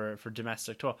 170 for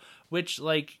domestic total. Which,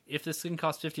 like, if this thing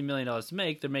costs $50 million to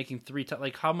make, they're making three times.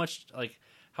 Like,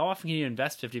 how often can you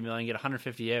invest $50 million and get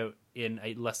 150 out in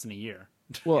less than a year?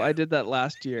 Well, I did that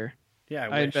last year. Yeah,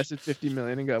 I invested 50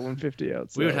 million and got 150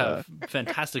 out. So, We would have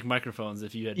fantastic microphones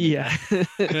if you had. yeah.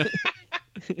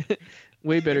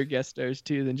 Way better guest stars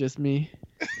too than just me.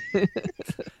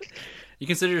 You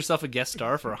consider yourself a guest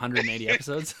star for 180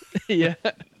 episodes? Yeah.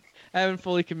 I haven't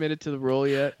fully committed to the role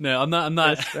yet. No, I'm not.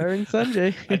 Guest starring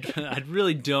Sanjay. I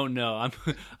really don't know.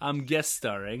 I'm guest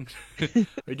starring.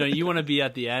 Or don't you want to be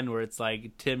at the end where it's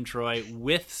like Tim Troy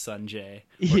with Sanjay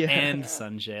Yeah. and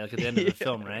Sanjay, like at the end of the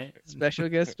film, right? Special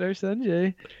guest star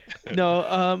Sanjay.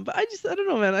 No, but I don't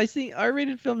know, man. I think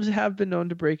R-rated films have been known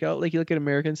to break out. Like you look at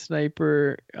American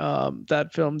Sniper, that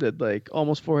film did like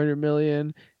almost 400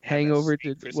 million. Hangover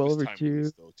did well over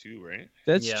 2. though, too, right?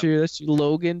 That's Yeah. true. That's true.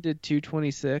 Logan did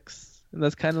 226, and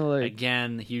that's kind of like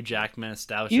Again, Hugh Jackman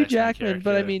established Hugh X-Men Jackman.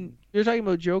 But I character. mean, you're talking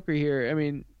about Joker here. I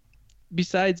mean,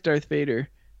 besides Darth Vader,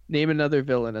 name another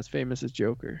villain as famous as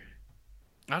Joker,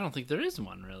 I don't think there is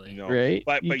one really. No, right?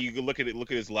 but you could look at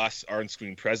his last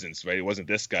on-screen presence, right? It wasn't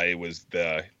this guy. It was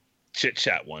the chit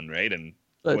chat one, right? And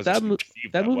But wasn't that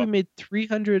received movie well. made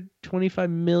 $325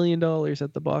 million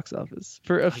at the box office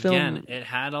for a film. Again, it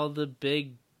had all the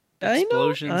big I know,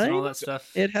 explosions I and all know. that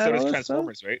stuff. It had So all does that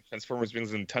Transformers, right? Transformers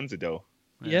brings in tons of dough.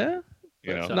 Yeah,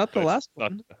 You know, not the but last it's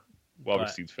not one. a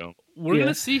well-received film. We're Yeah.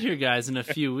 gonna see here, guys, in a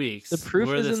few weeks. The proof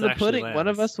where is this in the actually pudding. One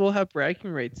of lands. us will have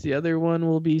bragging rights. The other one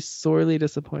will be sorely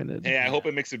disappointed. Hey, I hope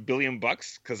it makes $1 billion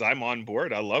because I'm on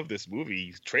board. I love this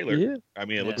movie trailer. Yeah. I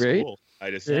mean, it Yeah. looks Right. cool. I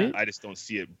just Right. don't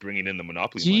see it bringing in the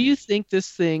monopoly. Do money. you think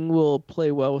this thing will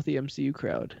play well with the MCU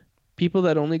crowd? People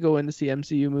that only go in to see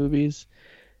MCU movies,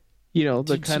 you know,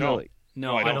 the Dude, kind no. of like,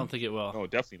 No, No, I I don't. don't think it will. No,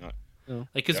 definitely not. no.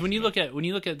 Like, because when you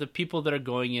Definitely. look at the people that are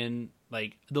going in,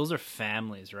 like those are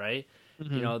families, right?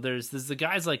 Mm-hmm. You know, there's the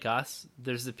guys like us.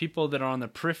 There's the people that are on the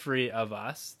periphery of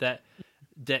us that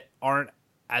aren't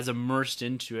as immersed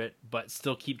into it, but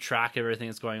still keep track of everything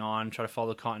that's going on, try to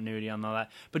follow continuity on all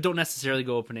that, but don't necessarily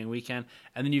go opening weekend.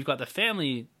 And then you've got the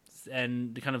family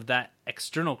and the kind of that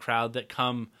external crowd that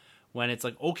come when it's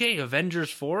like, okay, Avengers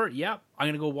 4, yep, I'm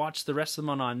going to go watch the rest of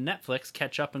them on Netflix,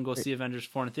 catch up and go see Avengers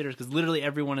 4 in the theaters, because literally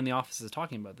everyone in the office is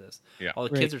talking about this. Yeah. All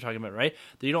the Right. kids are talking about it, right?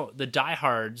 The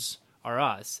diehards are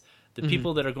us. The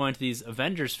people that are going to these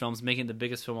Avengers films, making it the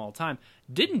biggest film of all time,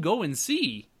 didn't go and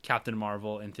see Captain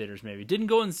Marvel in theaters. Maybe didn't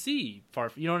go and see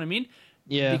you know what I mean?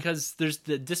 Yeah. Because there's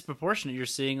the disproportionate. You're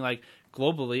seeing like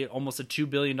globally almost a $2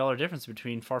 billion difference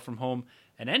between Far From Home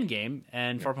and Endgame,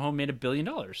 and Far From Home made $1 billion.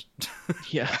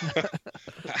 Yeah.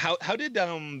 How did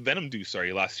Venom do?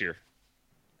 Sorry, last year.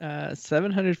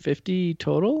 750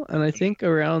 total, and I think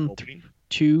around Opening?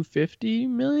 250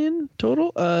 million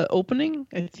total. Opening,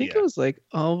 I think it was like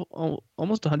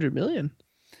almost 100 million.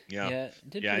 Yeah.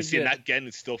 Did I pretty see. good. And that again,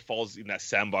 it still falls in that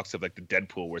sandbox of like the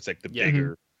Deadpool, where it's like the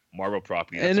bigger Marvel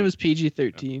property. And it was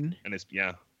PG-13. And it's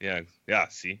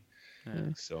See,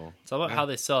 so It's all about how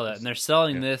they sell that, and they're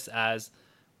selling this as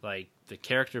like the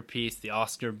character piece, the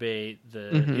Oscar bait,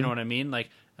 you know what I mean? Like,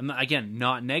 again,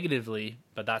 not negatively,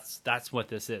 but that's what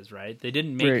this is, right? They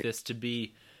didn't make this to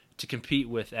compete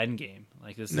with Endgame.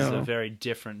 Like, this is a very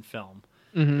different film.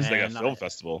 it's like a film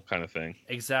festival kind of thing,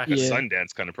 Exactly. like a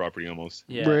Sundance kind of property almost.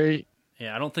 Yeah. Right.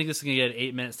 Yeah, I don't think this is gonna get an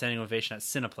 8-minute standing ovation at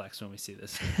Cineplex when we see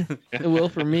this. It will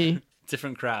for me.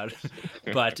 Different crowd.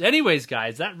 But anyways,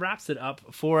 guys, that wraps it up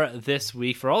for this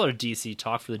week, for all our DC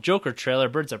talk, for the Joker trailer,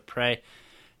 Birds of Prey,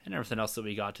 and everything else that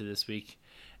we got to this week.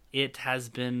 It has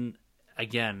been,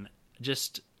 again,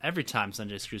 just every time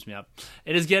Sanjay screws me up,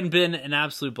 it has again been an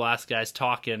absolute blast, guys,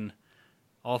 talking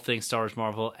all things Star Wars,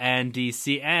 Marvel, and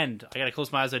DC. And I gotta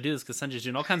close my eyes as I do this because Sanjay's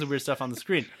doing all kinds of weird stuff on the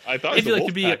screen. I thought it was a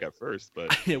Wolfpack at first,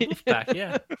 but Yeah, Wolfpack,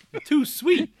 yeah. Too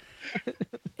sweet.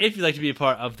 If you'd like to be a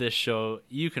part of this show,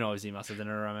 you can always email us at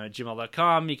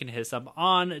thenerdroom@gmail.com. You can hit us up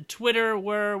on Twitter,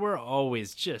 where we're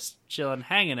always just chilling,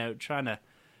 hanging out, trying to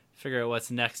figure out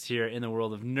what's next here in the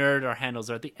world of nerd. Our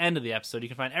handles are at the end of the episode. You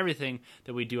can find everything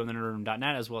that we do on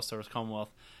thenerdroom.net, as well as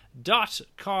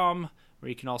StarWarsCommonwealth.com, where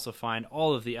you can also find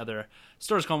all of the other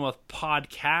Star Wars Commonwealth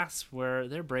podcasts, where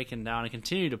they're breaking down and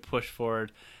continue to push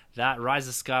forward that Rise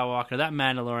of Skywalker, that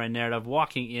Mandalorian narrative,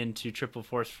 walking into Triple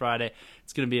Force Friday.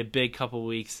 It's going to be a big couple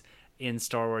weeks in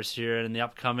Star Wars here, and the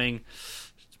upcoming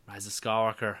Rise of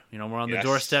Skywalker. You know, we're on the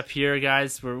doorstep here,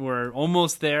 guys. We're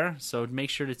almost there, so make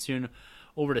sure to tune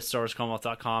over to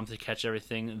StarWarsCommonwealth.com to catch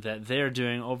everything that they're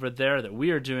doing over there, that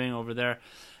we are doing over there.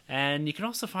 And you can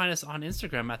also find us on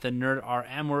Instagram at the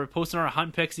NerdRM, where we're posting our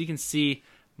hunt pics. You can see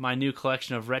my new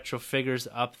collection of retro figures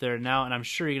up there now, and I'm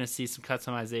sure you're going to see some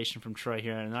customization from Troy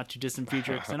here in a not too distant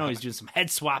future, because I know he's doing some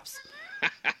head swaps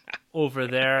over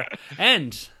there.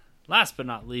 And last but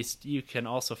not least, you can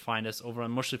also find us over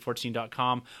on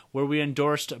Mostly14.com, where we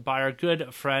endorsed by our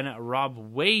good friend Rob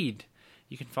Wade.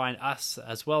 You can find us,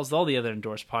 as well as all the other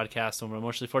endorsed podcasts, over on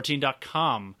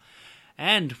Mostly14.com.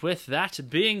 And with that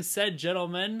being said,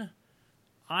 gentlemen,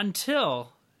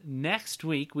 until next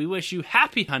week, we wish you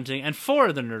happy hunting. And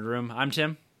for the Nerd Room, I'm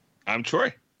Tim. I'm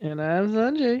Troy. And I'm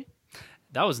Sanjay.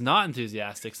 That was not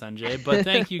enthusiastic, Sanjay, but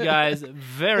thank you guys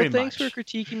very much. Thanks for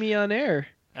critiquing me on air.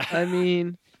 I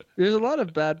mean, there's a lot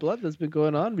of bad blood that's been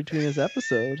going on between this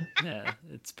episode. Yeah,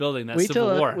 it's building that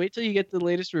civil war. Wait till you get the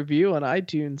latest review on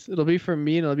iTunes. It'll be from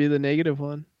me, and it'll be the negative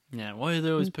one. Yeah, why are they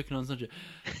always picking on Sanjay?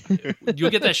 You'll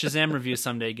get that Shazam review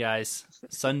someday, guys.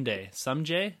 Sunday,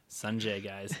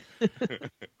 guys.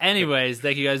 Anyways,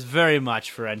 thank you guys very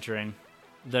much for entering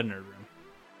the Nerd Room.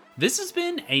 This has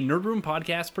been a Nerd Room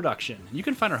podcast production. You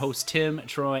can find our hosts Tim,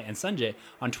 Troy, and Sanjay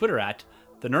on Twitter at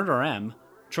TheNerdRM,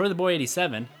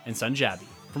 TroyTheBoy87, and Sunjabby.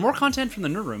 For more content from the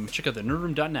Nerd Room, check out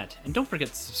thenerdroom.net, and don't forget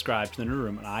to subscribe to the Nerd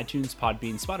Room on iTunes,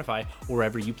 Podbean, Spotify, or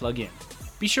wherever you plug in.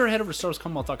 Be sure to head over to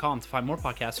StarWarsCommonwealth.com to find more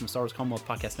podcasts from Star Wars Commonwealth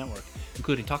Podcast Network,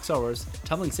 including Talk Star Wars,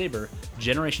 Tumbling Saber,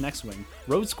 Generation X-Wing,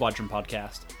 Road Squadron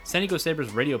Podcast, San Diego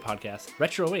Saber's Radio Podcast,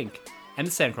 Retro Inc., and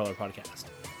the Sandcrawler Podcast.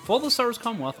 Follow the Star Wars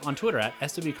Commonwealth on Twitter at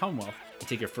SW Commonwealth and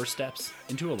take your first steps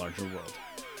into a larger world.